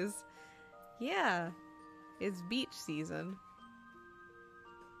eyes! Yeah, it's beach season.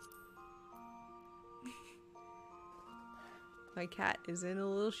 My cat is in a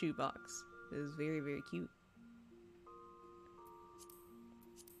little shoebox. It is very, very cute.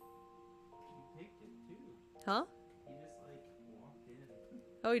 He picked it too. Huh? He just like walked in.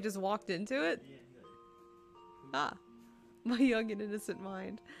 Oh, he just walked into it? Yeah, he like. Ah, my young and innocent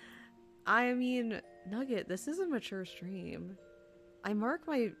mind. I mean, Nugget, this is a mature stream. I mark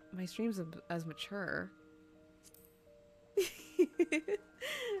my streams as mature.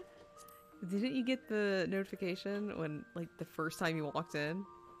 Didn't you get the notification when, like, the first time you walked in?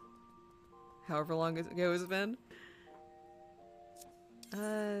 However long ago it's been?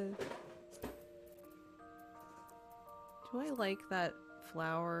 Do I like that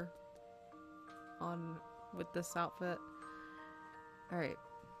flower on with this outfit? Alright.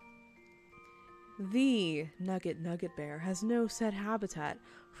 The Nugget Bear has no set habitat,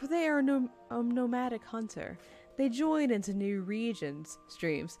 for they are a nomadic hunter. They join into new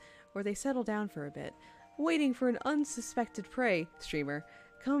streams, where they settle down for a bit, waiting for an unsuspected prey streamer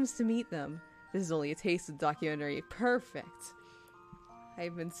comes to meet them. This is only a taste of the documentary. Perfect!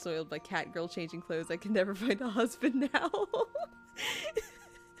 I've been soiled by cat girl changing clothes. I can never find a husband now.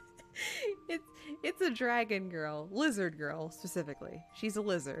 It's a dragon girl. Lizard girl, specifically. She's a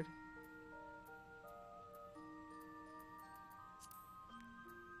lizard.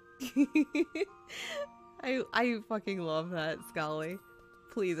 I fucking love that, Scully.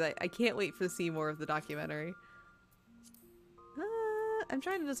 Please, I can't wait to see more of the documentary. I'm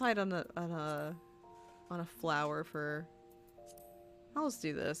trying to decide on a flower for. I'll just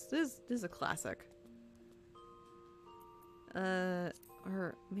do this. This is a classic.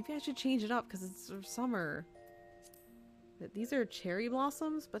 Or maybe I should change it up because it's summer. These are cherry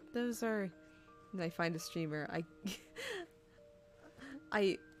blossoms, but those are. I find a streamer.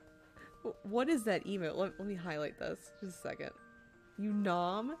 What is that emote? Let me highlight this. Just a second. You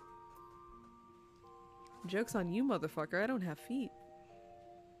nom? Joke's on you, motherfucker. I don't have feet.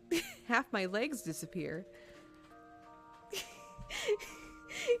 Half my legs disappear.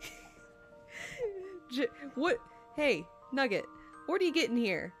 What? Hey, Nugget. What are you getting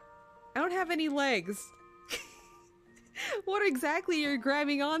here? I don't have any legs. What exactly are you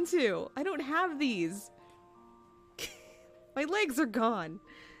grabbing onto? I don't have these. My legs are gone.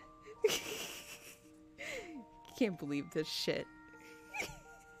 Can't believe this shit.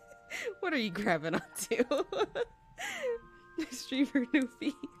 What are you grabbing onto? Streamer no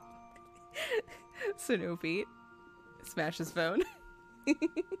feet. So no feet. Smash his phone.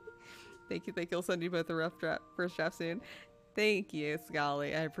 Thank you. I'll send you both a first draft soon. Thank you,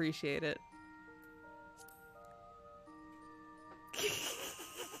 Scully. I appreciate it.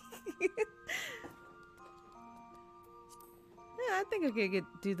 Yeah, I think I could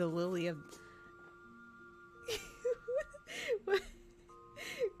do the lily of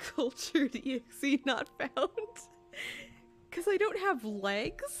cultured EXE not found. Because I don't have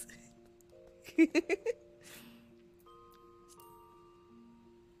legs.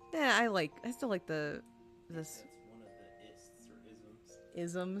 Yeah, I still like this. It's one of the ists or isms.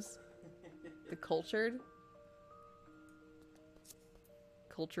 isms. The cultured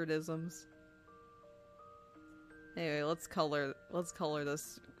isms. Anyway, let's color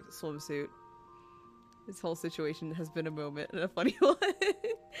this swimsuit. This whole situation has been a moment and a funny one.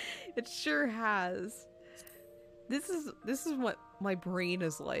 It sure has. This is what my brain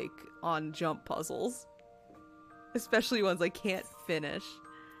is like on jump puzzles. Especially ones I can't finish.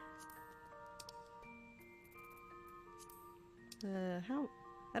 I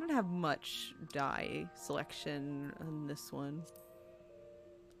don't have much dye selection on this one.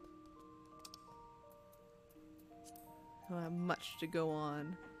 I don't have much to go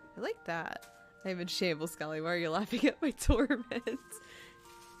on. I like that. I'm in shambles, Scully. Why are you laughing at my torment?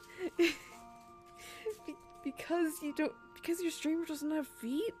 Because your streamer doesn't have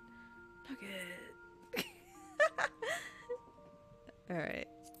feet? Nugget. Alright.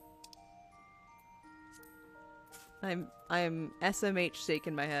 I'm SMH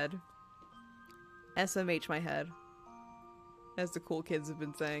shaking my head. SMH my head. As the cool kids have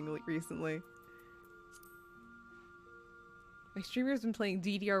been saying recently. My streamer's been playing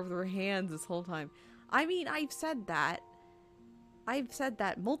DDR with her hands this whole time. I mean, I've said that. I've said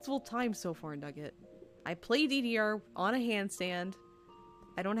that multiple times so far, Nugget. I play DDR on a handstand.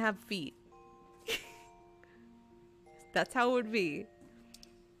 I don't have feet. That's how it would be.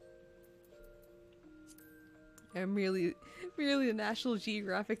 I'm merely the National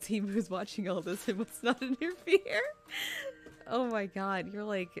Geographic team who's watching all this and must not interfere. Oh my god, you're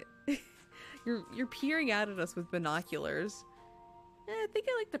like... you're peering out at us with binoculars. I think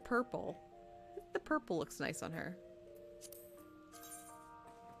I like the purple. The purple looks nice on her.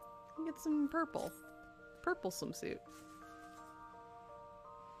 Get some purple. Purple swimsuit.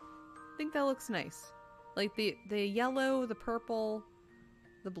 I think that looks nice. Like the yellow, the purple,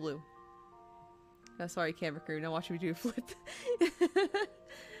 the blue. Oh, sorry, camera crew. Now watch me do a flip.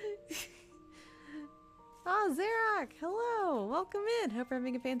 Oh, Xerox! Hello! Welcome in! Hope you're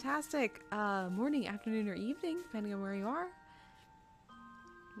having a fantastic morning, afternoon, or evening, depending on where you are.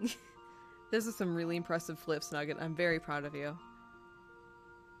 Those are some really impressive flips, Nugget. I'm very proud of you.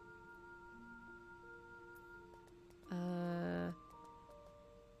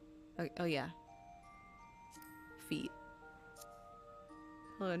 Oh yeah. Feet.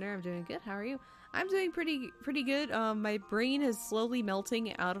 Hello, Ner. I'm doing good. How are you? I'm doing pretty good. My brain is slowly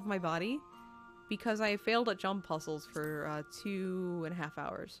melting out of my body because I failed at jump puzzles for 2.5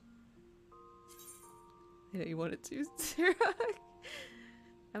 hours. I know you wanted to, Sarah.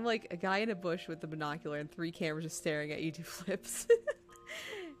 I'm like a guy in a bush with the binocular and 3 cameras just staring at you do flips.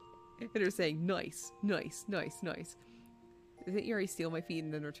 And they're saying, nice, nice, nice, nice. Didn't you already steal my feet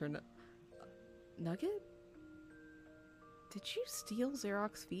and then return it? Nugget? Did you steal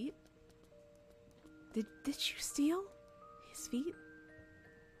Xerox's feet? Did you steal his feet?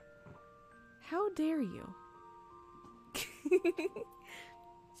 How dare you?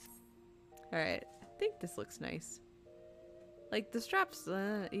 Alright, I think this looks nice. Like, the straps,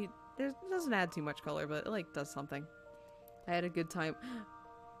 it doesn't add too much color, but it, like, does something. I had a good time.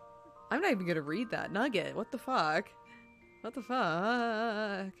 I'm not even gonna read that. Nugget, what the fuck? What the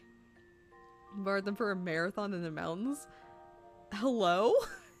fuck? Borrowed them for a marathon in the mountains? Hello?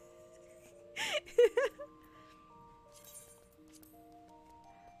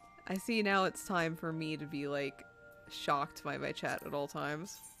 I see now it's time for me to be, like, shocked by my chat at all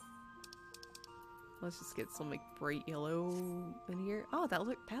times. Let's just get some, like, bright yellow in here. Oh, that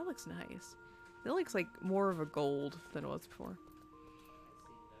looks nice. It looks like more of a gold than it was before.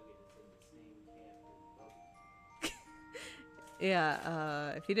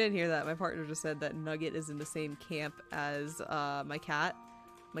 Yeah, if you didn't hear that, my partner just said that Nugget is in the same camp as my cat.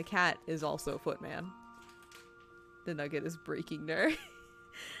 My cat is also a footman. The Nugget is breaking there.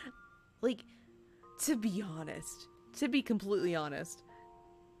 Like, to be honest, to be completely honest,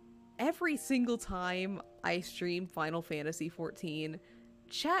 every single time I stream Final Fantasy XIV,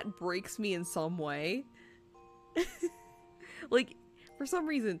 chat breaks me in some way. Like, for some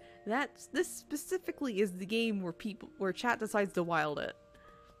reason, this specifically is the game where chat decides to wild it.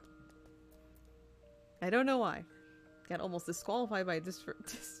 I don't know why. Got almost disqualified by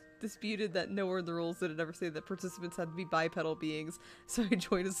disputed that nowhere in the rules did it ever say that participants had to be bipedal beings, so I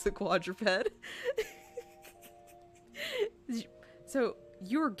joined as a quadruped. So,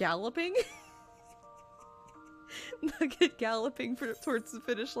 you're galloping? Nugget galloping towards the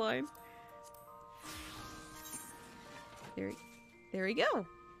finish line. There we go.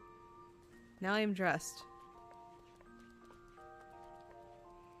 Now I am dressed.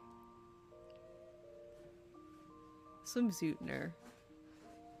 Swimsuitner.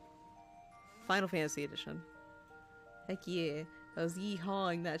 Final Fantasy Edition. Heck yeah. I was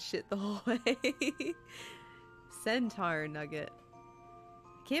yee-hawing that shit the whole way. Centaur nugget.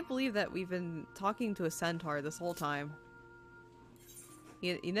 I can't believe that we've been talking to a centaur this whole time.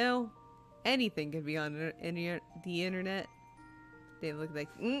 You know, anything could be on the internet. They look like...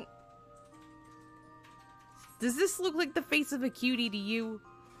 Does this look like the face of a cutie to you?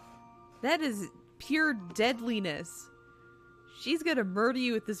 That is pure deadliness. She's gonna murder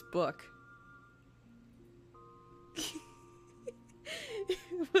you with this book.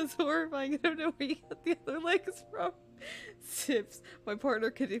 It was horrifying. I don't know where you got the other legs from. Sips. My partner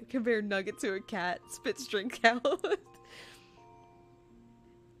could compare Nugget to a cat. Spits drink out.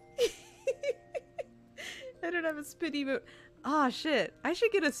 I don't have a spit emote. Ah, shit. I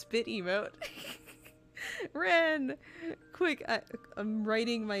should get a spit emote. Ren! Quick, I'm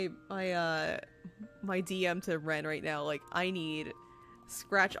writing my DM to Ren right now. Like, I need...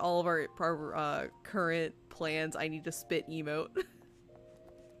 Scratch all of our current plans. I need to spit emote.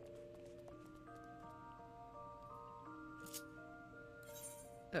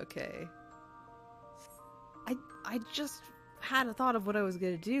 Okay. I just had a thought of what I was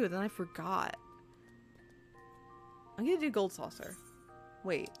gonna do, then I forgot. I'm gonna do Gold Saucer.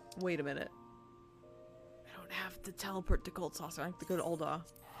 Wait a minute. I don't have to teleport to Gold Saucer. I have to go to Ul'dah.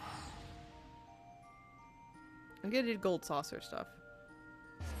 I'm gonna do Gold Saucer stuff.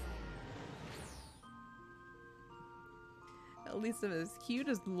 At least I'm as cute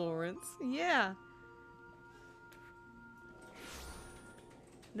as Lawrence. Yeah!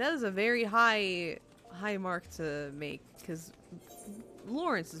 That is a very high mark to make, because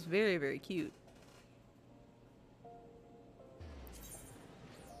Lawrence is very, very cute.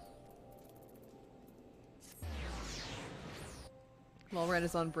 While Ren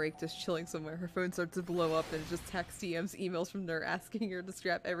is on break, just chilling somewhere, her phone starts to blow up and just text DMs emails from her asking her to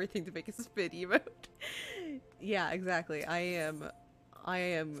scrap everything to make a spit emote. Yeah, exactly. I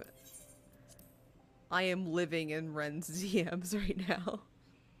am living in Ren's DMs right now.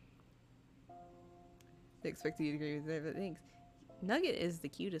 I expect you to agree with that, but thanks. Nugget is the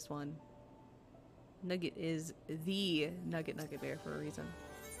cutest one. Nugget is the Nugget Bear for a reason.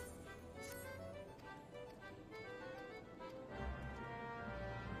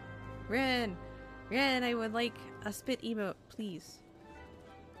 Ren! Ren, I would like a spit emote, please.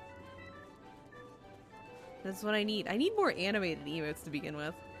 That's what I need. I need more animated emotes to begin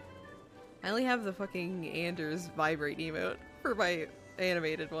with. I only have the fucking Anders vibrate emote for my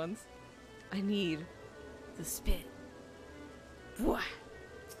animated ones. I need the spit. Bwah.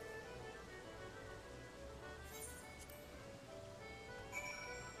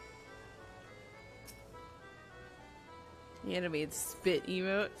 The animated spit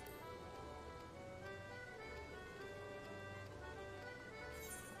emote.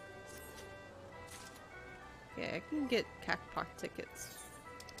 Okay, I can get Cactpock tickets.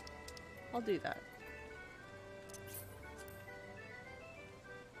 I'll do that.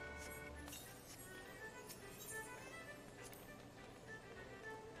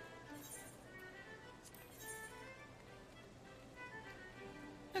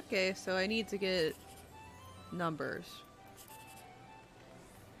 Okay, so I need to get numbers.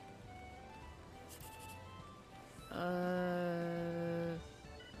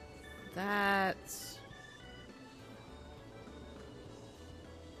 That's...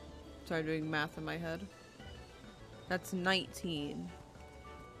 Sorry, doing math in my head. That's 19.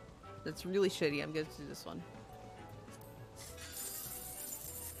 That's really shitty. I'm gonna do this one.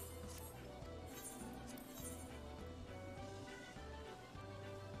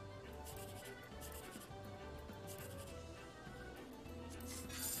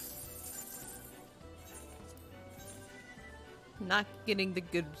 Not getting the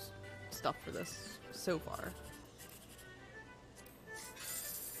good stuff for this so far.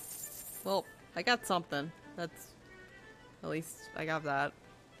 Well, I got something. That's... At least I got that.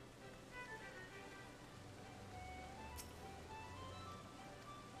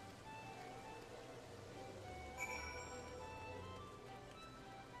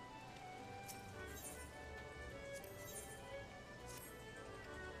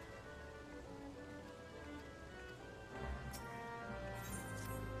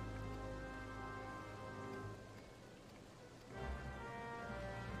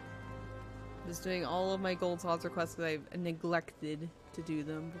 Just doing all of my gold saucer quests because I've neglected to do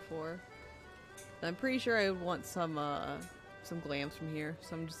them before. I'm pretty sure I would want some glams from here,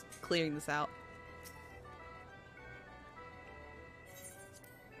 so I'm just clearing this out.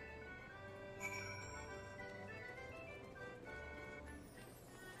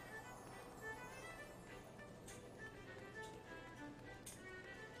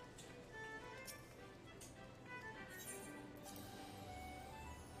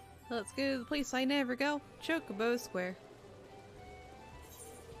 Let's go to the place I never go. Chocobo Square.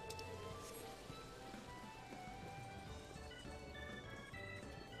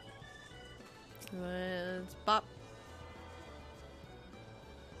 Let's bop.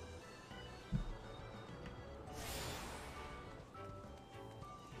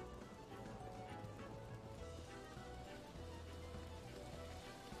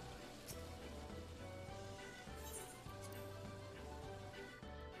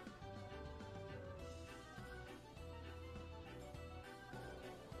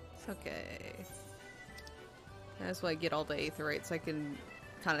 Okay. That's why I get all the aetherytes, so I can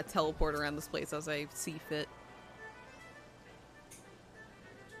kind of teleport around this place as I see fit.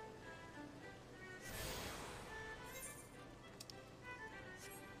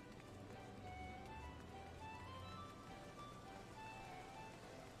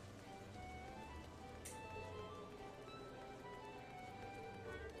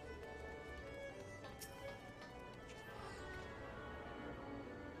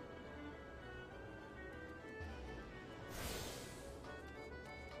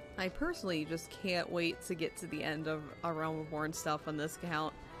 I personally just can't wait to get to the end of A Realm Reborn stuff on this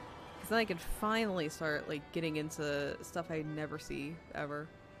account, because then I can finally start like getting into stuff I never see ever.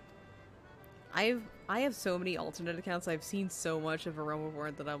 I have so many alternate accounts. I've seen so much of A Realm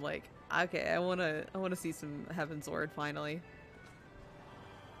Reborn that I'm like, okay, I wanna see some Heavensward finally.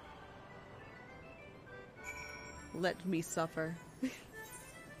 Let me suffer.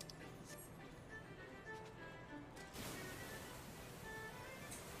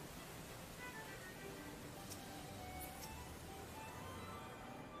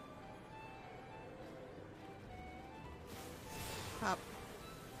 Hop.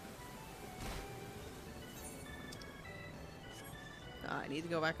 I need to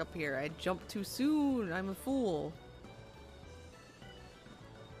go back up here. I jumped too soon. I'm a fool.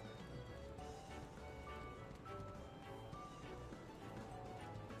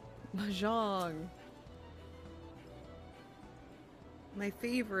 Mahjong. My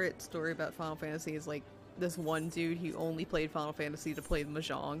favorite story about Final Fantasy is like this one dude who only played Final Fantasy to play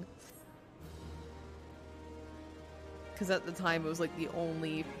Mahjong. Because at the time it was like the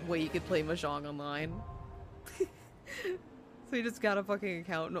only way you could play Mahjong online. So you just got a fucking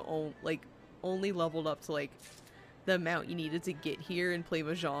account and only leveled up to like the amount you needed to get here and play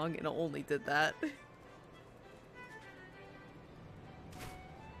Mahjong, and it only did that.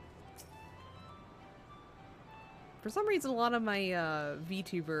 For some reason, a lot of my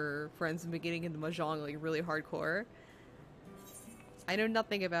VTuber friends have been getting into Mahjong like really hardcore. I know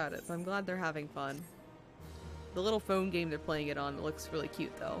nothing about it, but I'm glad they're having fun. The little phone game they're playing it on looks really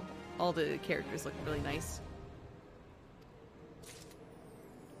cute, though. All the characters look really nice.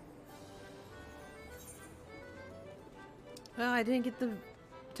 Oh, I didn't get the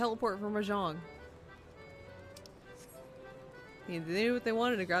teleport for Mahjong. I mean, they knew what they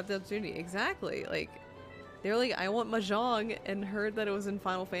wanted to grab the opportunity. Exactly. Like, they were like, I want Mahjong, and heard that it was in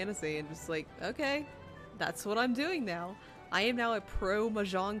Final Fantasy, and just like, okay, that's what I'm doing now. I am now a pro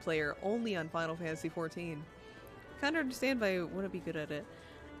Mahjong player only on Final Fantasy XIV. Kind of understand why I wouldn't be good at it.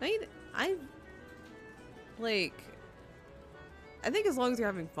 I mean, I think as long as you're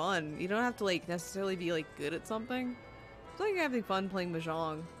having fun, you don't have to like necessarily be like good at something. As long as you're having fun playing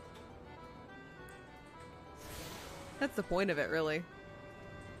Mahjong. That's the point of it, really.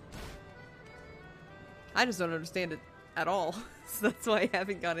 I just don't understand it at all, so that's why I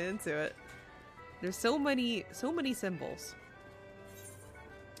haven't gotten into it. There's so many symbols.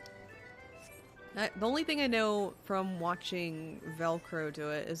 The only thing I know from watching Velcro do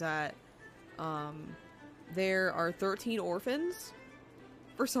it is that there are 13 orphans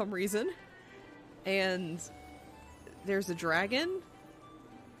for some reason, and there's a dragon,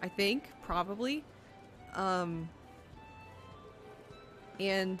 I think, probably, and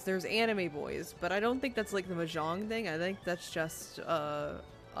there's anime boys, but I don't think that's like the Mahjong thing. I think that's just a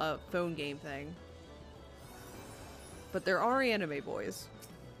phone game thing. But there are anime boys.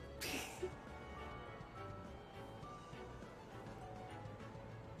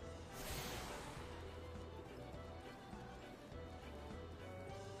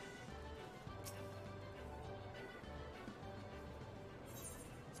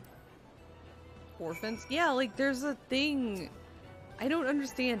 Orphans? Yeah, like, there's a thing. I don't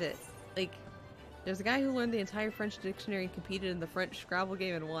understand it. Like, there's a guy who learned the entire French dictionary and competed in the French Scrabble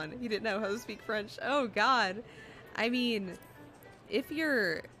game and won. He didn't know how to speak French. Oh, God. I mean, if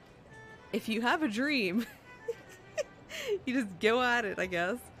you have a dream, you just go at it, I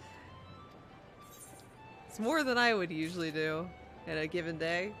guess. It's more than I would usually do in a given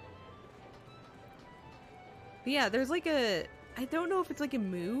day. But yeah, there's like I don't know if it's like a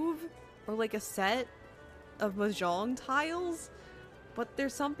move or like a set of mahjong tiles, but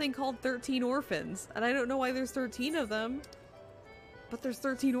there's something called 13 orphans, and I don't know why there's 13 of them, but there's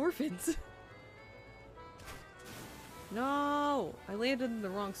 13 orphans. No! I landed in the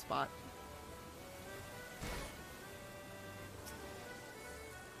wrong spot.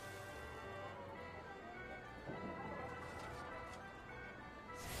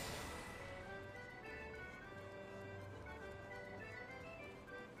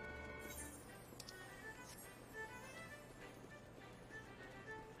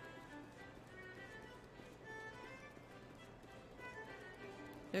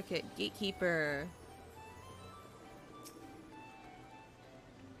 Okay, gatekeeper.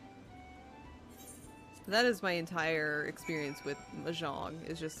 That is my entire experience with mahjong.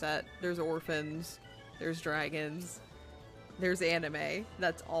 It's just that there's orphans, there's dragons, there's anime.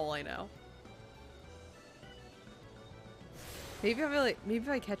 That's all I know. Maybe if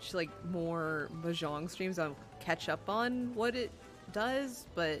I catch like more mahjong streams, I'll catch up on what it does.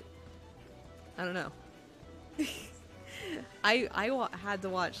 But I don't know. I had to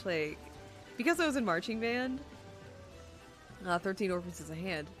watch, like, because I was in marching band. 13 orphans is a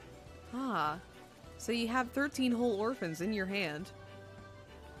hand. Ah. So you have 13 whole orphans in your hand.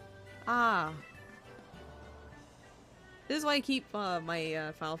 Ah. This is why I keep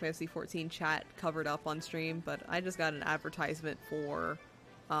my Final Fantasy XIV chat covered up on stream, but I just got an advertisement for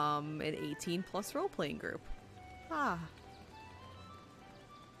an 18+ role-playing group. Ah.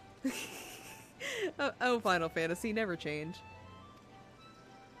 Oh, Final Fantasy, never change.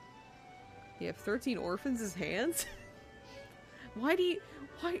 You have 13 orphans as hands? Why do you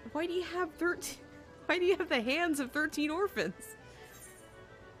have 13? Why do you have the hands of 13 orphans?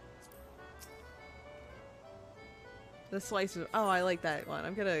 The slice of... Oh, I like that one.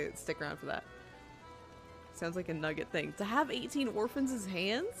 I'm gonna stick around for that. Sounds like a nugget thing. To have 18 orphans as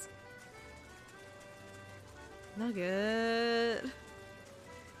hands? Nugget.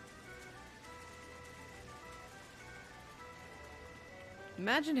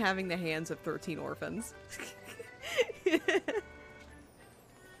 Imagine having the hands of 13 orphans.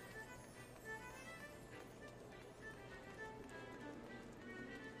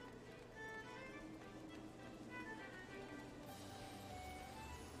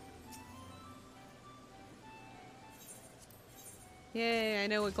 Yay, I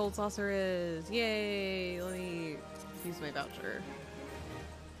know what gold saucer is. Yay, let me use my voucher.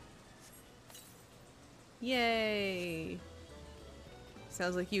 Yay.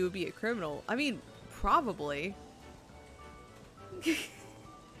 Sounds like you would be a criminal. I mean, probably.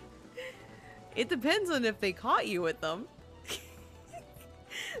 It depends on if they caught you with them.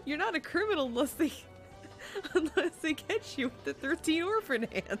 You're not a criminal unless they catch you with the 13 orphan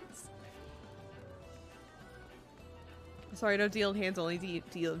hands. Sorry, I don't deal in hands, only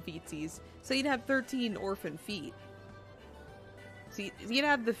deal in feetsies. So you'd have 13 orphan feet. So you'd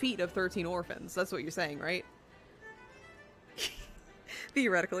have the feet of 13 orphans. That's what you're saying, right?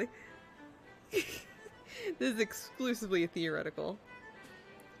 Theoretically. This is exclusively a theoretical.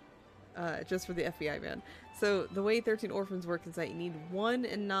 Just for the FBI man. So the way 13 orphans work is that you need 1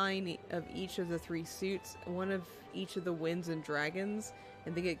 and 9 of each of the 3 suits, 1 of each of the winds and dragons,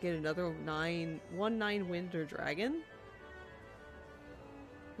 and they get another 9 wind or dragon.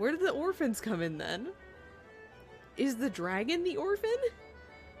 Where did the orphans come in then? Is the dragon the orphan?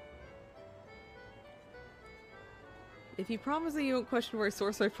 If you promise that you won't question where I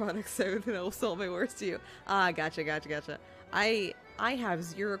source my products, then I will sell my wares to you. Ah, gotcha. I have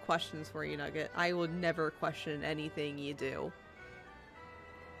 0 questions for you, Nugget. I will never question anything you do.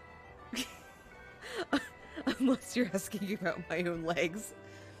 Unless you're asking about my own legs.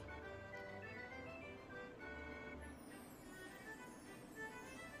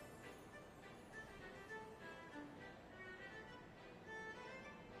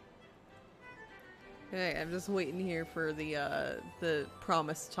 Okay, I'm just waiting here for the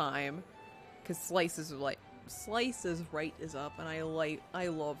promised time, because Slice is Right is up, and I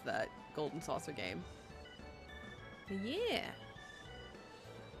love that Golden Saucer game. But yeah,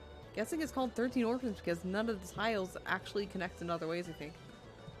 guessing it's called 13 Orphans because none of the tiles actually connect in other ways. I think.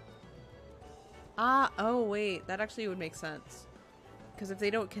 Ah, oh wait, that actually would make sense, because if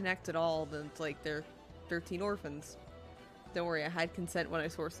they don't connect at all, then it's like they're 13 orphans. Don't worry, I had consent when I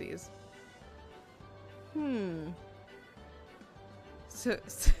sourced these.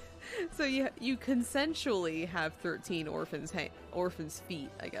 So you consensually have 13 orphans feet,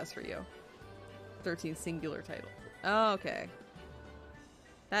 I guess, for you. 13 singular title. Oh, okay.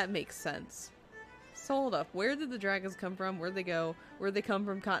 That makes sense. So hold up, where did the dragons come from? Where'd they go? Where'd they come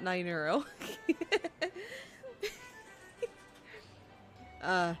from, Cotton Eye Neuro?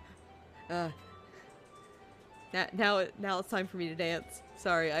 Uh, uh. Now it's time for me to dance.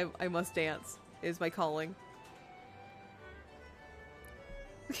 Sorry, I must dance. It is my calling.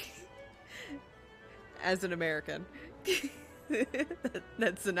 As an American.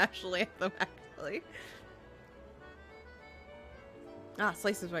 That's the national anthem, actually. Ah,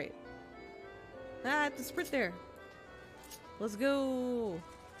 Slice is right. Ah, I have to sprint there. Let's go.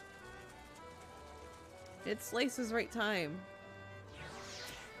 It's Slice's right time.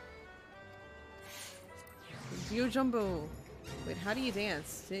 Yo Jumbo. Wait, how do you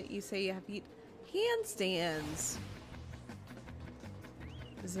dance? Didn't you say you have to eat handstands?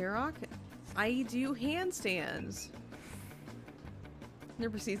 Xerox? I do handstands. And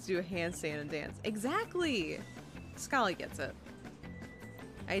proceeds to do a handstand and dance. Exactly! Scully gets it.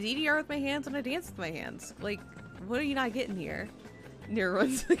 I DDR with my hands and I dance with my hands. Like, what are you not getting here? Near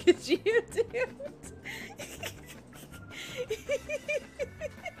runs look at you, dude.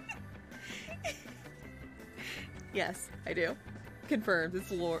 Yes, I do. Confirmed.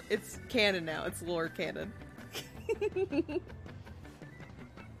 It's lore. It's canon now. It's lore canon.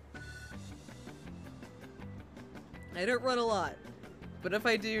 I don't run a lot, but if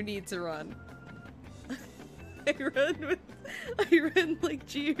I do need to run, I run like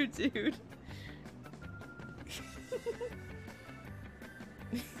Geodude.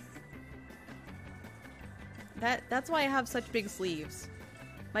 That's why I have such big sleeves.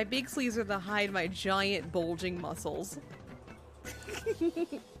 My big sleeves are to hide my giant bulging muscles.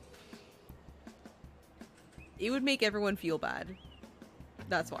 It would make everyone feel bad.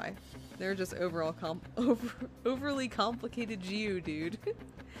 That's why. They're just overly complicated Geodude.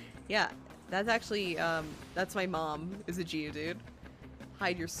 Yeah, that's actually, that's my mom, is a Geodude.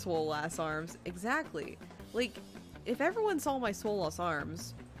 Hide your swole ass arms. Exactly. Like, if everyone saw my swole ass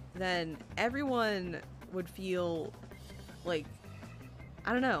arms, then everyone would feel like,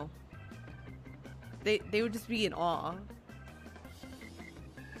 I don't know. They would just be in awe.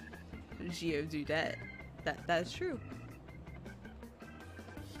 Geodudette. That is true.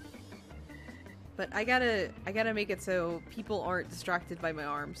 But I gotta make it so people aren't distracted by my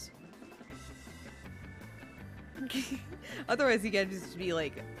arms. Otherwise you gotta just be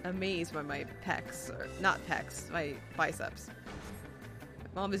like amazed by my pecs, or not pecs, my biceps.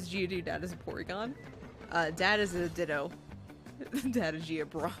 Mom is Geodude, dad is a Porygon. Dad is a Ditto. Dad is Geo,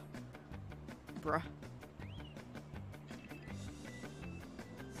 bruh. Bruh.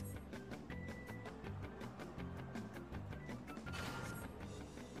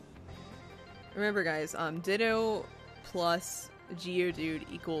 Remember guys, Ditto plus Geodude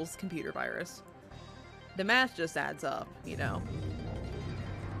equals computer virus. The math just adds up, you know.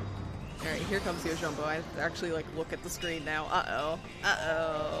 Alright, here comes Yo Jumbo. I have to actually like look at the screen now. Uh-oh.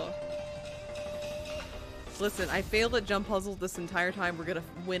 Uh-oh. Listen, I failed at jump puzzles this entire time. We're gonna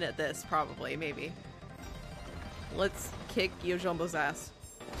win at this, probably, maybe. Let's kick Yo Jumbo's ass.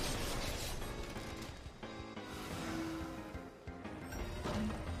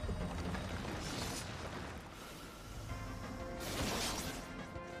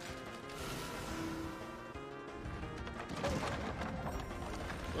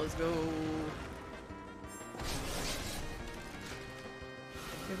 Let's go.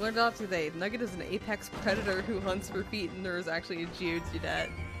 We've learned off today. Nugget is an apex predator who hunts for feet, and there is actually a Geodude.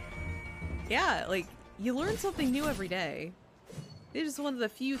 Yeah, like, you learn something new every day. It is one of the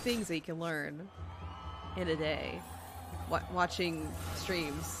few things that you can learn in a day. Watching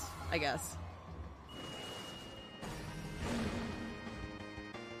streams, I guess.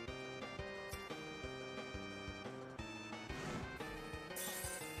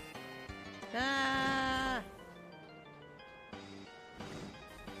 Ah!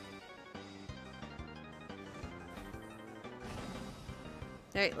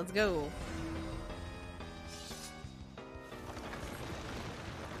 Alright, let's go.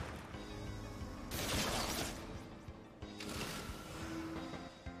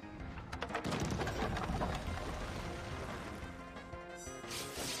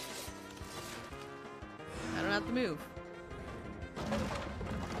 I don't have to move.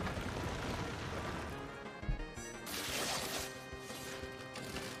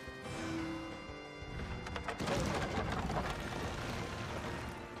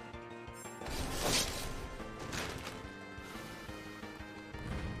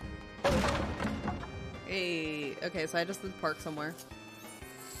 Hey, okay, so I just did park somewhere.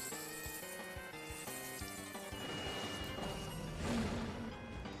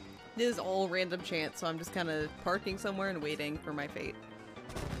 This is all random chance, so I'm just kind of parking somewhere and waiting for my fate.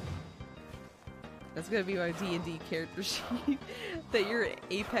 That's gonna be my D&D character sheet. That you're an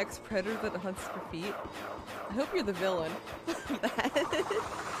apex predator that hunts for feet. I hope you're the villain.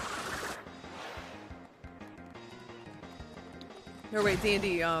 No, wait,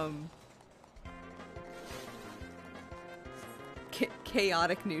 D&D,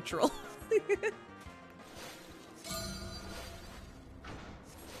 chaotic neutral.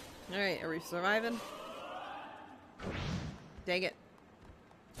 Alright, are we surviving? Dang it.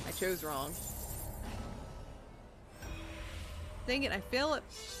 I chose wrong. Dang it, I fail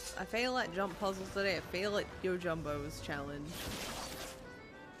at jump puzzles today. I fail at Yo Jumbo's challenge.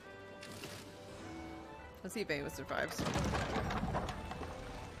 Let's see if anyone survives.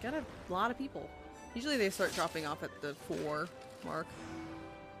 Got a lot of people. Usually they start dropping off at the 4 mark.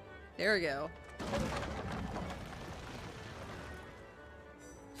 There we go.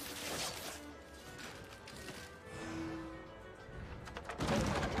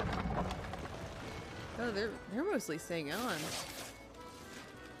 Oh, they're mostly staying on.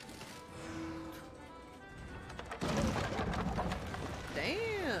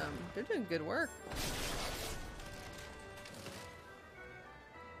 Damn, they're doing good work.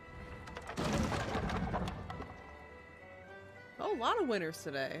 Oh, a lot of winners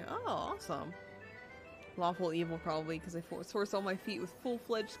today. Oh, awesome. Lawful evil probably because I forced all my feet with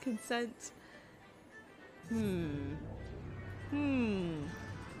full-fledged consent.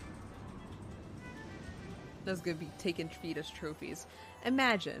 That's gonna be taking feet as trophies.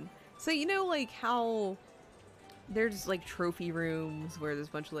 Imagine. So you know like how there's like trophy rooms where there's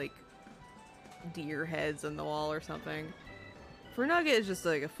a bunch of like deer heads on the wall or something. For Nugget it's just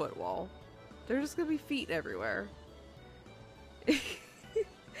like a foot wall. There's just gonna be feet everywhere.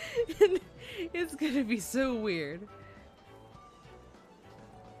 And it's gonna be so weird.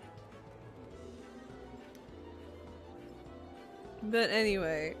 But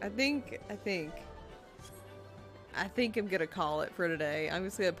anyway, I think I'm gonna call it for today. I'm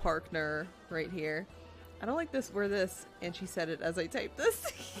just gonna park Nur right here. I don't like this where this, and she said it as I typed this.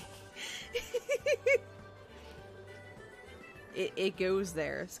 it goes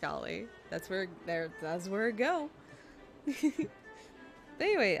there, Scully. That's where it go. But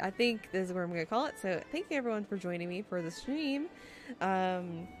anyway, I think this is where I'm gonna call it. So thank you everyone for joining me for the stream.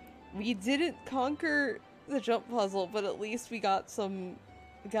 We didn't conquer the jump puzzle, but at least we got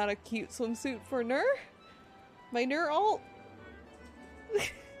a cute swimsuit for Nur. My Nur alt.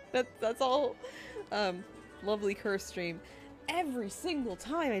 That's all. Lovely curse stream. Every single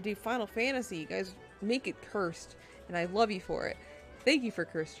time I do Final Fantasy, you guys make it cursed, and I love you for it. Thank you for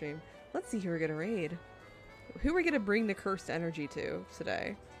curse stream. Let's see who we're gonna raid. Who are we gonna bring the cursed energy to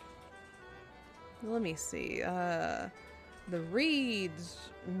today? Let me see. The raid's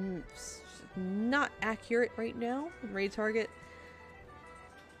not accurate right now. Raid target.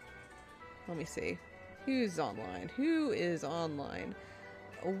 Let me see. Who's online? Who is online?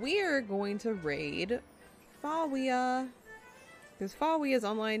 We're going to raid Fawia. Because Fawia is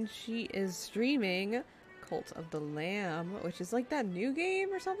online. She is streaming Cult of the Lamb, which is like that new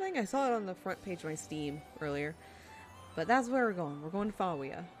game or something. I saw it on the front page of my Steam earlier. But that's where we're going. We're going to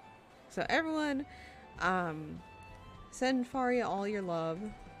Fawia. So everyone, send Faria all your love.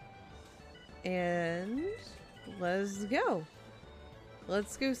 And let's go.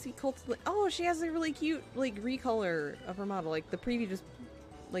 Let's go see Cult of the... Oh, she has a really cute, like, recolor of her model. Like, the preview just,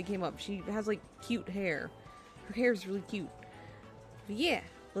 like, came up. She has, like, cute hair. Her hair is really cute. But yeah,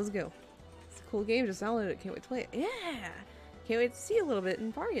 let's go. It's a cool game. Just downloaded it. Can't wait to play it. Yeah! Can't wait to see a little bit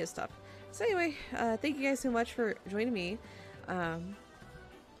in Faria's stuff. So anyway, thank you guys so much for joining me. But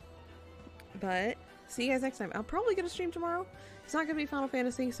see you guys next time. I'm probably going to stream tomorrow. It's not going to be Final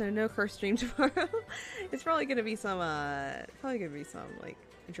Fantasy, so no curse stream tomorrow. It's probably going to be some, like,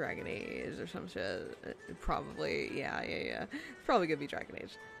 Dragon Age or some shit. Probably, yeah. It's probably going to be Dragon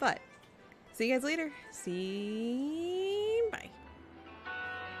Age. But, see you guys later. Bye.